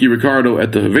 like, Ricky Ricardo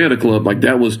at the Havana Club, like,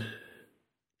 that was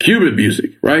Cuban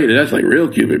music, right? And that's like real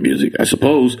Cuban music, I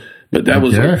suppose. But that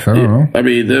was, I don't know. I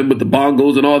mean, then with the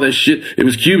bongos and all that shit, it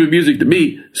was Cuban music to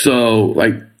me. So,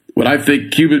 like, when I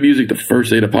think Cuban music, the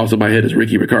first thing that pops in my head is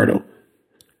Ricky Ricardo.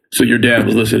 So your dad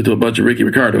was listening to a bunch of Ricky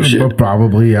Ricardo shit.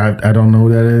 Probably. I don't know who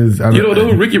that is. You don't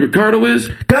know who Ricky Ricardo is?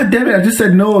 God damn it! I just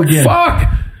said no again.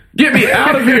 Fuck! Get me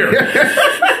out of here!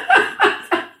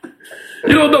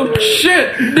 You don't know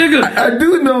shit, nigga. I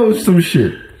do know some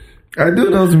shit. I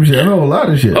know a lot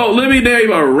of shit. Oh, let me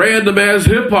name a random ass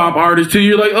hip hop artist to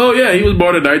you. Like, oh yeah, he was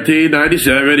born in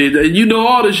 1997. And you know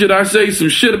all this shit. I say some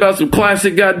shit about some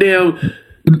classic goddamn.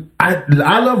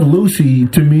 I Love Lucy.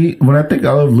 To me, when I think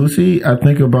I Love Lucy, I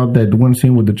think about that one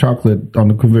scene with the chocolate on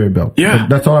the conveyor belt. Yeah.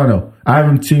 That's all I know. I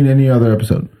haven't seen any other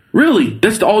episode. Really?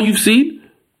 That's all you've seen?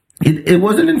 It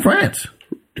wasn't in France.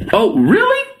 Oh,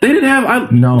 really? They didn't have...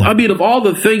 No. I mean, of all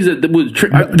the things that was...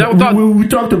 we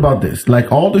talked about this. Like,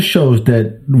 all the shows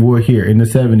that were here in the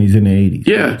 70s and the 80s.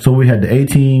 Yeah. So we had the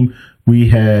A-Team. We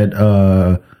had...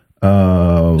 So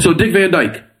Dick Van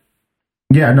Dyke.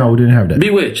 Yeah, no, we didn't have that.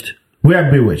 Bewitched. We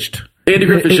have Bewitched. Andy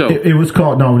Griffith Show. It was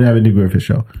called... No, we didn't have Andy Griffith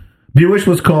Show. Bewitched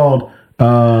was called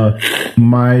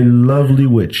My Lovely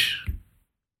Witch.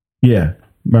 Yeah.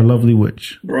 My Lovely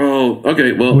Witch. Bro,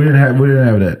 okay, well... We didn't have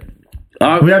that.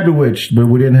 We had Bewitched, but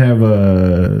we didn't have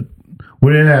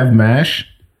MASH.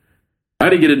 I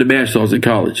didn't get into MASH until I was in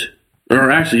college.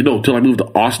 Or actually, no, until I moved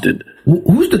to Austin.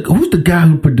 Who's the guy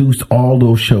who produced all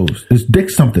those shows? It's Dick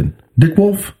something. Dick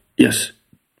Wolf? Yes.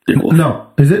 Dick Wolf. No,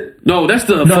 is it? No, that's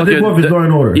the No, Dick Wolf is Law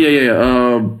and Order.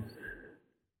 Yeah.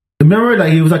 Remember,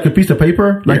 like, he was like a piece of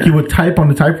paper? Like, he would type on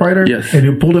the typewriter? Yes. And he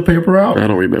would pull the paper out? I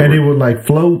don't remember. And it would, like,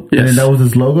 float? Yes. And then that was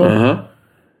his logo? Uh-huh.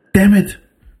 Damn it.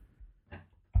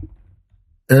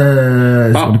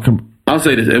 I'll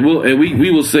say this, and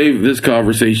we will save this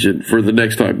conversation for the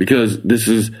next time because this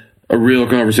is a real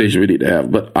conversation we need to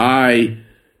have. But I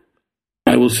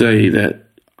will say that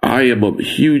I am a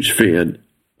huge fan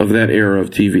of that era of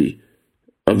TV,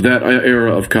 of that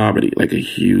era of comedy, like a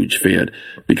huge fan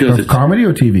because it's comedy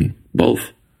or TV?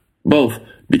 Both,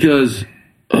 because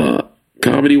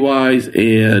comedy wise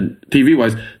and TV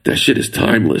wise, that shit is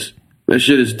timeless. That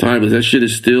shit is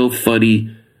still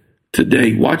funny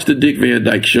today. Watch the Dick Van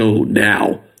Dyke Show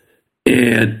now,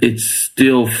 and it's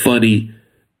still funny,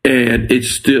 and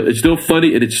it's still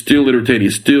funny, and it's still entertaining.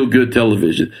 It's still good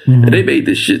television. Mm-hmm. And they made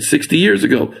this shit 60 years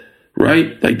ago,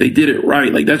 right? Like, they did it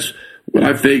right. Like, that's what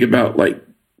I think about, like,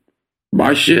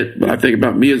 my shit. When I think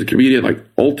about me as a comedian, like,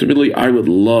 ultimately, I would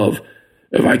love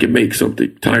if I could make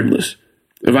something timeless.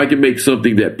 If I could make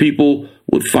something that people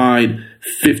would find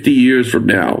 50 years from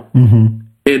now, and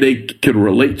they can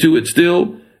relate to it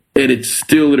still, and it's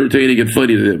still entertaining and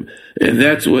funny to them. And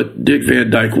that's what Dick Van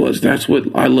Dyke was. That's what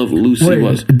I Love Lucy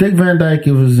was. Dick Van Dyke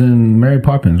was in Mary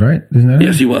Poppins, right? Isn't that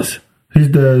Yes, it? he was.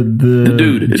 He's the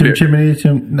dude. Chimney.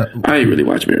 No. I ain't really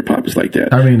watched Mary Poppins like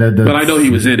that. I mean, but I know he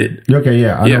was in it. Okay,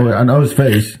 yeah. I know his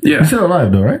face. Yeah. He's still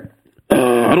alive, though, right?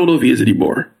 I don't know if he is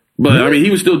anymore. But, I mean, he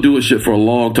was still doing shit for a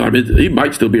long time. He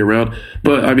might still be around.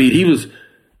 But, I mean,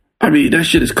 that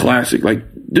shit is classic. Like,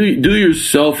 do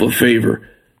yourself a favor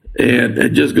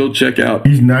and just go check out.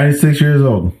 He's 96 years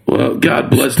old. Well, God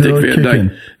bless Dick Van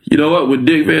Dyke. You know what? When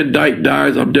Dick Van Dyke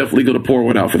dies, I'm definitely going to pour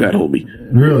one out for that homie.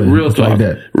 Really? Real talk. Like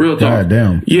that. Real talk. God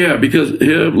damn. Yeah, because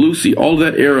him, Lucy, all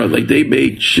that era, like, they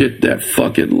made shit that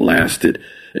fucking lasted.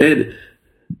 And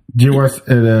do you watch?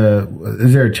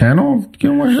 Is there a channel you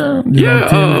can watch that?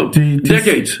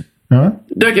 Decades. Huh?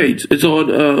 Decades. It's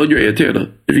on your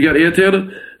antenna. If you got antenna,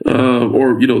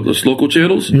 or the local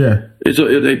channels, yeah,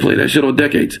 they play that shit on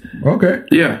Decades. Okay.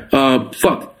 Yeah.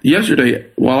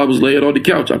 Yesterday, while I was laying on the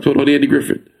couch, I put on Andy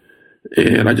Griffith,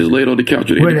 and I just laid on the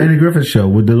couch with Andy Griffith show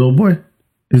with the little boy.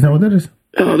 Isn't that what that is?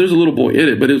 There's a little boy in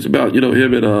it, but it was about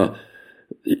him and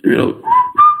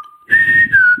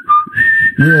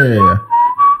Yeah.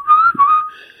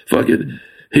 Fucking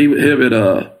he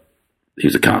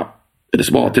was a cop in a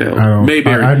small town,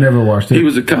 Mayberry. I never watched it. He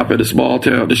was a cop in a small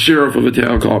town, the sheriff of a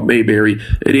town called Mayberry,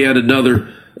 and he had another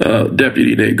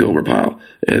deputy named Gomer Pyle.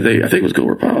 And I think it was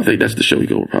Gomer Pyle. I think that's the show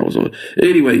Gomer Pyle was on.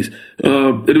 Anyways,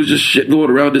 it was just shit going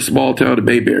around this small town in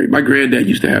Mayberry. My granddad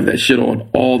used to have that shit on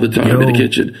all the time in the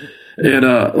kitchen, and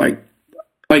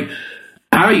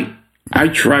I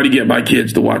try to get my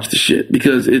kids to watch the shit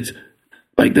because it's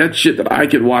like that shit that I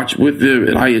can watch with them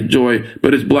and I enjoy,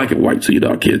 but it's black and white, so you know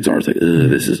how kids are. It's like,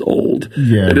 this is old.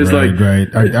 Yeah, and it's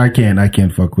right. I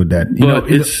can't fuck with that. But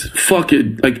it's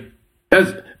fucking like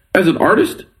as an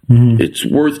artist, it's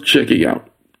worth checking out.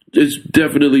 It's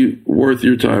definitely worth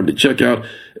your time to check out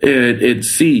and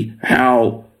see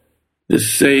how the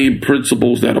same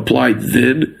principles that applied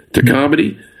then to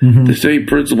comedy, the same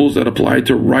principles that applied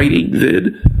to writing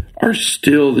then are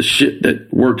still the shit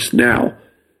that works now.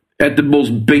 At the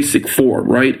most basic form,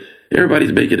 right?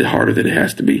 Everybody's making it harder than it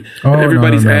has to be.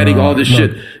 Everybody's adding all this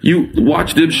shit. You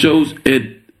watch them shows,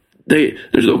 and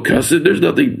There's no cussing. There's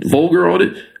nothing vulgar on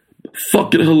it.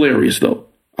 Fucking hilarious, though.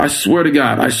 I swear to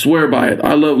God. I swear by it.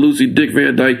 I Love Lucy, Dick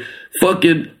Van Dyke.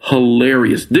 Fucking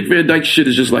hilarious. Dick Van Dyke shit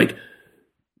is just like,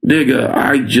 nigga,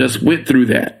 I just went through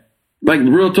that. Like,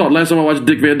 real talk. Last time I watched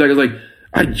Dick Van Dyke, I was like,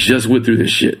 I just went through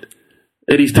this shit.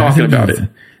 And he's talking about it.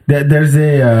 There's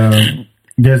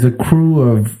a crew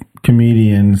of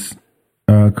comedians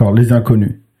called Les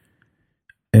Inconnus.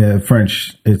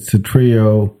 French. It's a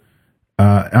trio.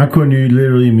 Inconnu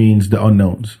literally means the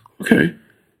unknowns. Okay.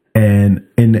 And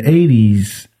in the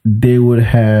 80s, they would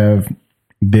have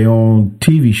their own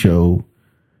TV show,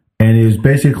 and it was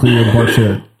basically a bunch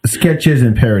of sketches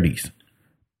and parodies.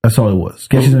 That's all it was.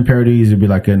 Sketches and parodies. It'd be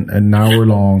like an hour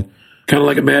long. Kind of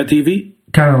like a Mad TV?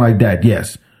 Kind of like that,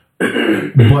 yes.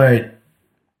 But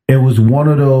it was one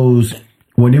of those,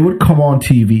 when it would come on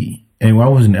TV, and when I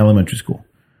was in elementary school,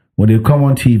 when it would come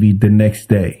on TV the next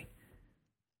day,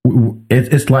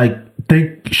 it's like,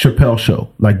 think Chappelle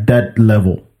Show, like that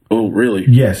level. Oh, really?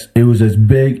 Yes, it was as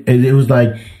big. It was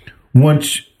like,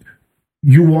 once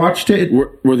you watched it.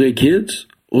 Were they kids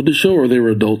on the show, or they were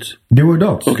adults? They were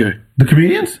adults. Okay. The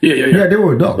comedians? Yeah, they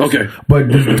were adults. Okay.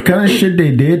 But the kind of shit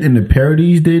they did and the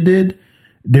parodies they did,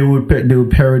 they would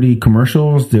parody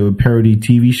commercials, they would parody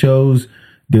TV shows,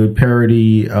 they would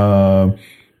parody, they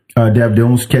have their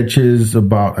own sketches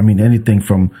about, anything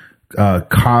from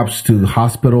cops to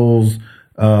hospitals,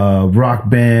 rock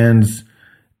bands.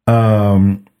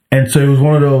 And so it was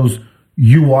one of those,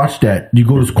 you watch that, you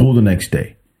go to school the next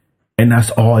day, and that's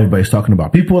all everybody's talking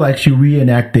about. People actually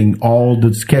reenacting all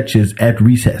the sketches at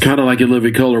recess. Kind of like In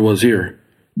Living Color was here.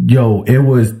 Yo, it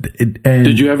was. And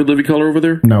did you have In Living Color over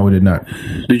there? No, we did not.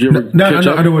 Did you ever? No,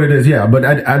 I know what it is. Yeah, but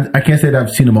I can't say that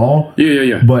I've seen them all.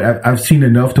 Yeah. But I've seen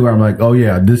enough to where I'm like, oh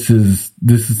yeah, this is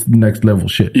next level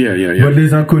shit. Yeah. But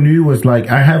Les Inconnus was like,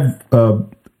 I have,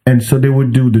 and so they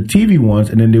would do the TV ones,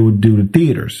 and then they would do the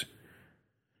theaters.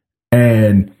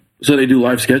 And so they do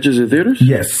live sketches in theaters?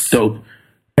 Yes. Dope.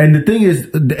 And the thing is,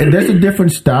 there's a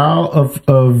different style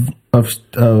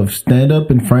of stand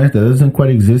up in France that doesn't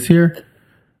quite exist here.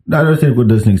 I don't think what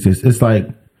doesn't exist. It's like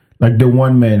the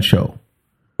one man show,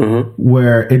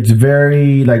 where it's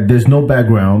very like there's no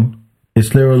background.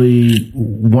 It's literally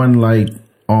one light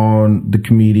on the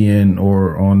comedian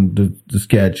or on the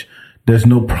sketch. There's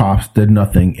no props. There's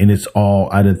nothing, and it's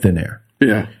all out of thin air.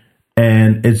 Yeah.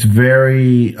 And it's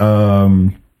very,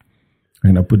 I'm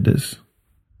going to put this.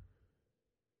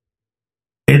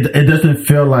 It doesn't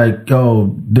feel like,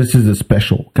 oh, this is a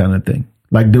special kind of thing.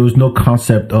 Like there was no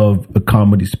concept of a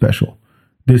comedy special.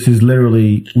 This is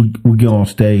literally, we get on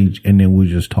stage and then we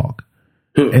just talk.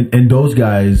 And those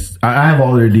guys, I have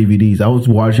all their DVDs. I was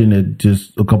watching it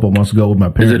just a couple of months ago with my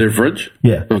parents. Is it in French?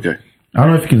 Yeah. Okay. I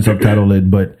don't know if you can subtitle it,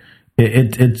 but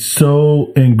it's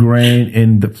so ingrained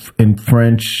in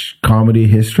French comedy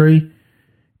history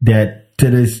that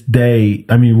to this day,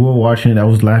 we were watching it. I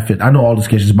was laughing. I know all the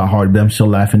sketches by heart, but I'm still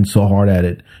laughing so hard at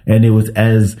it. And it was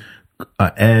as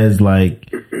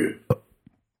like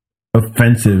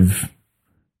offensive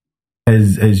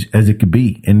as it could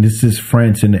be. And this is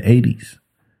France in the 80s,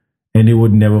 and it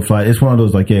would never fly. It's one of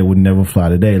those like, it would never fly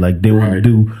today. Like they would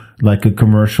do like a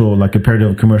commercial, like a parody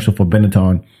of a commercial for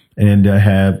Benetton. And they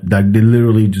have like they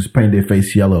literally just paint their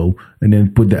face yellow and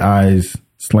then put the eyes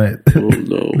slant. Oh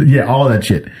no! Yeah, all that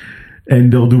shit.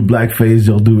 And they'll do blackface.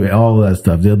 They'll do all that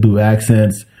stuff. They'll do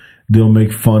accents. They'll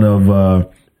make fun of.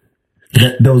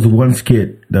 There was one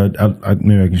skit that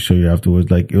maybe I can show you afterwards.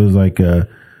 Like it was like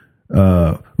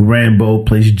Rambo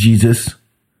plays Jesus,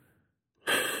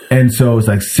 and so it's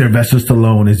like Sylvester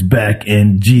Stallone is back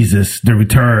in Jesus: The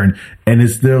Return, and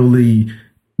it's literally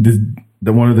this.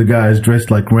 One of the guys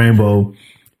dressed like Rambo,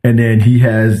 and then he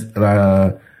has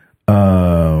like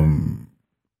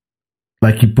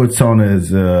he puts on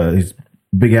his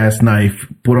big ass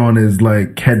knife, put on his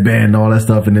like headband and all that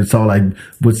stuff, and it's all like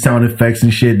with sound effects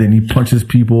and shit. Then he punches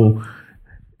people,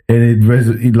 and he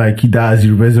dies. He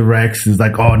resurrects. It's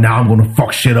like, oh, now I'm gonna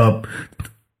fuck shit up.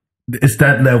 It's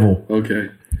that level.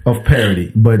 Okay. Of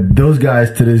parody, but those guys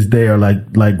to this day are like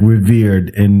revered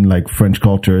in like French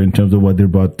culture in terms of what they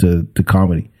brought to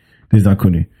comedy. Les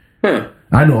Inconnus.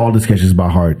 I know all the sketches by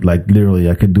heart. Like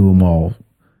literally, I could do them all.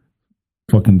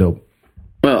 Fucking dope.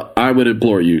 Well, I would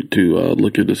implore you to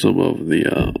look into some of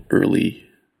the early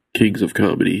kings of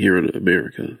comedy here in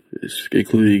America,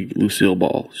 including Lucille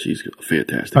Ball. She's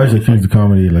fantastic. I was like kings of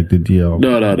comedy, like the DL.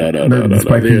 No.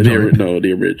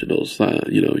 The originals.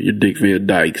 Your Dick Van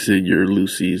Dykes and your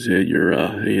Lucys and your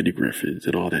Andy Griffins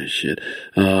and all that shit.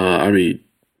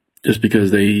 Just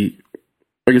because they,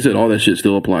 like I said, all that shit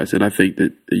still applies, and I think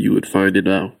that you would find it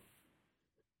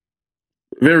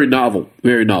Very novel.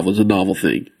 Very novel. It's a novel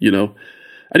thing, you know.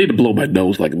 I need to blow my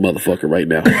nose like a motherfucker right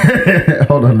now.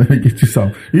 Hold on, let me get you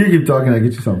some. You keep talking, I'll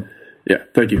get you some. Yeah,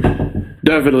 thank you.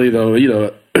 Definitely, though, you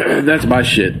know, that's my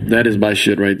shit. That is my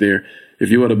shit right there. If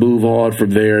you want to move on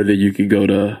from there, then you can go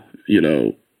to, you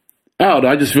know, I don't know.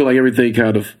 I just feel like everybody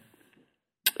tries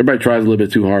a little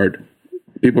bit too hard.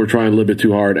 People are trying a little bit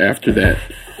too hard after that,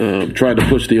 trying to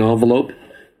push the envelope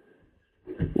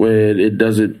when it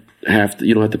doesn't have to.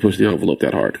 You don't have to push the envelope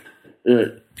that hard.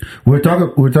 We're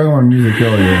talking about music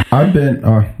earlier. I've been.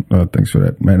 Thanks for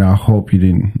that, man. I hope you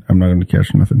didn't. I'm not going to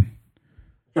catch nothing.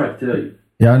 I'm trying to tell you.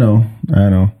 Yeah, I know.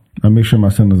 I'll make sure my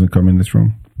son doesn't come in this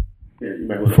room. Yeah, you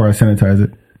might before I sanitize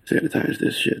it. Sanitize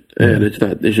this shit, and it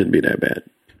shouldn't be that bad.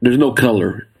 There's no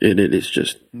color in it. It's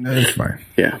just. It's fine.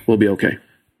 Yeah, we'll be okay.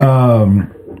 I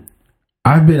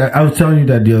was telling you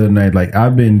that the other night. Like,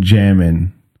 I've been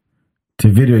jamming to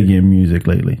video game music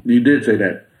lately. You did say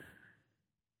that.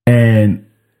 And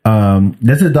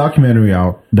there's a documentary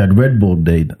out that Red Bull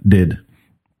did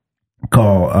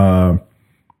called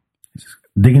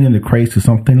Digging in the Crates or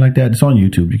something like that. It's on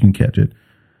YouTube. You can catch it.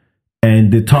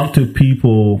 And they talk to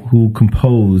people who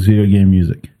compose video game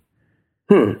music.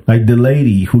 Like the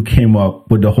lady who came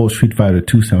up with the whole Street Fighter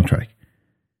 2 soundtrack.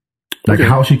 Like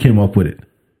how she came up with it.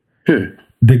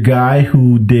 The guy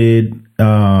who did,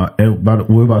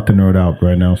 we're about to nerd out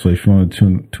right now, so if you want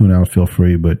to tune out, feel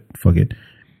free, but fuck it.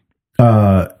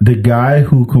 The guy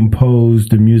who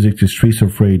composed the music to Streets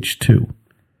of Rage 2.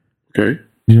 Okay.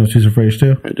 You know Streets of Rage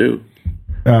 2? I do.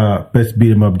 Best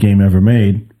beat 'em up game ever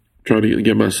made. Trying to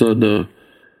get my son to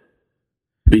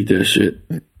beat that shit.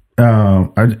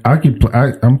 I'm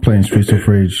playing Streets of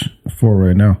Rage 4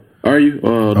 right now. Are you?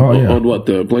 On what,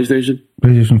 the PlayStation?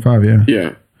 PlayStation 5, yeah.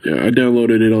 Yeah. I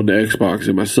downloaded it on the Xbox,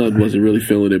 and my son wasn't really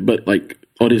feeling it. But, like,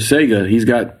 on his Sega, he's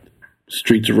got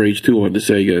Streets of Rage 2 on the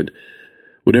Sega. And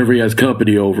whenever he has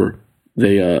company over,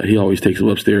 he always takes them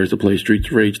upstairs to play Streets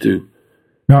of Rage 2.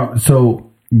 Now,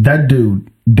 so that dude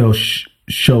does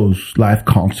shows live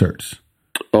concerts.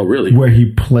 Oh, really? Where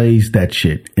he plays that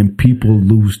shit, and people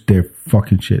lose their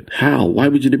fucking shit. How? Why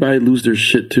would anybody lose their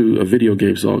shit to a video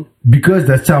game song? Because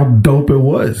that's how dope it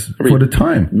was for the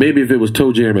time. Maybe if it was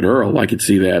Toe Jam and Earl, I could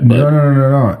see that. But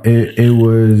No. It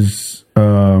was,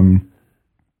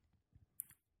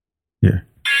 yeah.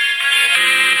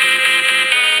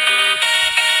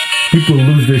 People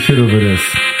lose their shit over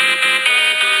this.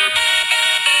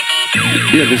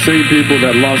 Yeah, the same people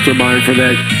that lost their mind for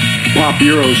that pop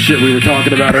Euro shit we were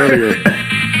talking about earlier.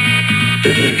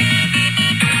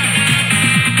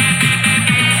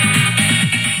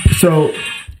 So,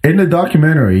 in the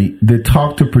documentary, they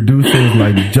talk to producers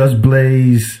like Just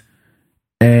Blaze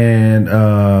and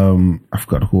I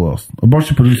forgot who else. A bunch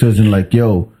of producers and like,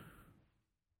 yo,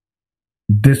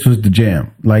 this was the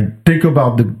jam. Like, think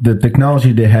about the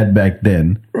technology they had back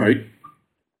then. Right.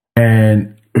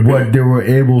 And what they were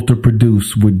able to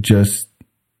produce with just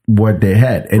what they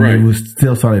had. And it was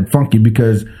still sounded funky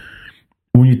because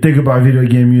when you think about video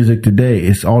game music today,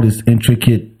 it's all this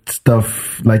intricate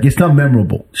stuff. Like, it's not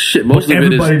memorable. Shit, most of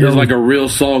it is like a real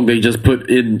song they just put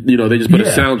in, they just put a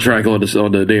soundtrack on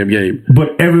the damn game.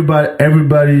 But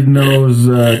everybody knows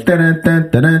right.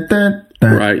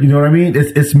 You know what I mean?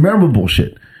 It's memorable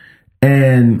shit.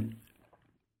 And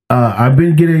I've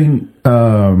been getting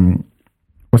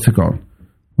what's it called?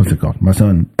 My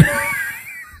son.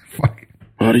 Fuck.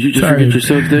 Oh, did you just forget your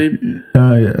son's name?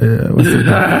 What's it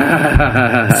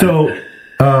called? So,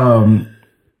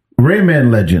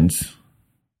 Rayman Legends.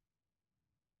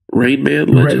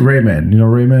 Rayman Legends? Rayman. You know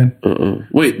Rayman?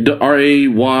 Wait,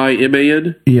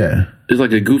 Rayman? Yeah. It's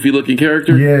like a goofy looking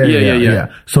character? Yeah.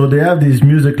 So they have these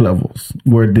music levels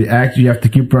where you have to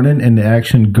keep running and the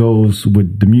action goes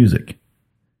with the music.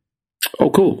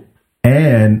 Oh, cool.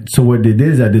 And so what they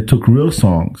did is that they took real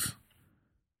songs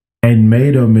and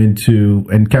made them into,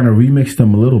 and kind of remixed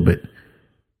them a little bit.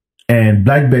 And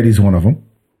Black Betty's one of them.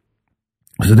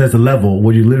 So there's a level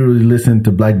where you literally listen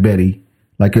to Black Betty,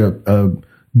 like a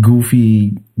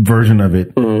goofy version of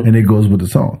it, and it goes with the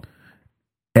song.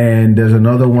 And there's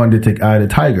another one that take Eye of the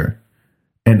Tiger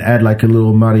and add like a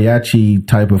little mariachi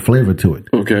type of flavor to it.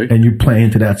 Okay. And you play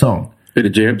into that song. And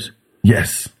it jams?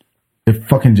 Yes. It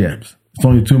fucking jams. It's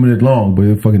only 2 minutes long, but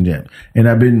it fucking jams.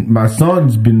 And my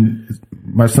son's been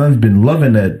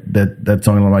loving that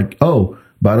song. And I'm like, oh,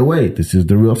 by the way, this is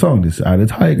the real song. This is Eye of the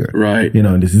Tiger. Right.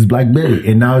 And this is Black Betty.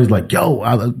 And now he's like, yo,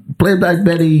 I'll play Black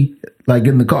Betty like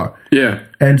in the car. Yeah.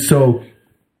 And so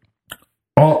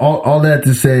all that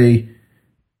to say,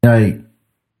 like,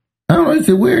 I don't know, it's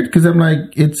weird because I'm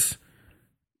like,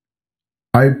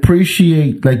 I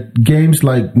appreciate like games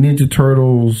like Ninja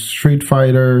Turtles, Street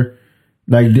Fighter,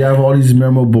 Like they have all these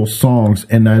memorable songs,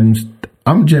 and I'm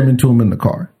jamming to them in the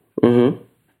car,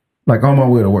 like on my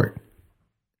way to work,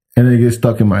 and they get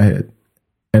stuck in my head.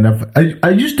 And I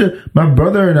used to, my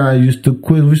brother and I used to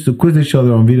quiz each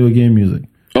other on video game music.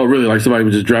 Oh, really? Like somebody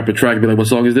would just drop a track and be like, "What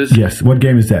song is this?" Yes. What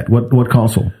game is that? What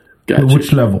console?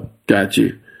 Which level? Got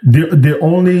you. The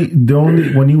only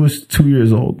when he was 2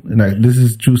 years old, and this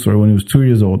is a true story. When he was 2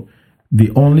 years old,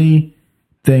 the only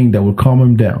thing that would calm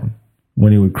him down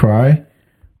when he would cry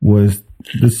was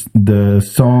the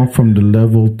song from the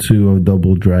level 2 of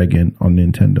Double Dragon on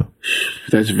Nintendo.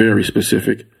 That's very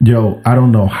specific. Yo, I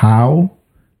don't know how.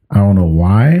 I don't know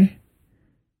why.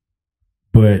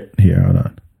 But here, hold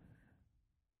on.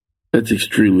 That's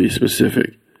extremely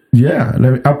specific. Yeah,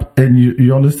 and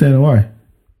you understand why.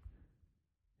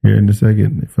 Here in a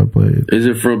second, if I play it. Is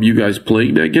it from you guys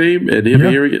playing that game and him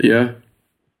hearing it? Yeah.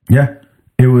 Yeah.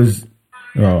 It was,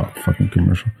 fucking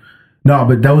commercial. No,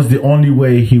 but that was the only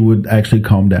way he would actually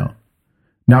calm down.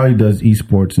 Now he does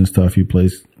esports and stuff. He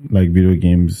plays like video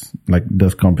games, like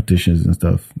does competitions and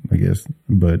stuff, I guess.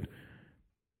 But,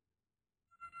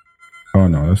 oh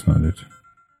no, that's not it.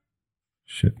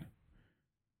 Shit.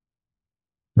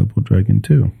 Double Dragon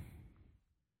 2.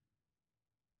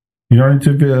 You not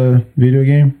into video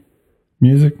game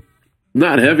music?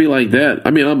 Not heavy like that.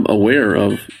 I mean, I'm aware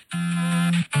of.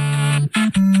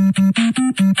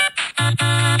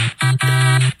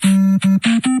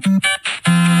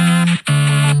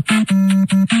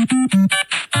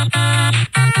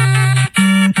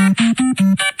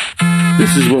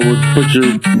 This is what would put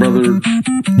your brother.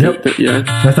 Yep. Yeah.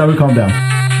 That's how we calm down.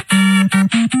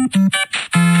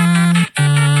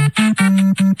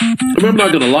 I mean, I'm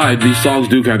not gonna lie; these songs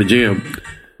do kind of jam.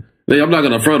 I'm not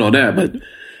gonna front on that, but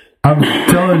I'm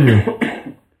telling you,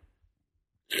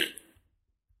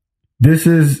 this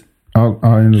is. I'll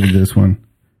end with this one.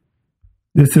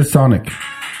 This is Sonic.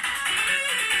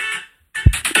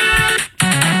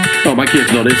 Oh, my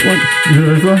kids know this one. You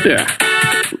know this one? Yeah.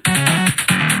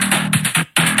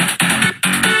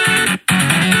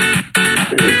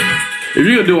 If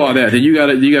you're gonna do all that, then you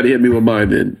gotta hit me with mine.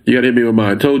 Then you gotta hit me with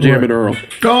mine. Toe Jam and Earl.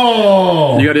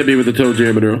 Oh, you gotta hit me with the Toe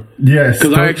Jam and Earl. Yes,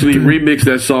 because I actually remixed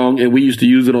that song, and we used to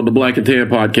use it on the Black and Tan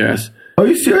podcast. Are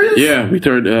you serious? Yeah,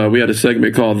 we had a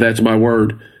segment called "That's My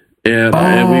Word," and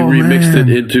we remixed it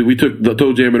into. We took the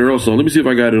Toe Jam and Earl song. Let me see if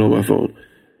I got it on my phone.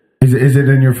 Is it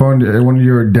in your phone? One of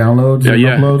your downloads?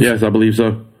 Yeah, uploads? Yes, I believe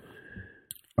so.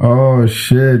 Oh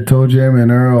shit, Toe Jam and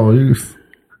Earl.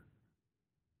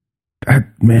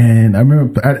 Man, I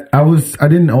remember I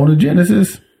didn't own a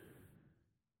Genesis.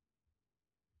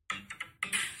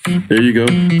 There you go.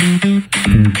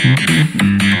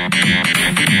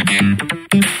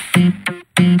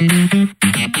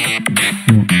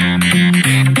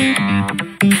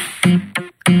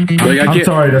 I'm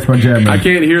sorry, that's my jam, man. I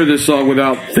can't hear this song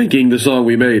without thinking the song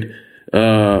we made.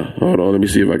 Hold on, let me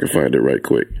see if I can find it right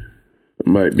quick. I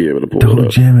might be able to pull it up. Toe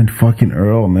Jam and fucking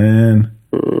Earl, man.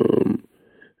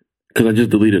 Because I just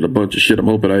deleted a bunch of shit. I'm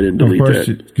hoping I didn't delete that.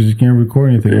 Because you can't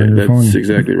record anything on your phone. That's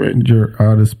exactly right. You're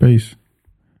out of space.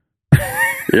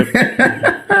 Yep.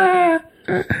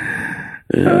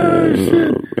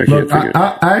 Look,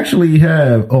 I actually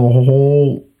have a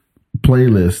whole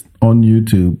playlist on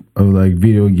YouTube of like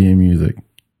video game music.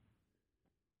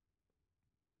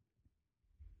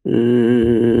 Give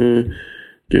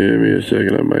me a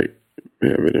second. I might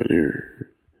have it on here.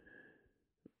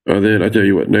 Then I tell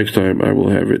you what, next time I will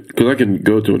have it because I can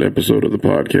go to an episode of the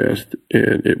podcast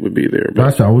and it would be there. But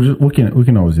that's all. We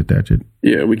can always attach it.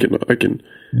 Yeah, we can. I can.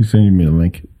 You send me a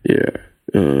link. Yeah.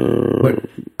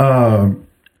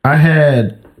 I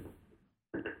had.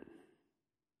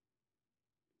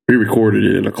 We recorded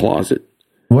it in a closet.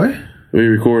 What? We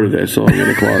recorded that song in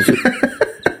a closet.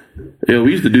 Yeah,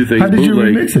 we used to do things. How did you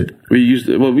remix it? We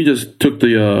just took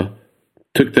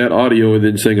that audio and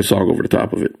then sang a song over the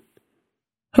top of it.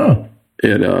 Huh.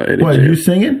 And what, you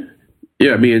singing?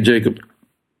 Yeah, me and Jacob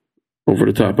over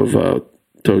the top of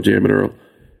Toe Jam and Earl.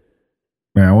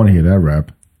 Man, I want to hear that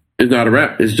rap. It's not a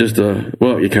rap. It's just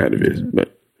it kind of is,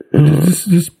 but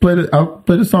just play the. I'll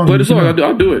play the song. Play the song.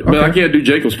 I'll do it, okay. But I can't do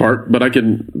Jacob's part. But I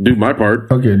can do my part.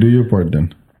 Okay, do your part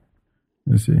then.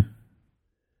 Let's see.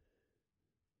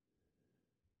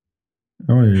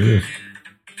 Oh, yeah, yes.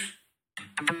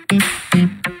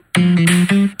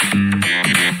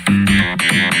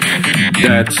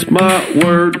 That's my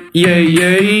word, yay,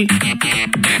 yay.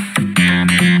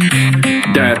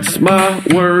 That's my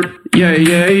word, yay,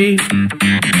 yay.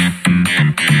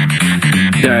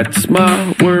 That's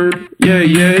my word, yay,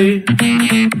 yay.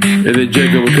 And then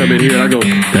Jacob would come in here and I go,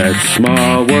 that's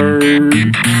my word.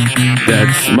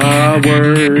 That's my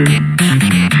word.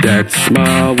 That's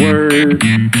my word.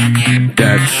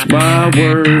 That's my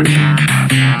word.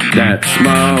 That's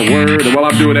my word. And while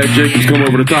I'm doing that, Jacob's coming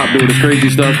over the top doing this crazy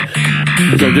stuff.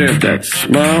 It's like, yeah, that's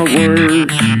my word.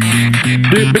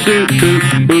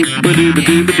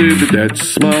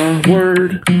 That's my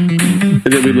word.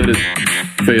 And then we let it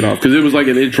fade off because it was like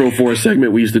an intro for a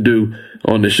segment we used to do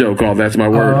on the show called "That's My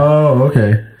Word." Oh,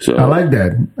 okay. So I like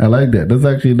that. That's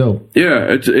actually dope. Yeah,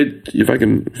 it. If I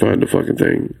can find the fucking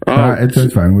thing,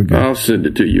 it's fine. We're good. I'll send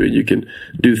it to you, and you can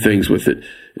do things with it.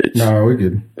 No, we're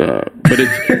good. But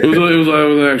it was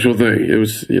an actual thing. It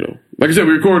was, like I said,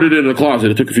 we recorded it in a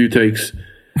closet. It took a few takes.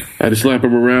 I had to slap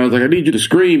him around. I was like, I need you to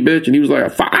scream, bitch. And he was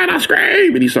like, fine, I'll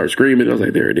scream. And he started screaming. I was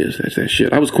like, there it is. That's that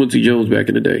shit. I was Quincy Jones back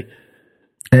in the day.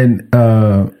 And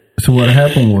so what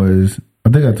happened was, I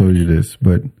think I told you this,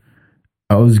 but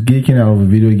I was geeking out over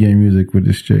video game music with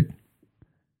this chick.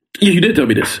 Yeah, you did tell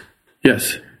me this.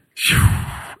 Yes.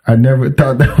 I never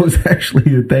thought that was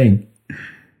actually a thing.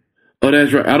 Oh,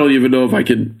 that's right. I don't even know if I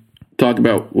can talk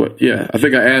about what. Yeah, I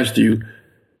think I asked you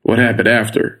what happened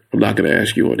after. I'm not going to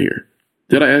ask you on here.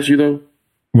 Did I ask you though?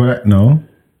 No.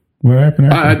 What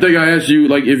happened after? I think I asked you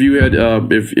like if you had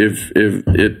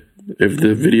if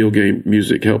the video game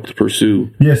music helped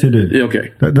pursue. Yes, it did. Yeah,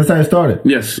 okay. That's how it started.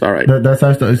 Yes, all right. That's how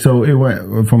it started. So it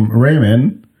went from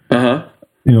Rayman.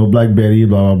 Black Betty,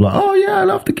 blah blah blah. Oh yeah, I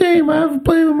love the game. I have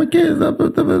played with my kids.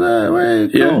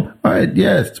 Wait, yeah. All right,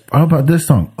 yes. How about this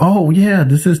song? Oh yeah,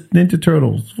 this is Ninja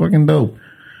Turtles. Fucking dope.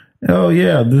 Oh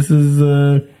yeah, this is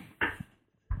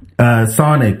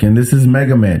Sonic, and this is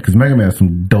Mega Man, because Mega Man has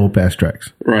some dope ass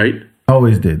tracks. Right.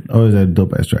 Always had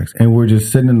dope ass tracks. And we're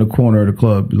just sitting in the corner of the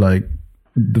club, like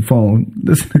the phone,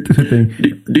 listening to the thing.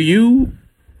 Do you?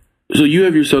 So you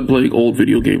have your son playing old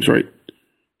video games, right?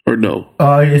 Or no?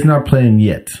 He's not playing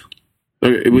yet.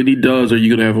 Okay, when he does, are you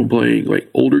gonna have him playing like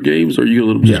older games, or are you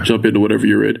gonna let him just jump into whatever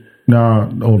you're in? No,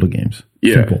 older games.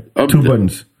 Yeah, simple. Two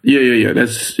buttons. Yeah.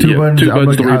 That's two buttons. 2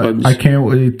 buttons, 3 buttons. I can't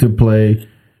wait to play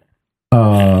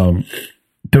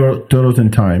Turtles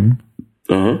in Time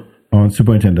on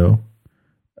Super Nintendo.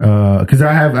 Because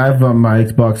I have my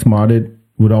Xbox modded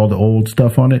with all the old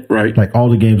stuff on it. Right. Like all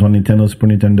the games on Nintendo, Super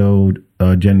Nintendo,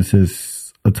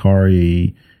 Genesis,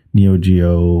 Atari, Neo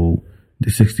Geo,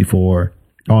 the 64,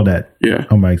 all that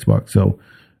on my Xbox. So,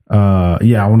 I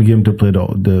want to get him to play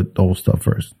the old stuff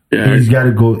first. Yeah. He's got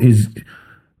to go.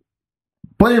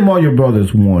 Playing Mario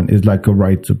Brothers 1 is like a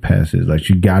rite of passage. Like,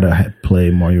 you got to play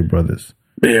Mario Brothers.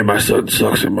 Man, my son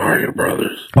sucks at Mario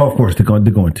Brothers. Oh, of course, they're going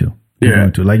to. They're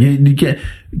going to. Like, you can't,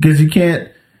 because you can't,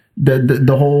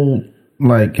 the whole,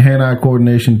 like, hand-eye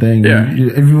coordination thing. Yeah.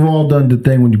 If you've all done the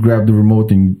thing when you grab the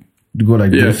remote and you go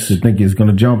like this to think it's going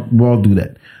to jump, we'll all do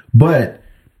that. But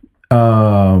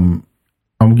I'm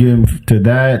getting to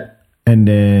that, and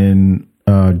then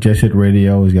Jet Set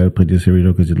Radio. He's got to play Jet Set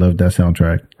Radio because he loved that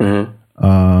soundtrack.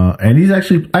 And he's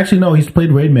actually no, he's played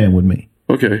Rayman with me.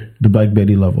 Okay. The Black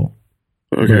Betty level.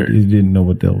 Okay. But he didn't know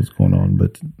what the hell was going on,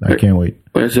 but I can't wait.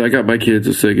 Like I said, I got my kids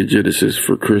a Sega Genesis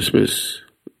for Christmas.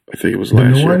 I think it was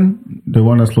last year. The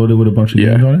one that's loaded with a bunch of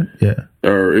games on it? Yeah.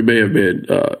 Or it may have been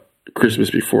Christmas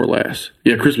before last.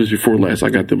 Yeah, Christmas before last, I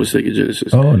got them a Sega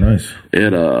Genesis. Oh, nice.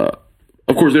 And,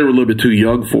 of course, they were a little bit too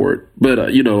young for it. But,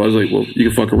 I was like, well, you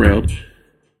can fuck around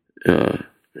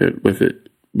with it.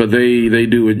 But they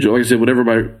do enjoy. Like I said, whenever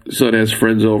my son has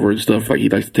friends over and stuff, like he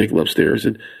likes to take them upstairs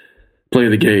and play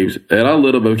the games. And I'll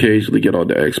let them occasionally get on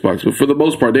the Xbox. But for the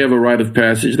most part, they have a rite of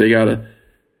passage. You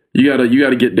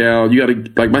gotta get down.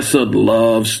 Like my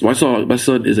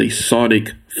son is a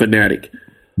Sonic fanatic.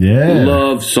 Yeah.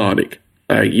 Loves Sonic.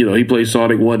 He plays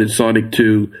Sonic 1 and Sonic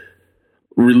 2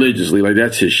 religiously. Like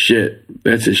that's his shit.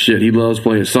 He loves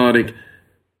playing Sonic.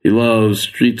 He loves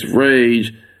Streets of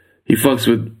Rage. He fucks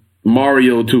with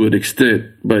Mario to an extent,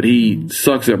 but he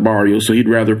sucks at Mario, so he'd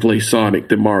rather play Sonic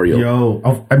than Mario.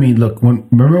 Yo, I mean, look,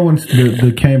 remember when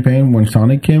the campaign when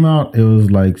Sonic came out, it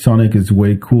was like Sonic is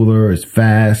way cooler, it's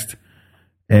fast,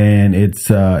 and it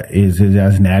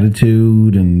has an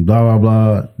attitude and blah blah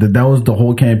blah. That was the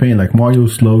whole campaign. Like Mario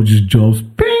slow, just jumps,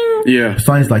 ping. Yeah,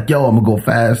 Sonic's like, yo, I'm gonna go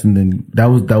fast, and then that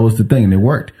was the thing, and it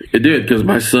worked. It did, because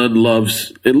my son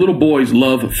little boys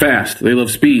love fast. They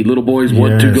love speed. Little boys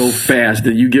want to go fast,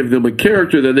 and you give them a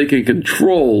character that they can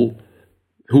control,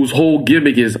 whose whole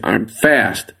gimmick is I'm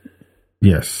fast.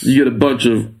 Yes, you get a bunch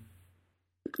of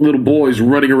little boys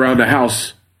running around the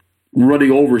house, running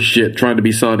over shit, trying to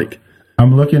be Sonic.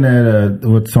 I'm looking at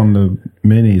what's on the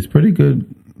mini. It's pretty good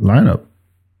lineup.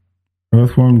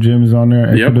 Earthworm Jim is on there.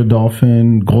 Echo the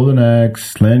Dolphin, Golden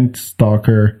Axe, Slent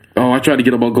Stalker. Oh, I tried to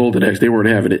get them on Golden Axe. They weren't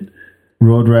having it.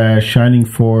 Road Rash, Shining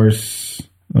Force,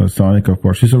 Sonic, of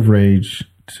course. Streets of Rage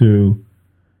 2.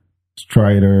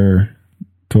 Strider,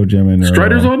 Toe Jam, and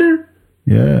Strider's on there?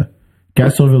 Yeah.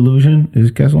 Castle of Illusion.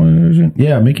 Is Castle of Illusion?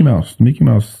 Yeah, Mickey Mouse. Mickey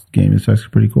Mouse game is actually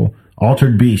pretty cool.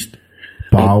 Altered Beast.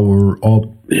 Power Up.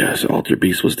 Yes, Altered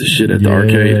Beast was the shit at the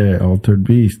arcade. Yeah, Altered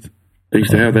Beast. They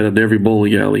used to have that in every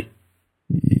bowling alley.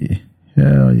 Yeah.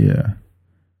 Hell yeah.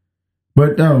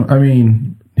 But I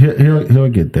mean, he'll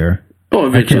get there. Oh,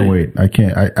 eventually. I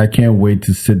can't wait. I can't wait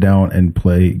to sit down and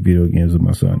play video games with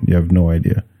my son. You have no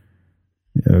idea.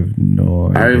 I've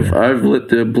let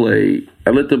them play.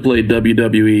 I let them play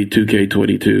WWE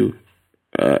 2K22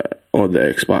 on the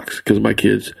Xbox because my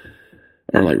kids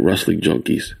are like wrestling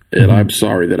junkies, and I'm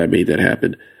sorry that I made that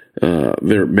happen.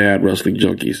 They're mad wrestling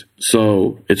junkies,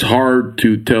 so it's hard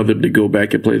to tell them to go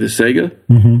back and play the Sega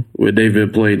when they've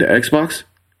been playing the Xbox.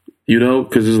 You know,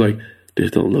 because it's like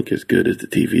this don't look as good as the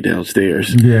TV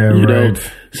downstairs. Yeah, you right. know?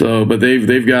 So, but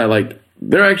they've got like.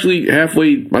 They're actually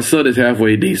halfway. My son is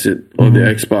halfway decent on the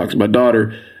Xbox. My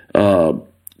daughter,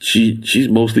 she's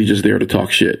mostly just there to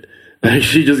talk shit. Like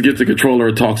she just gets a controller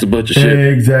and talks a bunch of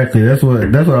shit. Exactly. That's what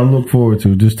I look forward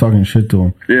to. Just talking shit to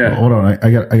him. Yeah. Hold on. I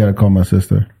got to call my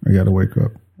sister. I got to wake her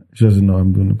up. She doesn't know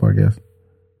I'm doing the podcast.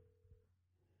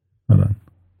 Hold on.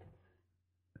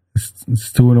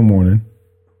 It's 2 a.m.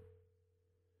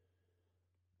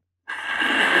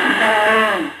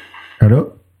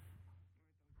 Allô?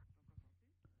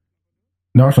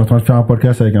 Non, je suis en train de faire un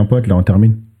podcast avec un pote, là, on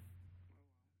termine.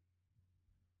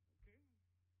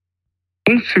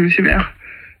 C'est bien.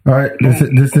 All right,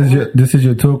 this is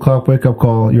your 2 o'clock wake up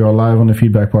call. You're live on the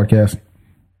Feedback Podcast.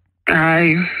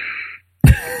 Aïe.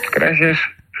 Gracias.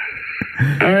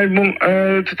 Bon,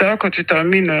 tout à l'heure, quand tu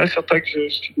termines, assure-toi que je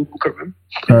suis beaucoup quand même.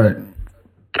 All right.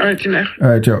 All right, Tiner. All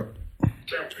right, ciao.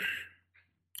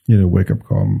 You had a wake up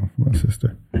call from my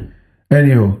sister.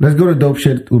 Anywho, let's go to dope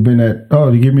shit. We've been at,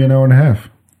 they give me an hour and a half.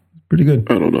 Pretty good.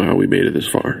 I don't know how we made it this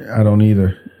far. I don't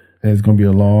either. And it's going to be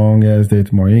a long ass day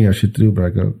tomorrow. You ain't got shit to do, but I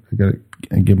got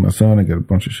to give my son, I got a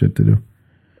bunch of shit to do.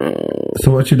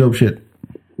 So what's your dope shit?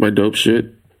 My dope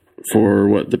shit for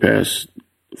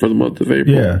for the month of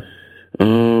April? Yeah.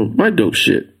 My dope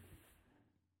shit.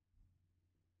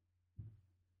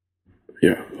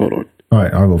 Yeah, hold on. All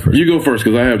right, I'll go first. You go first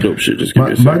because I have dope shit. Just give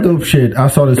me a second. My dope shit, I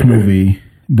saw this movie,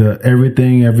 the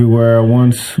Everything Everywhere at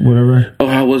Once, whatever. Oh,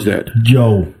 how was that?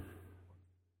 Yo.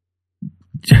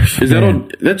 Is that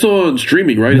on? That's on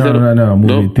streaming, right? No.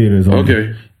 Movie theaters. Only.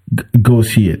 Okay. Go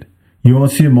see it. You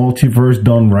want to see a multiverse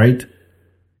done right?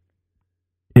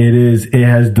 It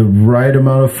has the right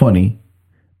amount of funny,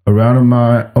 around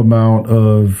amount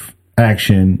of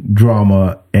action,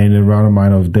 drama, and the right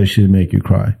amount of that should make you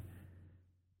cry.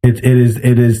 It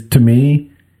is to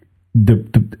me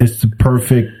it's the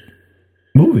perfect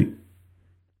movie.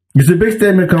 It's a big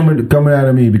statement coming out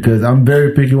of me because I'm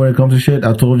very picky when it comes to shit.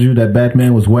 I told you that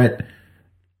Batman was wet,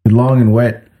 long and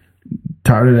wet.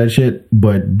 Tired of that shit.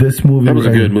 But this movie was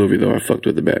a good movie though. I fucked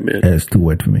with the Batman. Yeah, it's too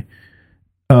wet for me.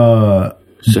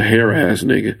 Sahara ass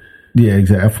nigga. Yeah,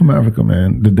 exactly. I'm from Africa,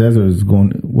 man. The desert is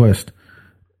going west.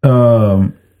 Yeah,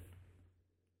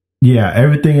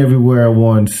 Everything Everywhere at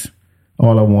Once,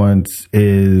 All at Once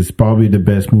is probably the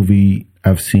best movie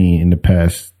I've seen in the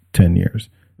past 10 years.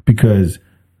 Because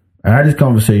I had this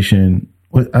conversation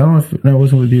with, I don't know if it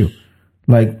wasn't with you.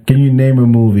 Like, can you name a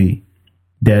movie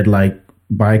that, like,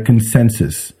 by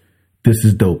consensus, this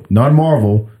is dope? Not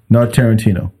Marvel, not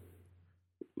Tarantino.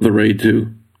 The Raid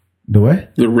 2. The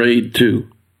what? The Raid 2.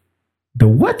 The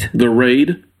what? The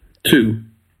Raid 2.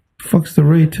 Fuck's The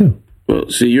Raid 2? Well,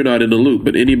 see, you're not in the loop,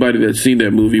 but anybody that's seen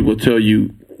that movie will tell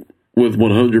you with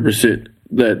 100%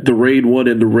 that the Raid 1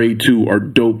 and the Raid 2 are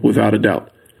dope without a doubt.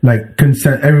 Like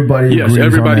consent, everybody. Yes,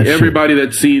 agrees on that everybody shit.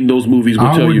 that's seen those movies will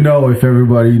tell you. I would know if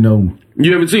everybody know.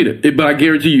 You haven't seen it, but I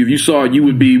guarantee you, if you saw it, you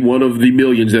would be one of the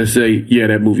millions that say, "Yeah,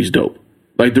 that movie's dope."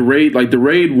 Like the Raid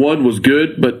 1 was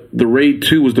good, but the Raid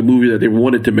 2 was the movie that they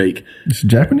wanted to make. It's a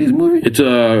Japanese movie. It's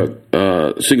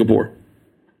Singapore.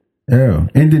 Oh,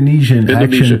 Indonesian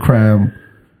action crime.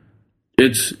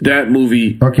 It's that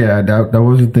movie. Okay, I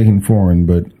wasn't thinking foreign,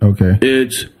 but okay.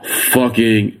 It's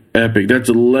fucking epic. That's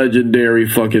a legendary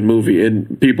fucking movie,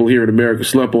 and people here in America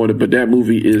slept on it. But that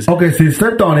movie is okay. So you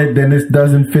slept on it, then this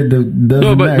doesn't fit the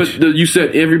match. But you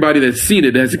said everybody that's seen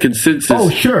it has a consensus. Oh,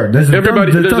 sure. There's a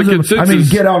consensus. I mean,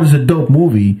 Get Out is a dope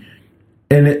movie,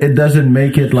 and it doesn't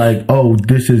make it like, oh,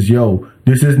 this is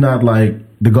not like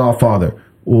The Godfather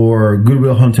or Good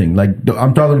Will Hunting. Like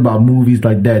I'm talking about movies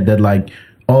like that like,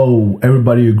 oh,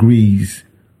 everybody agrees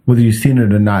whether you've seen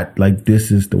it or not. Like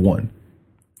this is the one.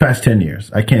 Past 10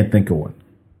 years, I can't think of one.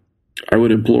 I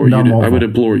would implore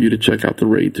you to check out the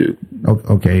Raid 2.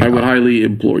 Okay. I would highly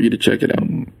implore you to check it out.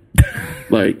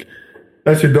 Like,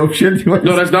 That's your dope shit? No,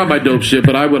 that's not my dope shit,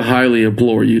 but I would highly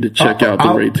implore you to check out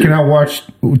the Raid 2. Can I watch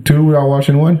 2 without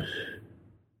watching 1?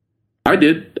 I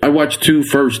did. I watched 2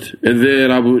 first, and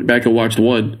then I went back and watched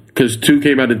 1. Because 2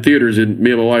 came out in theaters, and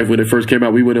me and my wife, when it first came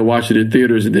out, we went and watched it in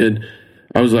theaters, and then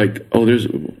I was like, oh, there's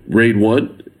Raid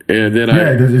 1? And then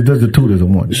it does the 2, there's a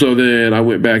 1. So then I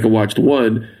went back and watched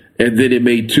 1, and then it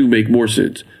made 2 make more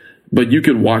sense. But you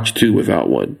can watch 2 without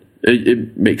 1.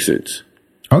 It makes sense.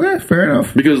 Okay, fair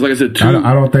enough. Because, like I said, 2...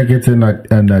 I don't think it's in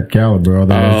that caliber.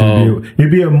 Otherwise,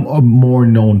 it'd be a more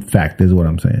known fact, is what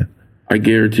I'm saying. I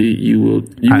guarantee you will.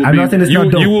 I'm not saying it's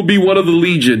not dope. You will be one of the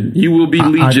legion. You will be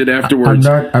legion afterwards.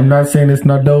 I'm not saying it's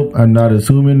not dope. I'm not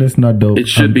assuming it's not dope. It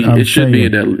should be. It should be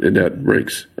in that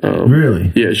ranks.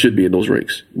 Really? Yeah, it should be in those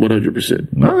ranks.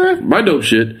 100%. Okay. My dope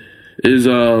shit is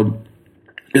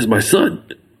my son.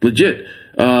 Legit.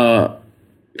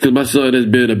 Because my son has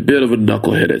been a bit of a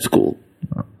knucklehead at school.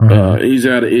 He's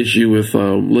had an issue with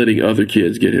letting other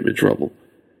kids get him in trouble,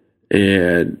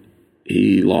 and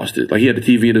he lost it. Like, he had the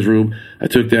TV in his room. I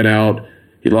took that out.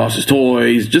 He lost his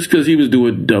toys just because he was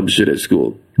doing dumb shit at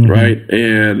school, right?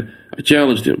 And I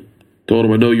challenged him. Told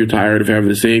him, I know you're tired of having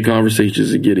the same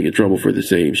conversations and getting in trouble for the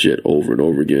same shit over and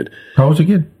over again. How old's the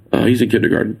kid? He's in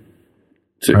kindergarten.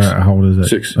 6. How old is that?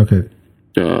 6. Okay.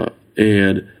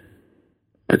 And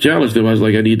I challenged him. I was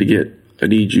like, I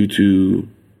need you to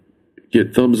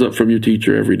get thumbs up from your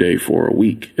teacher every day for a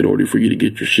week in order for you to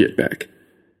get your shit back.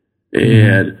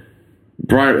 And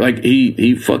prior, like,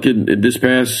 he fucking, in this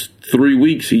past 3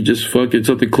 weeks, he just fucking,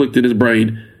 something clicked in his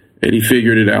brain and he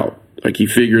figured it out. Like, he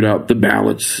figured out the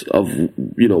balance of,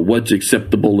 what's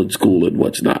acceptable in school and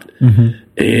what's not.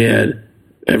 And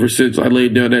ever since I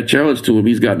laid down that challenge to him,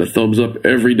 he's gotten a thumbs up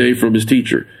every day from his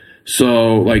teacher.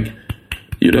 So, like,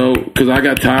 because I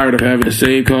got tired of having the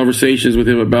same conversations with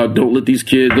him about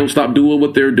don't stop doing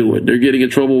what they're doing. They're getting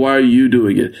in trouble. Why are you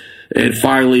doing it? And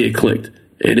finally it clicked.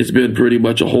 And it's been pretty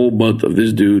much a whole month of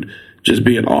this dude just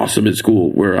being awesome in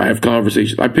school, where I have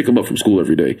conversations. I pick him up from school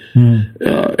every day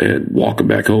and walk him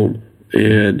back home.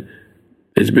 And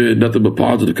it's been nothing but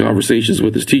positive conversations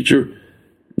with his teacher,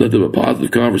 nothing but positive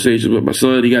conversations with my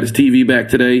son. He got his TV back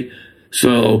today.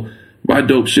 So my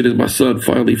dope shit is my son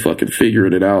finally fucking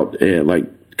figuring it out and, like,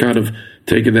 kind of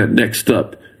taking that next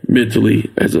step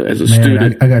mentally as a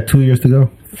student. I got 2 years to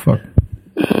go. Fuck.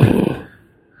 Oh,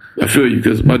 I feel you,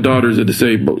 because my daughter's in the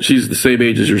same boat. She's the same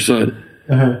age as your son.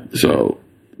 So,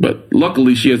 but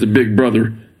luckily she has a big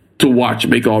brother to watch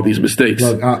make all these mistakes.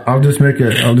 Look, I'll just make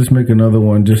another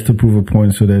one just to prove a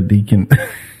point so that he can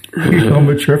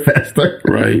mature faster.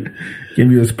 Right. Give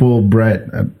me a spoiled brat.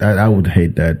 I would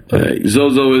hate that.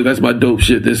 Zozo, that's my dope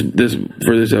shit. This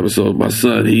for this episode. My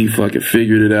son, he fucking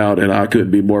figured it out, and I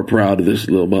couldn't be more proud of this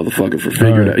little motherfucker for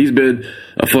figuring it out. He's been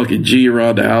a fucking G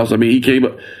around the house. I mean,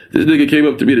 this nigga came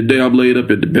up to me the day I'm laid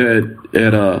up in the bed,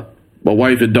 and my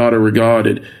wife and daughter were gone,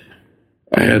 and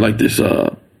I had like this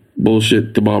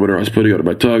bullshit thermometer I was putting under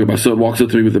my tongue, and my son walks up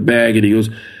to me with a bag, and he goes,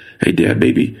 "Hey, Dad,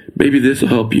 maybe this will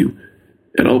help you."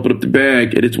 And I open up the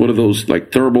bag, and it's one of those,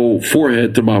 like, thermal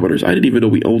forehead thermometers. I didn't even know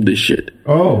we owned this shit.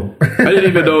 Oh. I didn't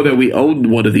even know that we owned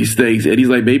one of these things. And he's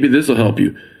like, maybe this will help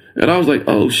you. And I was like,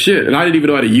 oh, shit. And I didn't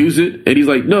even know how to use it. And he's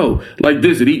like, no, like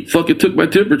this. And he fucking took my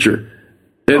temperature.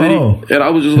 And and I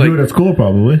was just like... do it at school,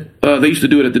 probably. They used to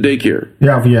do it at the daycare.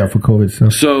 Yeah, for COVID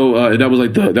stuff. So, and that was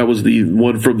like that was the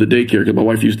one from the daycare, because my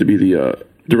wife used to be the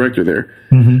director there.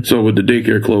 So when the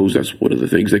daycare closed, that's one of the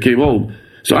things that came home.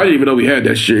 So I didn't even know we had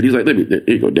that shit. He's like, here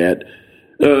you go, Dad.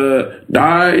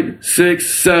 9,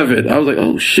 6, 7. I was like,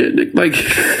 oh shit, Nick. Like,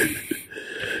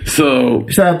 so.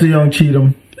 Shout out to young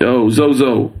Cheatham. Yo,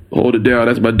 Zozo, hold it down.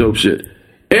 That's my dope shit.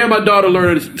 And my daughter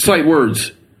learned sight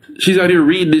words. She's out here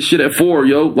reading this shit at 4,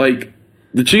 yo. Like,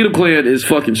 the Cheatham clan is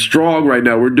fucking strong right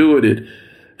now. We're doing it.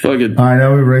 Fucking. All right,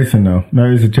 now we're racing though. Now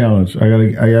it's a challenge. I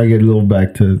gotta get a little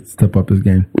back to step up this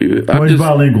game. He's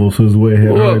bilingual, so it's way ahead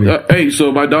already. Hey,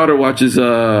 so my daughter watches.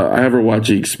 I have her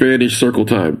watching Spanish Circle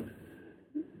Time.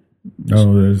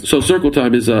 Oh, so Circle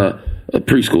Time is a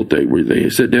preschool thing where they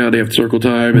sit down, they have Circle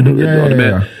Time, and on the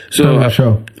mat. So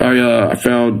I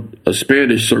found a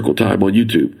Spanish Circle Time on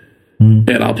YouTube,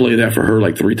 and I'll play that for her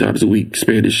like 3 times a week.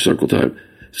 Spanish Circle Time.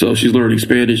 So she's learning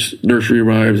Spanish nursery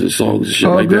rhymes and songs and shit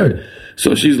like that.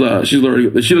 So she's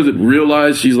learning. She doesn't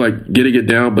realize she's like getting it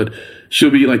down, but she'll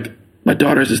be like, my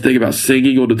daughter has this thing about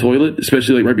singing on the toilet,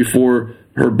 especially like right before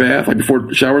her bath, like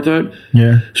before shower time.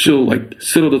 Yeah. She'll like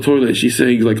sit on the toilet and she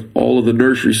sings like all of the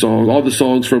nursery songs, all the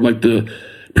songs from like the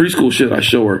preschool shit I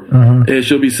show her. And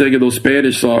she'll be singing those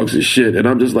Spanish songs and shit. And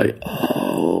I'm just like,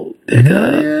 oh,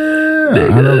 nigga.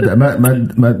 I love that.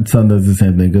 My son does the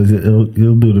same thing because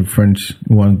he'll do the French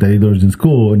one that he learns in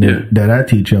school, and then, that I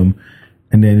teach him,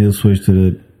 and then he'll switch to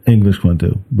the English one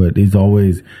too. But he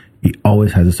always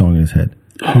has a song in his head.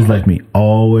 He's like me,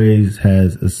 always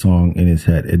has a song in his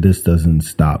head. It just doesn't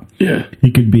stop. Yeah,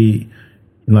 he could be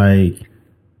like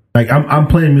I'm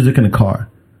playing music in the car,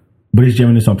 but he's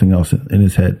jamming to something else in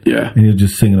his head. Yeah, and he's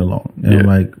just singing along. And I'm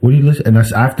like, "What are you listening?" And I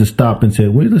have to stop and say,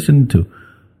 "What are you listening to?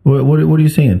 What are you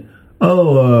singing?"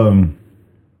 Oh,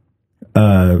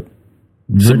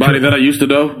 somebody that I used to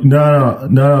know.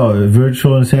 No,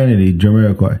 Virtual Insanity,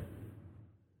 Jamiroquai.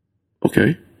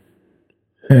 Okay.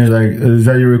 And he's like, "Is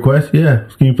that your request?" Yeah.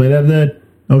 Can you play that, Dad?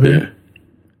 Okay. Yeah.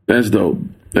 That's dope.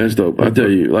 I tell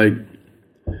you, like,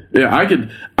 yeah, I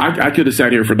could have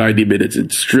sat here for 90 minutes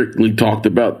and strictly talked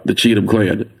about the Cheatham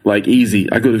clan, like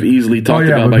easy. I could have easily talked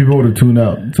about. But like, people would have tuned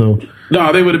out. So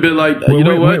no, they would have been like, you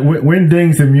know what?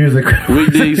 Wingdings and music.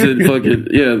 Wingdings and fucking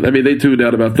yeah. I mean, they tuned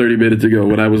out about 30 minutes ago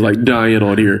when I was like dying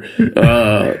on here.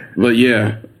 But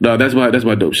yeah, no, that's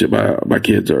my dope shit. My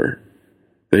kids are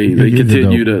they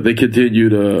continue to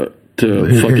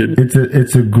fucking.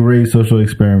 It's a great social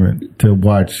experiment to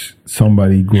watch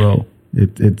somebody grow.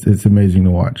 It's amazing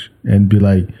to watch and be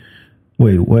like,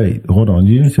 wait, hold on,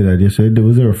 you didn't say that yesterday.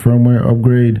 Was there a firmware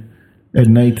upgrade at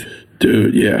night?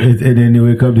 Dude, yeah. And then they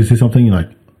wake up, they say something, you're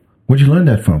like, where'd you learn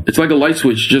that from? It's like a light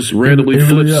switch just randomly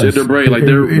flips really in their brain. Like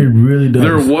it really does.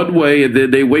 They're one way, and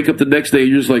then they wake up the next day, and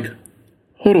you're just like,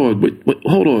 hold on, wait,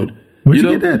 hold on. Where'd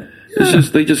you get that? Yeah. It's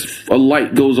just a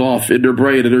light goes off in their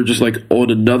brain, and they're just like on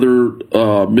another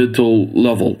mental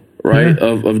level, right,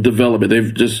 of development.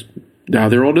 They've just now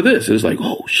they're onto this. And it's like,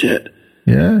 oh shit.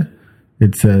 Yeah,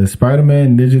 it's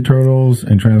Spider-Man, Ninja Turtles,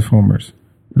 and Transformers.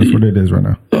 That's what it is right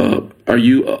now. Are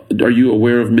you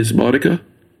aware of Miss Monica?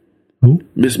 Who?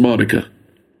 Miss Monica.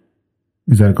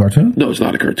 Is that a cartoon? No, it's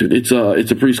not a cartoon. It's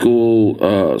a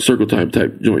preschool circle time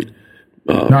type joint.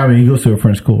 No, I mean he goes to a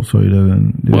French school, so he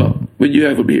doesn't. Well, when you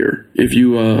have him here, if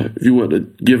you want to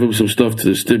give him some stuff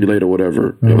to stimulate or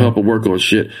whatever, help him work on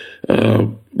shit.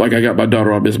 Like I got my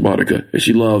daughter on Miss Monica, and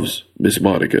she loves Miss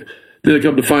Monica. Then I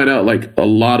come to find out, like a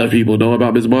lot of people know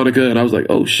about Miss Monica, and I was like,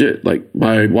 oh shit! Like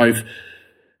my wife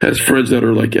has friends that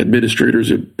are like administrators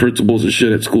and principals and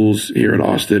shit at schools here in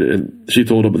Austin, and she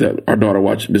told them that our daughter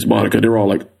watched Miss Monica. They were all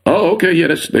like, oh okay,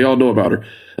 yeah, they all know about her.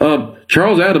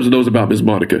 Charles Adams knows about Miss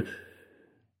Monica.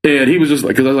 And he was just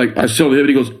like, because I showed him, and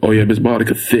he goes, "Oh yeah, Miss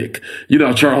Monica thick." You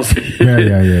know, Charles.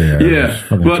 Yeah.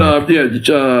 But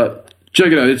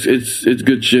check it out. It's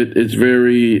good shit. It's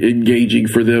very engaging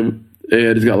for them,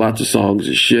 and it's got lots of songs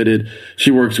and shit. And she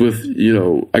works with,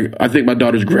 I think my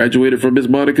daughter's graduated from Miss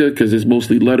Monica because it's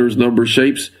mostly letters, numbers,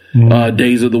 shapes,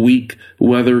 days of the week,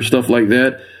 weather, stuff like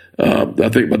that. I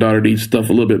think my daughter needs stuff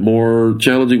a little bit more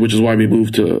challenging, which is why we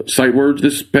moved to sight words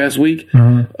this past week.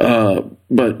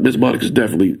 But Miss Monica's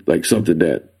definitely like something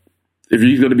that if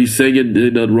you're going to be singing,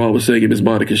 there's nothing wrong with singing Miss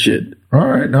Monica shit. All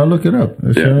right, I'll look it up.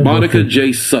 Monica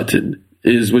J. Sutton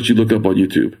is what you look up on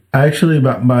YouTube. Actually,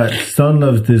 my son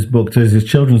loves this book. There's this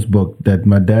children's book that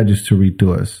my dad used to read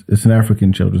to us. It's an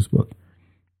African children's book.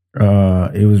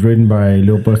 It was written by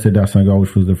Léopold Sédar Senghor,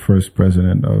 which was the first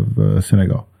president of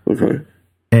Senegal. Okay.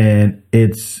 And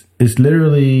it's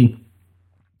literally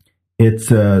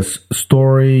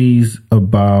stories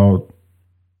about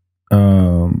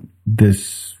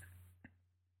this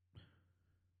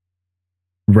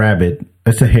rabbit.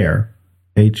 It's a hare,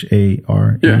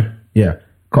 Har. Yeah,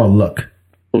 called Luck.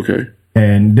 Okay.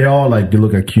 And they're all like they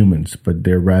look like humans, but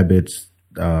they're rabbits,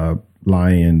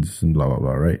 lions, and blah blah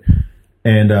blah, right?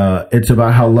 And it's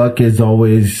about how Luck is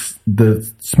always the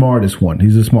smartest one.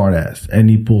 He's a smart ass, and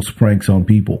he pulls pranks on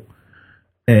people.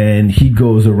 And he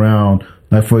goes around,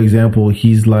 like for example,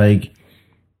 he's like,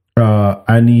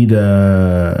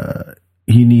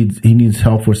 he needs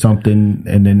help for something,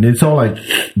 and then it's all like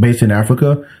based in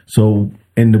Africa. So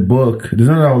in the book, there's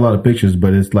not a lot of pictures,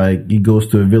 but it's like he goes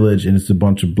to a village and it's a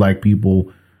bunch of black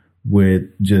people with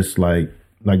just like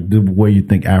the way you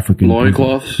think African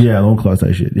loincloths. Yeah, loincloths,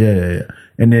 that shit. Yeah.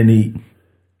 And then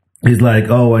he's like,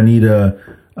 oh, I need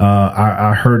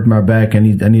I hurt my back. I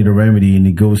need a remedy. And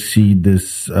he goes see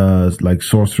this like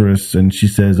sorceress, and she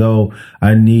says, oh,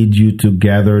 I need you to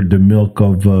gather the milk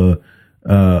of a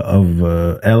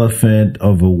elephant,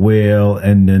 of a whale,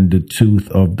 and then the tooth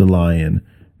of the lion.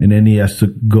 And then he has to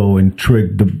go and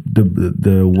trick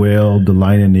the whale, the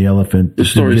lion, and the elephant. The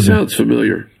story sounds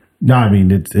familiar. No, I mean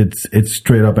it's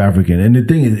straight up African, and the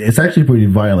thing is, it's actually pretty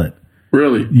violent.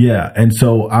 Really? Yeah, and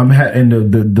so and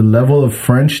the level of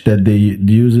French that they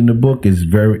use in the book is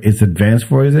it's advanced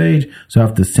for his age, so I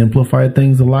have to simplify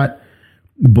things a lot.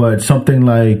 But something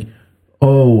like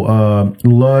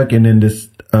Luck, and then this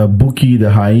Buki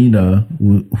the hyena,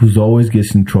 who's always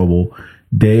gets in trouble.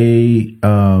 They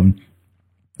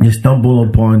stumble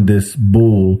upon this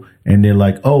bull, and they're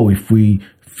like, "Oh, if we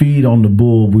feed on the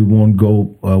bull, we won't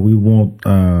go.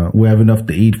 We have enough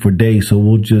to eat for days, so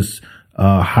we'll just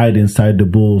hide inside the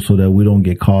bull so that we don't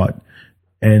get caught."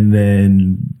 And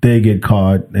then they get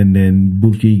caught, and then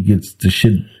Buki gets the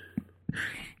shit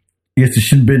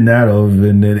bitten out of,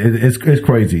 and then it's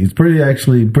crazy. It's pretty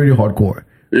hardcore.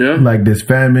 Yeah, like there's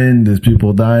famine, there's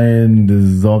people dying,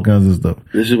 there's all kinds of stuff.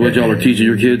 This is what y'all are teaching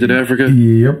your kids in Africa.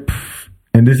 Yep.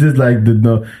 And this is like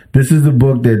this is the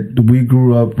book that we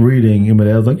grew up reading. And my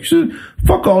dad was like, "You should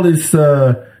fuck all this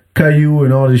Caillou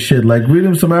and all this shit. Like, read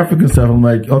him some African stuff." I'm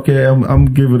like, "Okay, I'm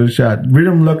give it a shot." Read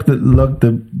him Luck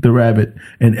the Rabbit,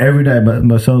 and every night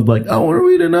my son's like, "I want to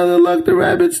read another Luck the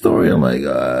Rabbit story." I'm like,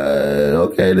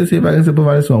 "Okay, let's see if I can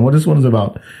simplify this one. What this one is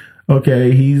about?"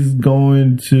 Okay, he's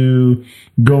going to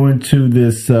go into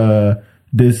this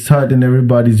hut, and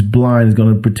everybody's blind. He's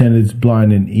going to pretend it's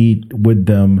blind and eat with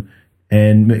them,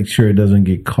 and make sure it doesn't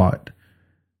get caught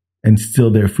and steal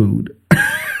their food.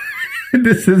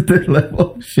 This is the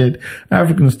level of shit.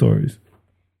 African stories.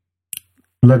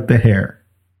 Luck the Hare.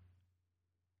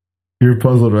 You're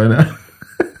puzzled right now.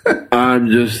 I'm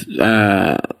just,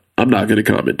 I'm not going to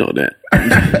comment on that.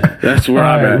 That's where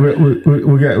I'm at. We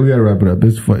got to wrap it up.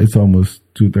 It's almost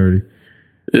 2:30.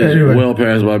 It's anyway, well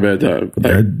past my bedtime.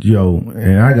 And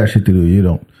I got shit to do. You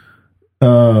don't.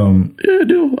 Yeah, I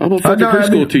do. I'm a fucking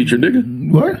preschool teacher,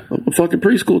 nigga. What? I'm a fucking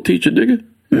preschool teacher, nigga.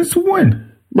 It's when?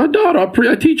 My daughter,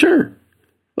 I teach her.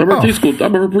 I'm her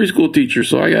preschool teacher,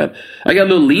 so I got a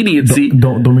little leniency.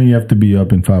 Don't mean you have to be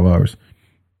up in 5 hours.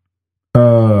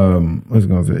 What was I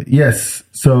gonna say? Yes.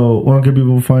 So where can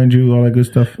people find you? All that good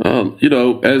stuff.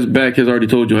 As Back has already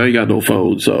told you, I ain't got no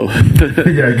phone, so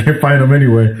yeah, I can't find them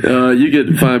anyway. You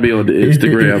can find me on the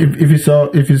Instagram. If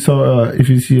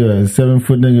you see a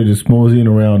 7-foot nigga just moseying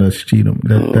around, that's Cheatham.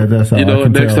 That's how.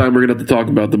 Next time we're gonna have to talk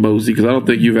about the mosey, because I don't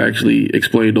think you've actually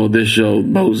explained on this show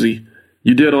mosey.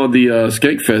 You did on the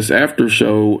Skankfest after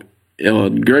show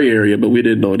on Gray Area, but we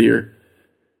didn't on here.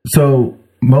 So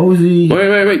mosey.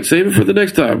 Wait! Save it for the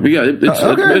next time. We got it.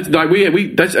 Okay.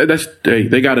 That's hey,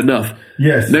 they got enough.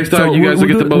 Yes. Next time you guys will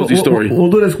get the mosey story. We'll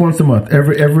do this once a month.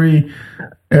 Every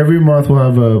month we'll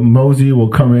have a mosey will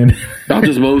come in. I'll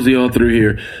just mosey on through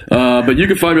here. But you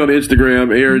can find me on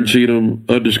Instagram, Aaron Cheatham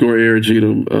 _Aaron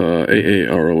Cheatham,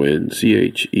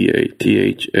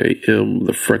 AARONCHEATHAM,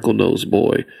 the freckle nose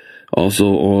boy. Also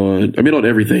on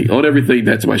everything.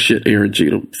 That's my shit, Aaron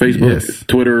Cheatham. Facebook,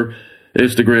 Twitter,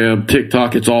 Instagram,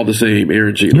 TikTok. It's all the same,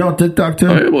 Aaron Cheatham. You on TikTok too?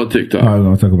 I am on TikTok. All right, we're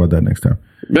going to talk about that next time.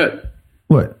 Bet.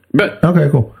 What? Bet. Okay,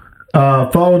 cool.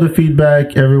 Follow the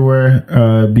feedback everywhere.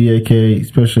 BAK,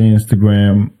 especially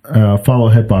Instagram. Follow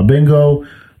Hip Hop Bingo.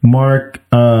 Mark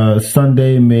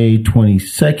Sunday, May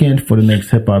 22nd for the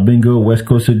next Hip Hop Bingo, West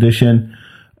Coast edition.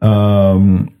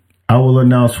 I will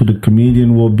announce who the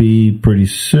comedian will be pretty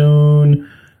soon.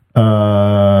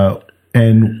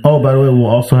 And by the way, we'll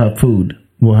also have food.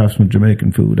 We'll have some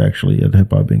Jamaican food actually at the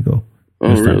Hip Hop Bingo.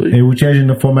 Oh, really? And we're changing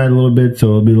the format a little bit, so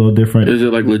it'll be a little different. Is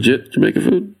it like legit Jamaican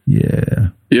food?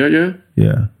 Yeah. Yeah.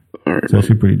 All right. It's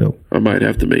actually pretty dope. I might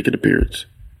have to make an appearance.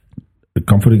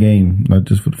 Come for the game, not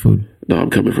just for the food. No, I'm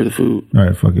coming for the food. All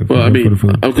right, fuck it. Well,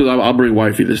 because I'll bring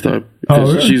wifey this time. Oh,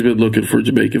 really? She's been looking for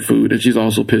Jamaican food, and she's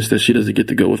also pissed that she doesn't get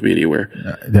to go with me anywhere.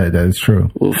 That is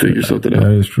true. We'll figure something out.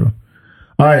 That is true.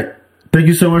 All right. Thank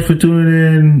you so much for tuning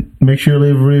in. Make sure you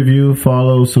leave a review,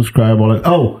 follow, subscribe, all that.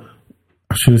 Oh,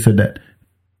 I should have said that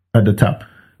at the top.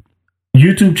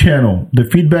 YouTube channel. The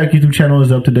Feedback YouTube channel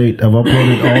is up to date. I've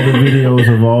uploaded all the videos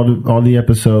of all the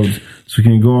episodes. So you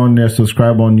can go on there,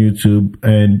 subscribe on YouTube,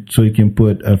 and so you can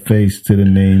put a face to the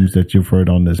names that you've heard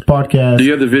on this podcast. Do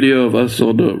you have the video of us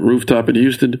on the rooftop in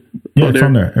Houston? Yeah, it's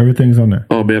on there. Everything's on there.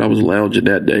 Oh, man, I was lounging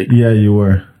that day. Yeah, you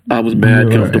were. I was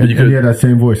mad comfortable. And you had that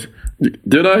same voice.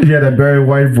 Did I? Yeah, that Barry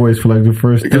White voice for like the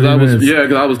first 30 minutes.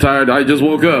 Because I was tired. I just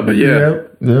woke up. But yeah.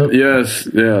 Yep. Yes.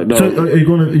 Yeah. No. So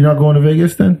you're not going to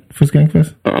Vegas then for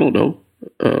Skankfest? I don't know.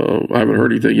 I haven't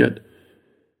heard anything yet.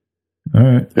 All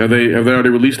right. Have they already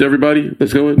released everybody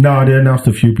that's going? No, they announced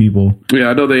a few people. Yeah,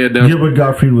 I know they announced. Gilbert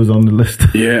Gottfried was on the list.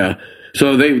 Yeah.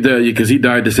 So because he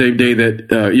died the same day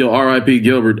that R.I.P.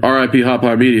 Gilbert, R.I.P. Hot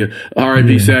Pie Media,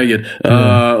 R.I.P. Saget.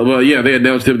 They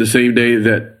announced him the same day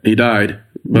that he died.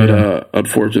 But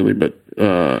unfortunately, that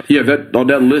on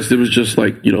that list it was just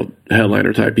like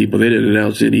headliner type people. They didn't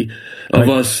announce any of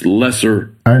us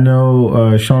lesser. I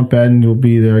know Sean Patton will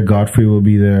be there. Godfrey will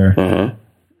be there.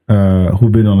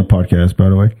 Who've been on the podcast, by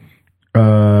the way.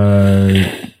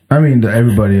 I mean,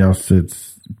 everybody else,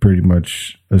 it's pretty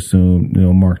much assumed.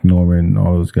 Mark Norman,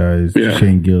 all those guys,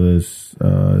 Shane Gillis,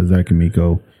 Zach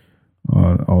Amico,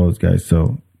 all those guys.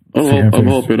 So I'm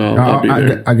hoping I'll be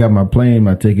there. I got my plane,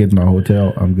 my tickets, my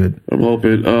hotel. I'm good. I'm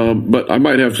hoping. But I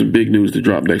might have some big news to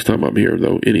drop next time I'm here,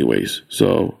 though. Anyways,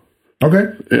 so okay,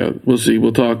 yeah, we'll see.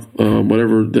 We'll talk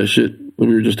whatever that shit that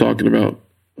we were just talking about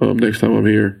next time I'm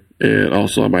here, and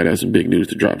also I might have some big news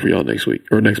to drop for y'all next week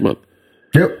or next month.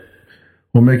 Yep,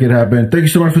 we'll make it happen. Thank you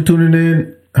so much for tuning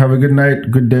in. Have a good night,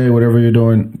 good day, whatever you're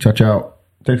doing. Ciao, ciao.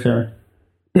 Thanks, Aaron.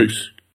 Peace.